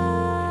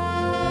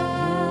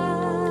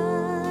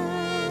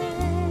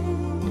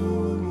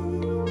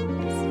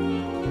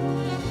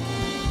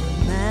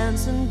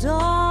 Romance and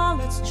all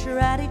its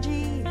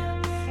strategy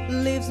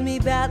leaves me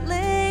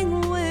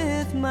battling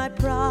with my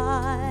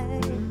pride.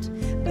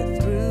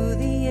 But through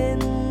the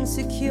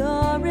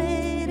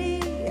insecurity,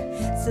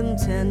 some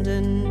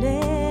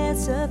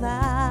tenderness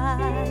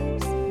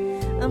survives.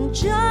 I'm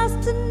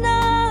just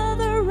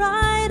another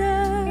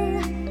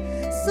writer,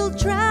 still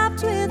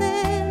trapped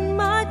within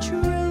my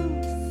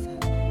truth,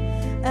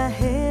 a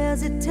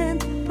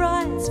hesitant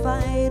prize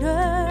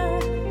fighter,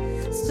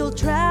 still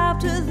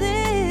trapped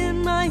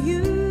within my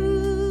youth.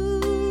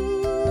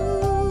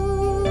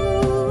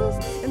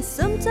 And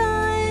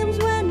sometimes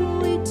when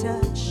we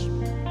touch,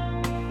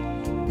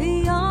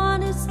 the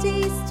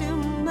honesty's too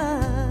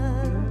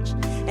much,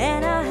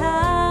 and I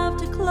have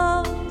to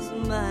close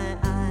my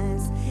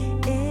eyes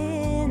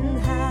and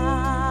hide.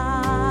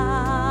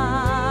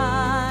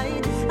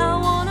 I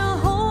wanna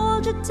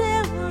hold you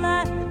till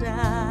I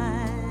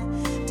die,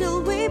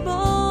 till we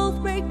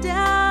both break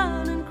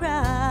down and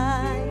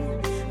cry.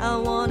 I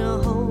wanna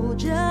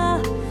hold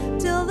you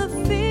till the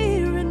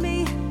fear in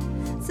me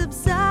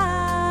subsides.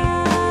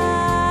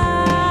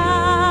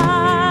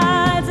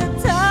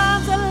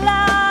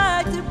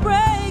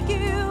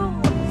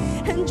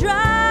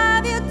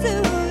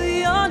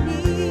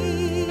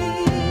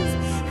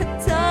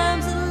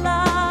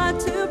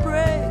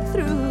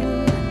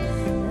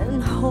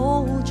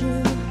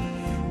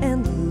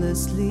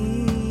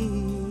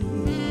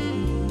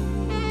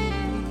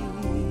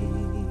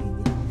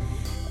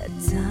 At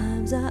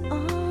times I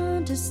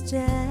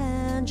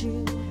understand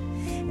you,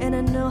 and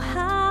I know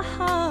how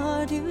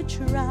hard you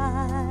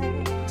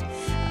tried.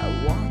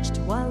 I watched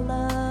while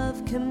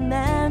love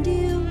commanded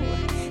you,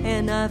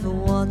 and I've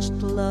watched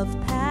love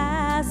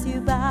pass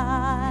you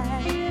by.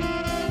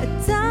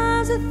 At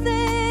times I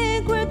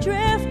think we're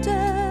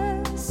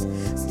drifters,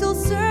 still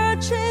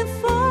searching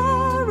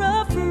for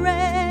a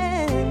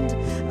friend,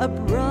 a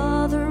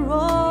brother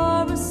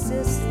or a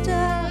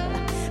sister,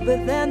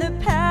 but then the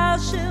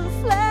passion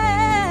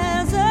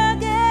flares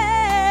again.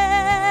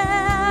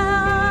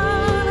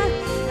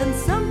 And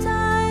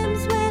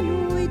sometimes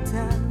when we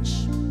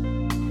touch,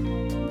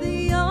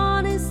 the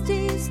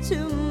honesty's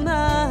too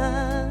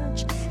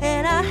much,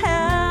 and I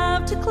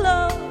have to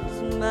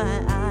close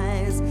my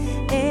eyes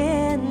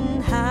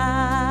and hide.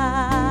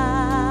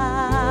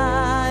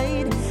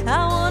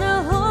 I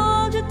wanna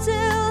hold you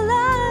till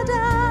I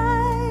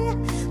die,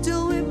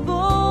 till we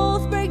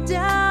both break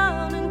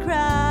down and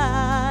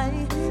cry.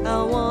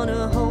 I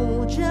wanna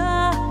hold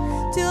you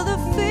till the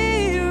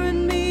fear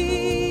in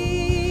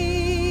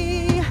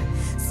me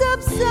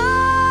subsides.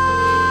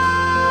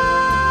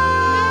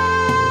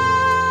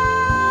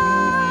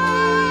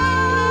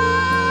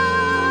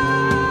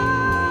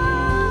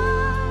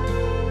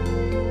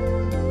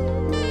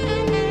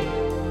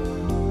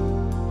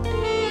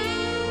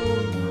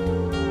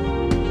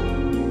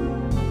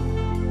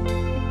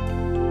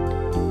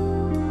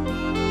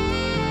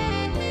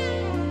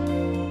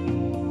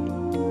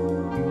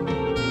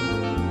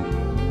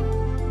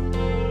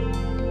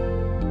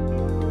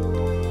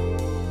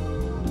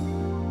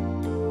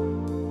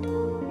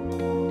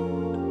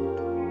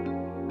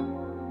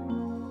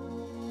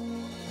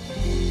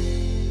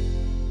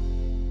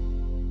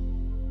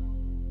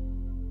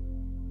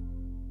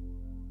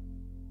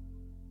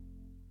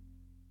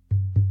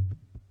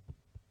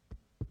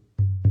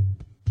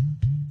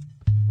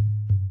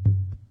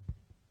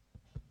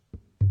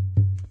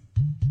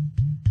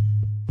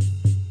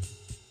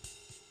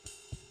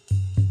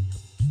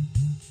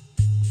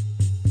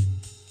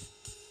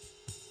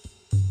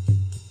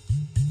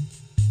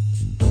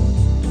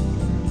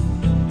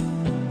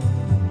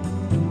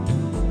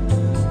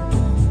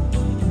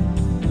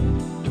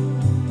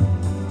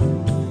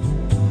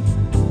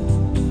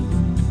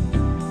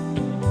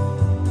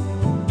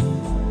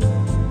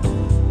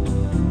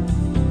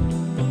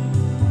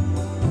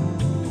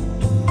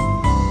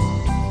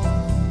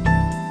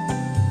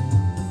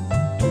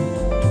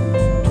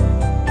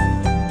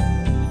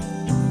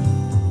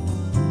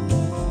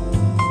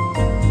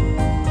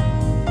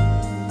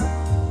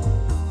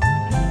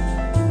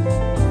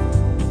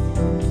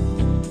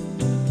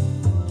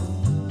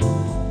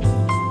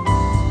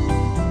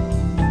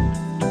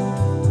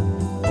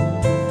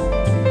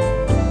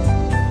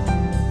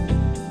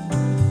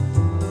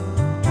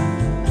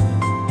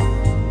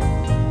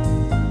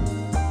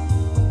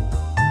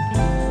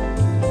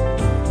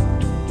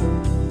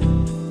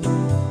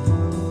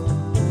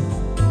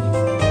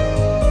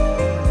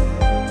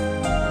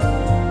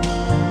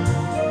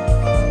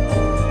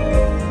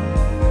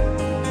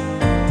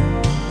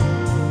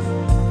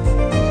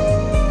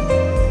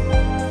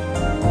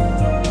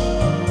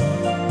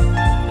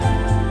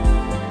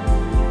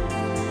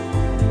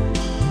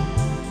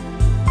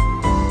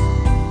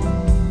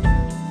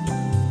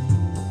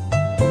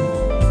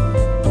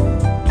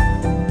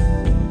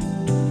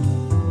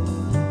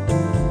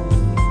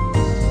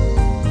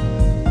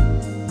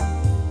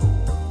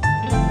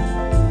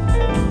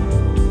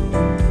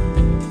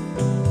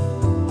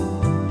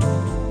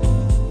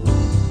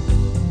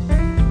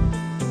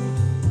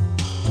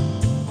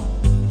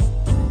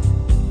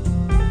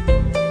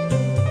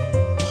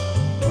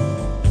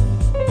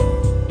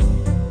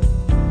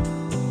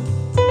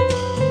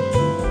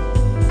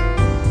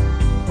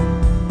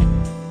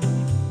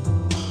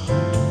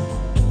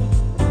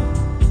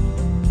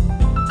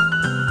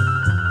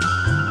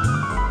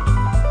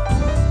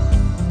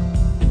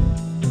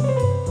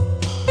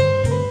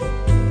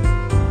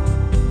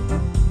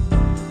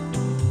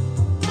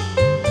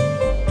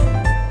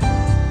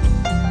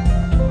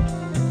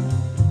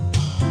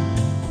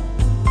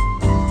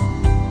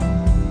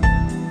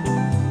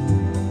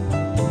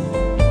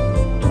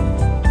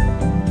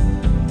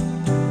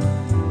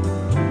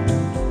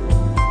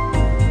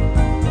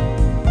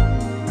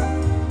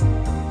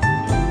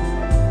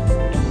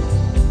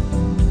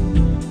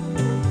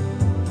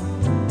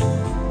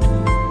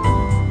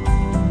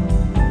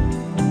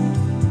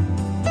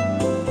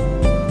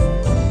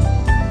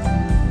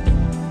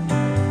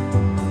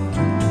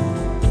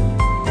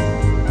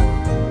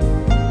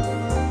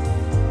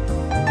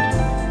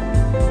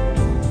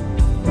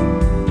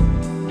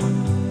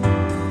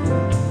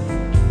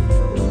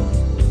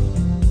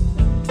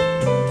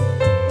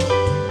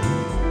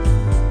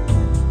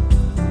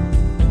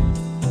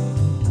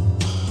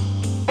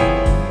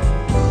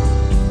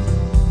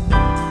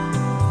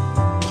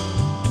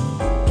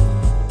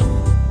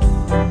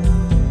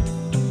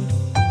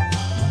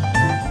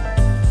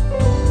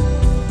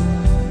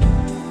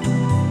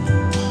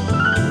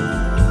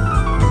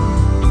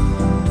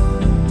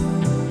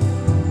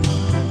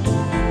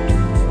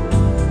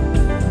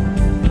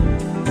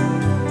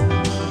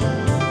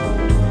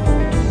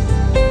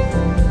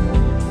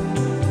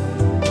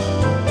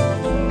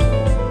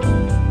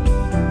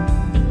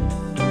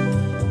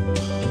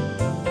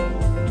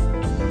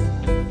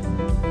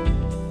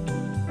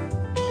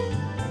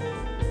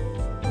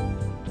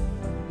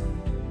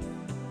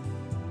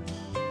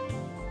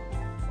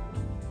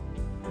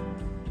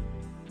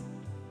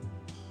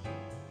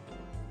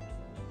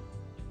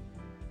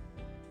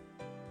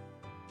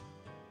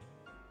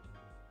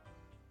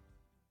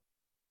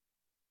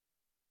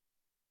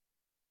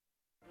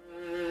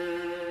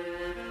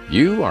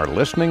 You are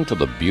listening to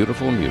the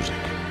beautiful music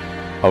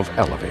of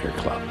Elevator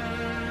Club.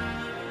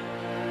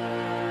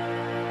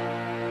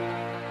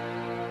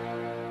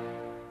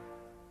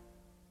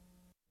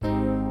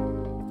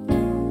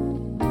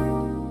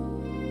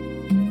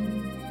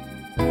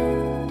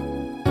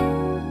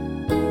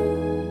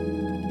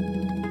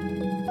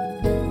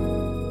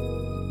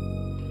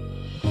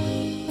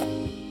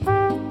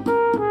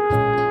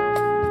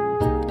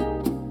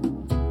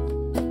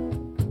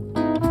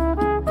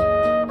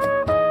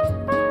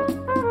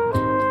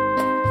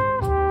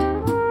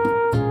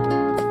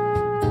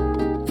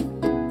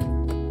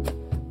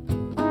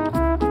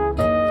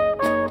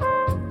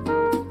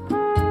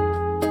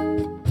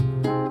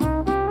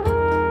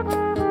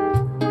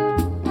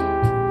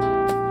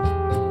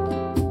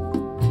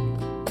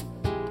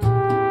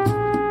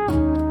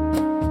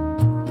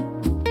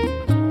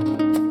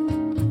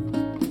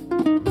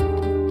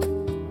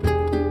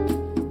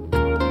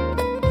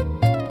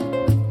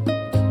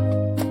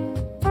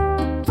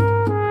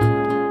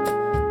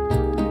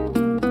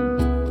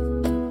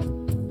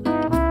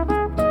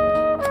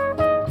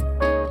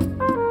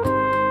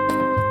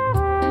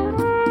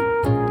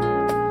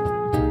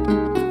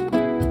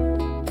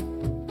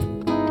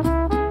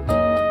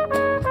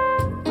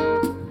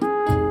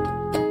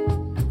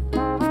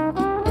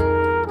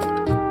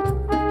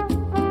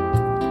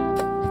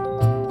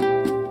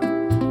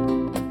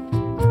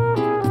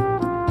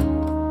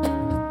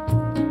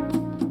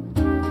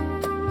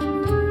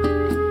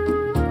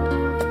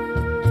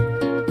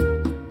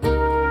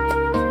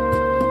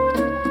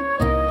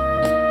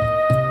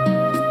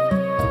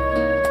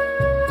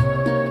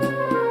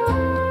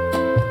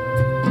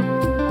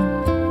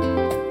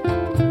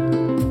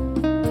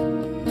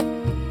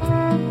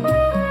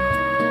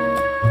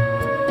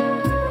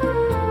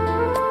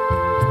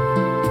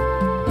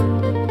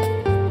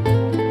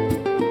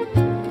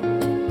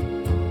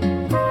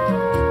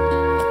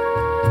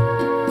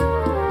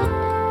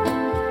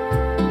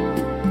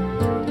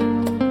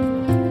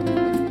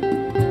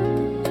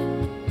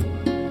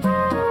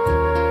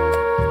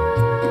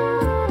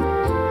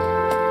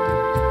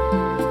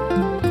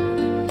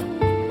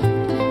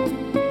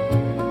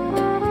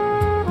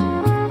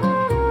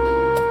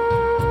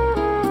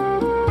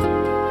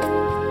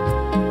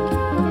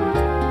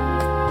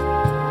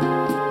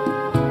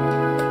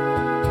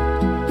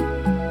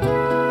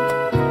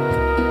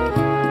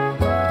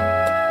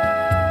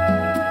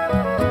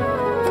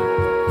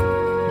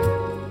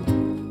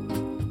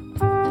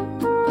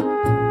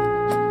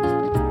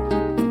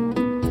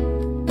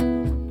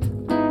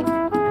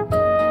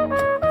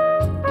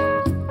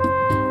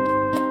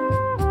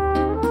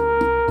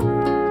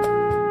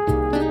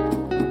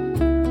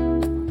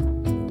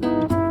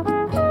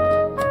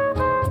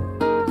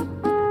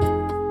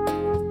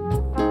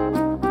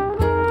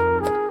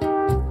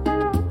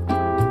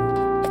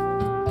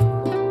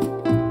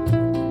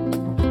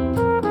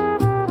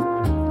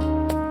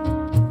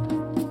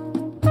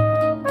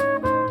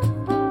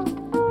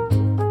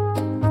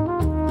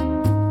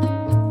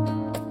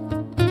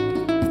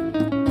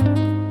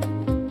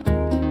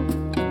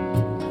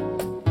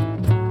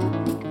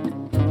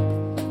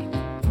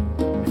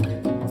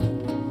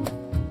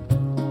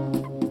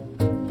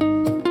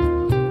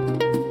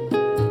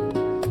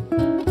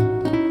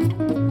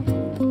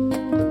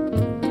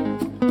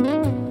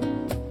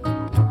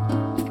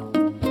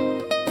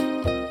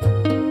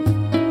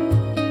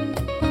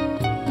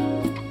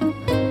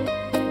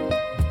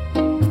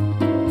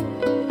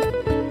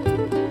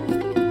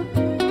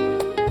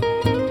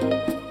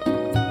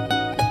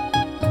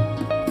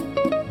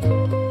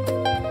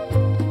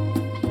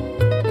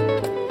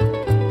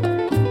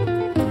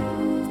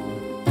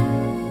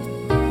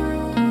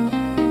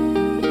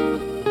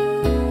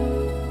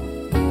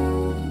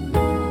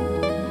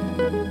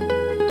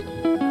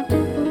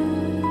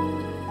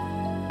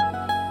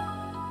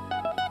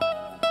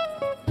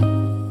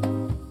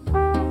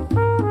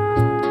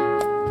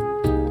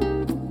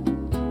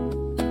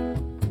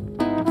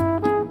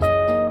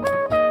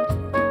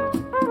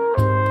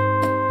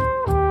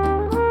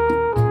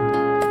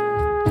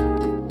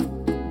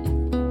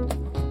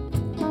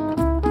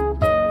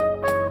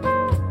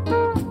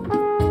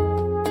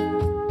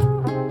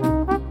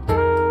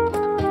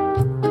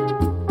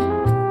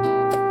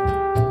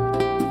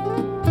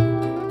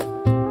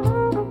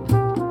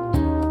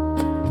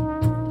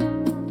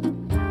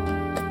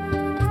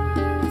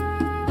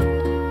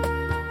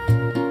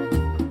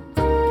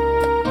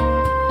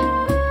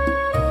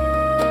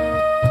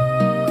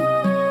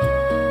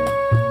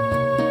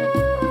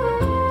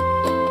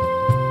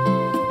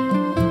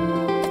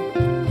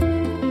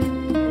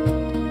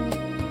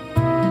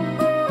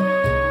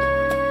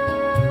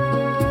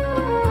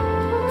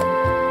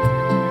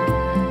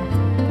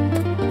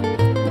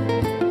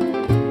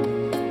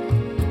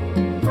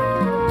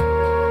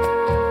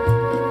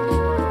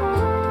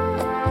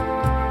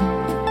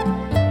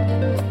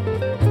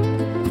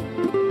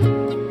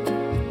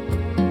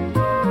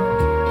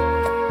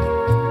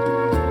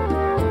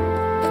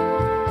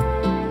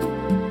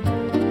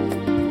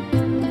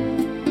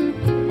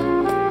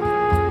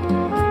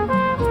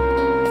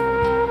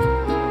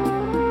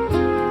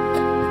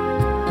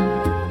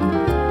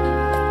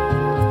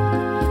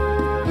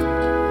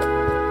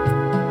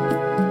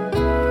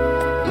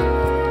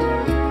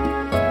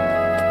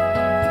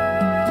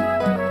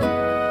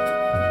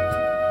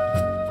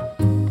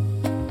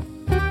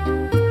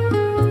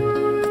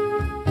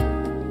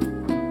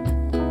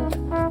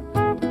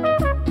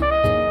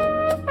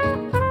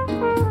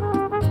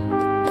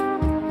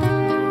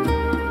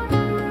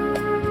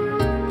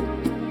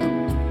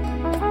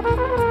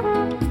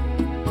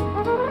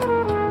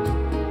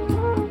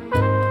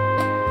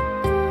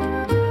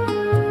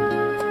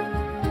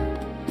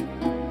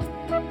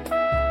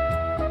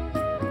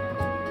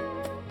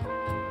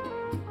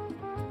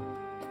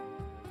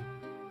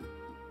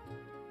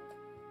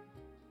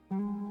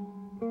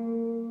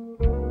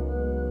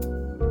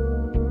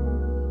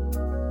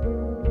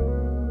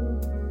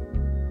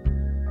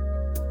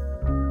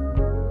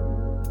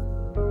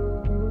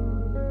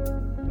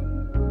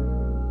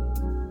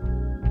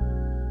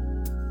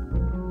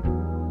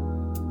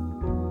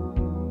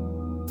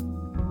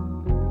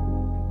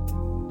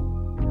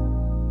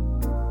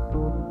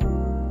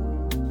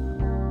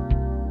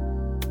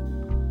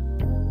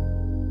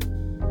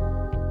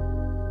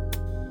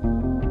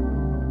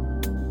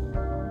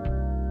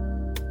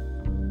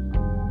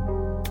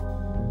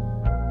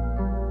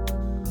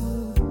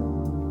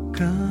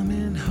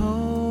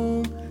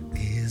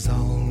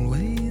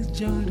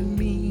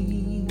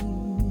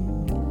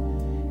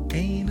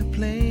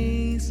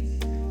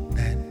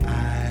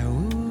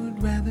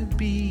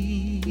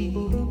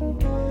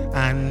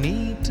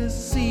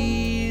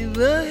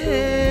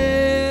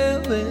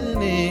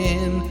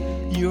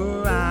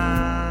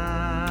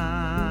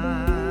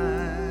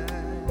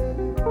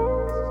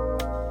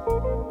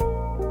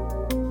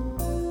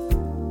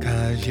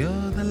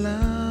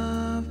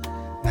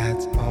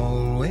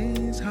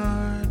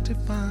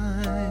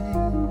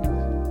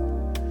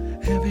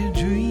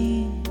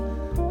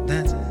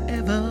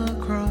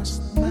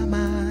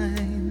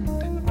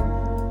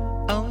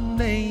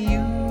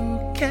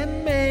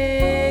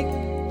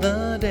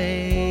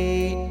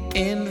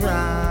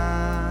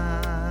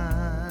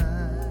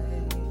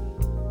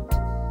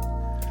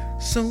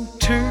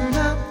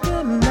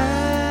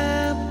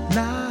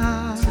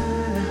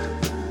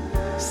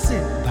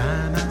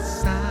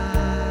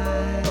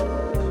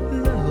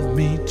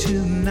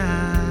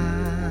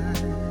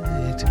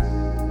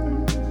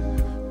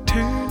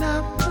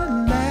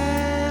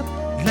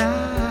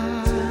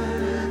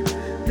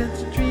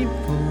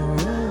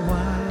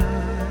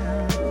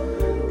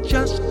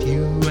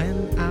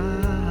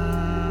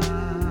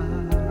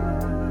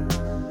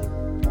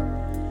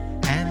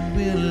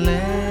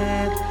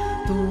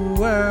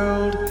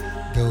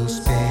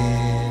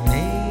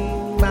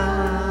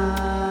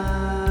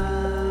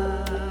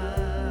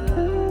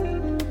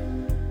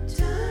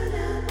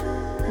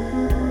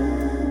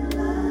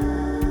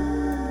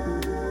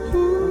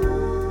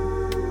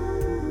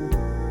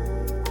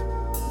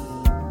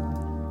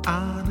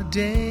 On a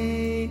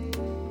day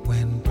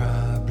when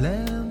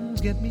problems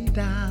get me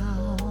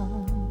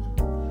down,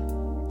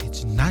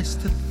 it's nice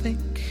to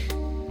think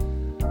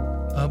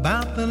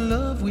about the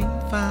love we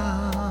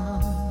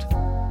found.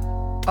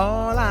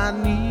 All I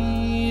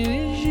need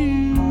is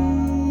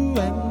you,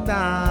 and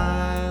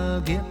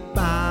I'll get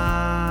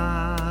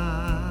by.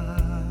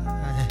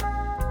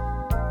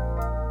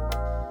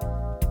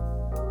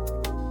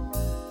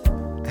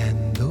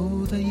 And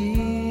though the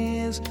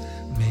years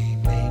may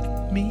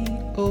make me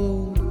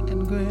old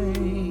and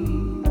gray,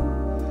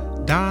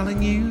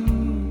 darling, you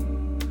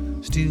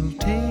still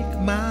take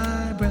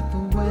my breath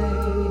away.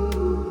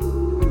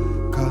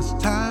 'Cause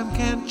time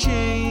can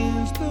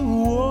change the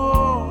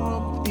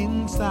warmth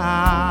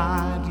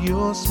inside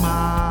your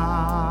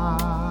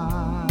smile.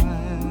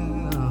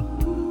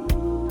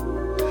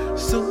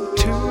 So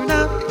turn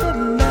out the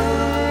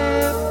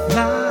lamp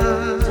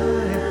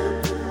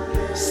light,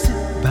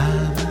 sit by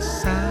my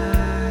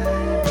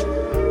side,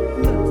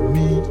 love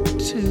me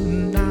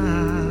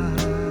tonight.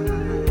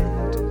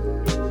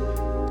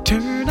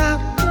 Turn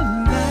out the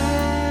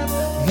lamp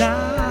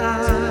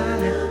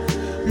light,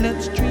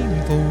 let's dream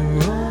for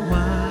a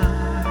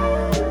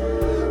while,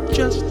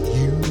 just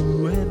you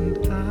and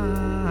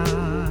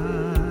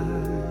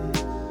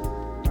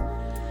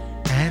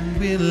and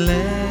we'll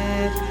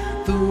let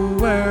the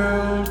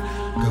world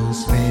go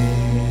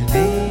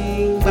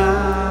spinning by.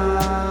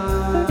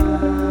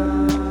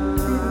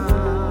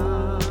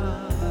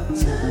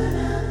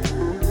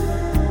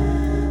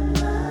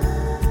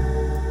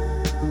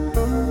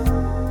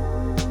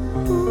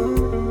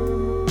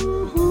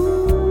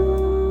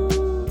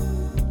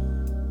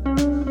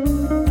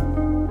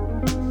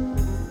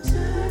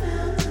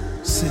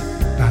 Sit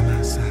by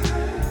my side.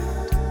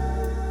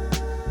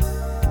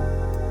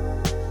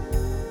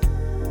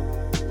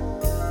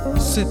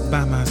 Sit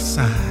by my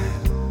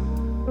side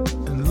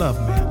and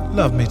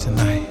love me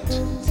tonight.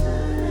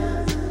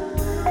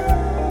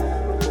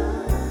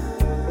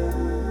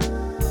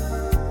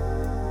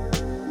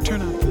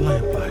 Turn out the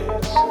lamp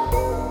lights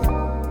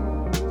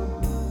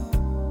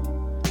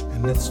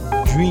and let's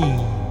dream.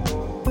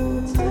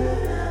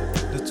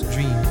 Let's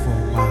dream for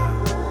a while.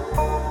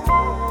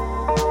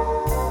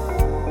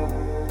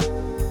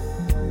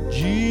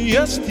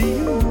 Just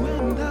you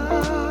and I.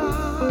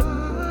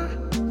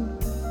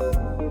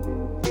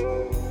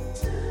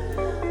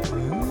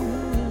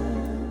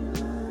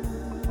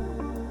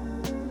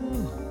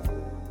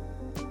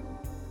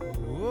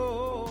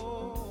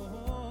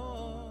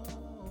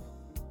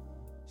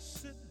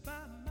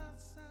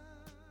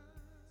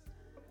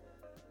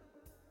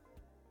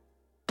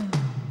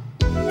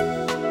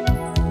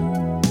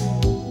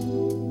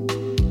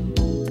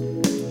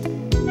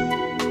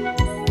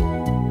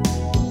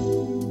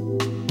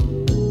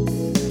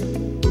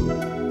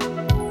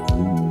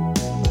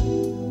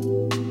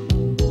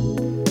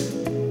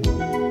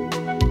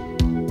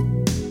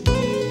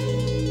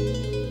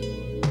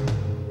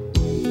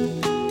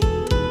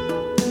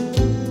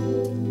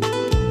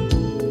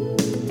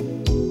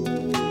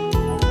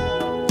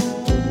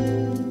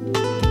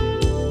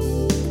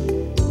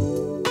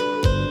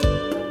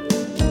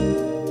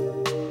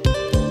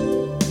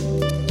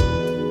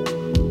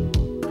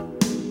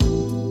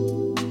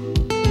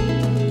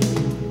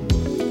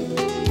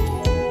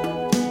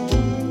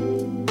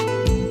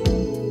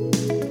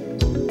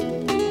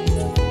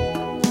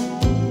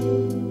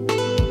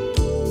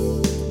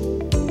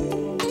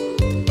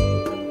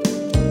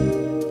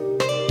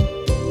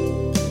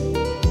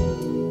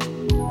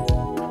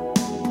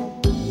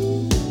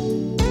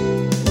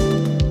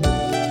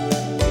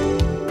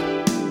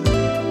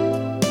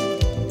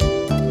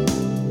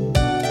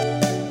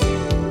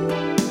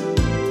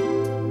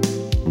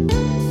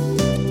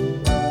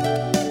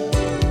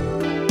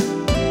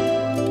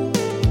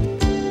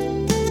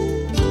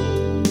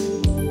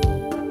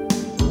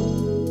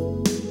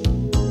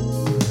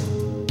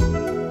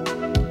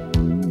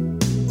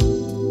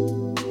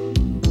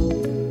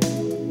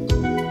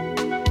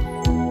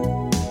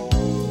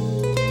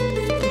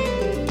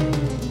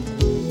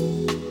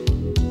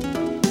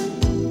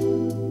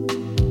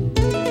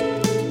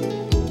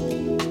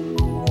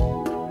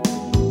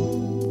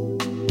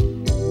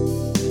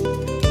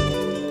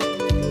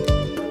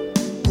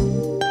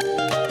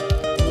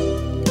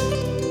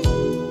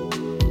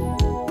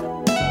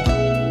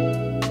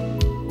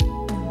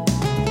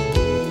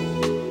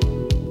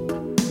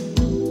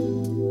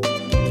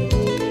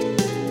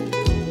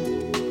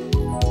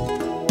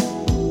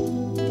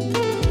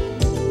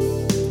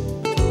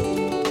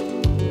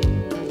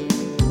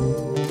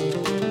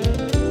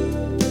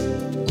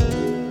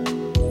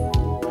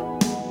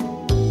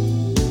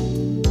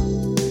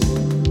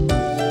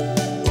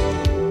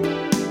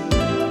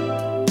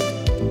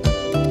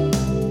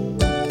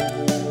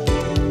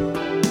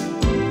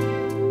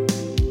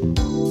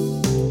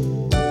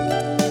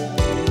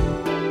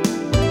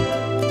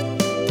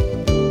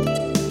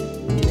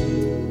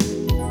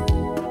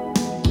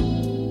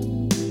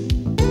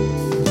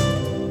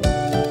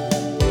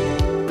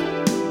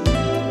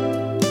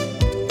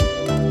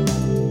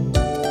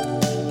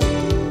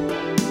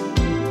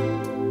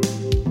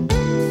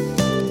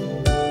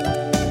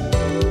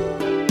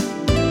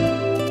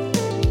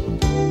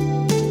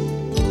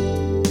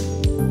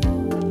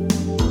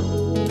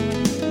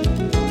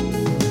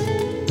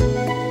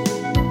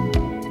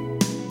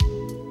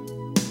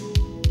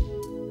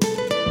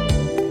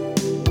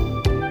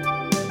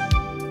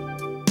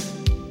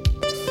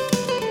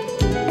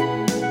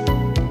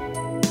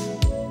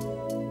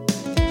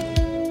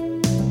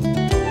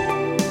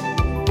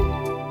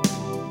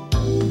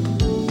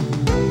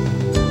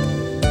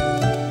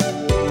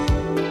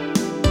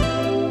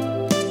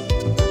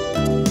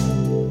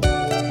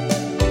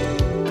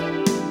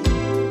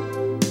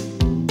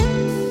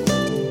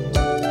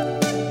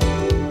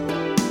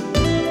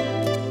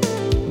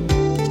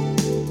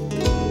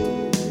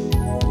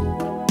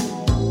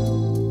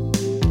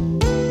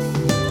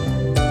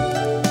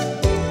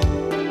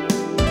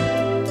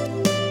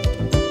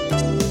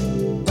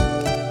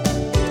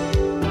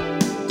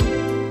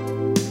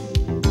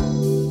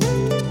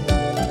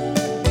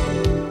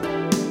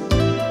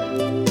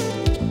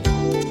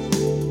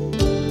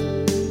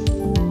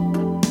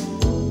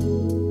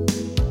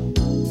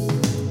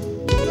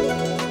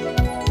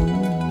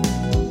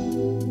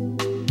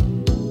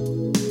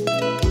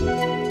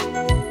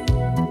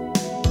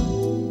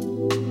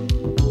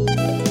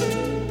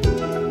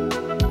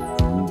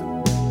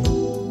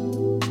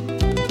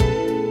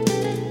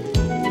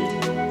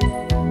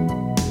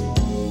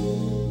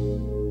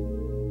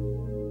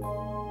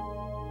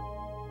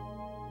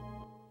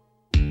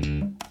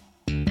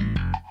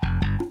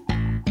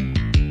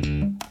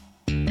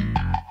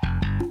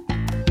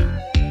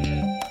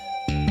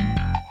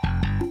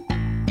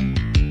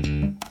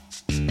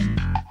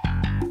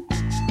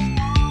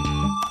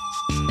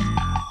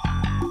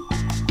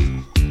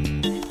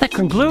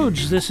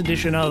 concludes this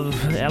edition of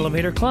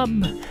Elevator Club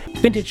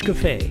Vintage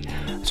Cafe.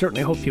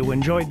 Certainly hope you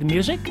enjoyed the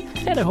music,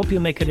 and I hope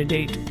you'll make it a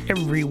date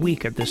every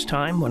week at this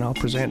time when I'll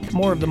present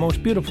more of the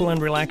most beautiful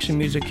and relaxing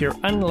music you're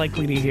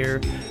unlikely to hear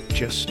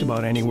just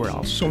about anywhere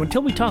else. So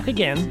until we talk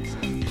again,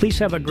 please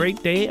have a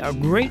great day, a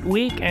great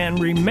week, and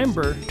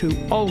remember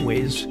to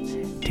always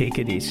take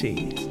it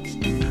easy.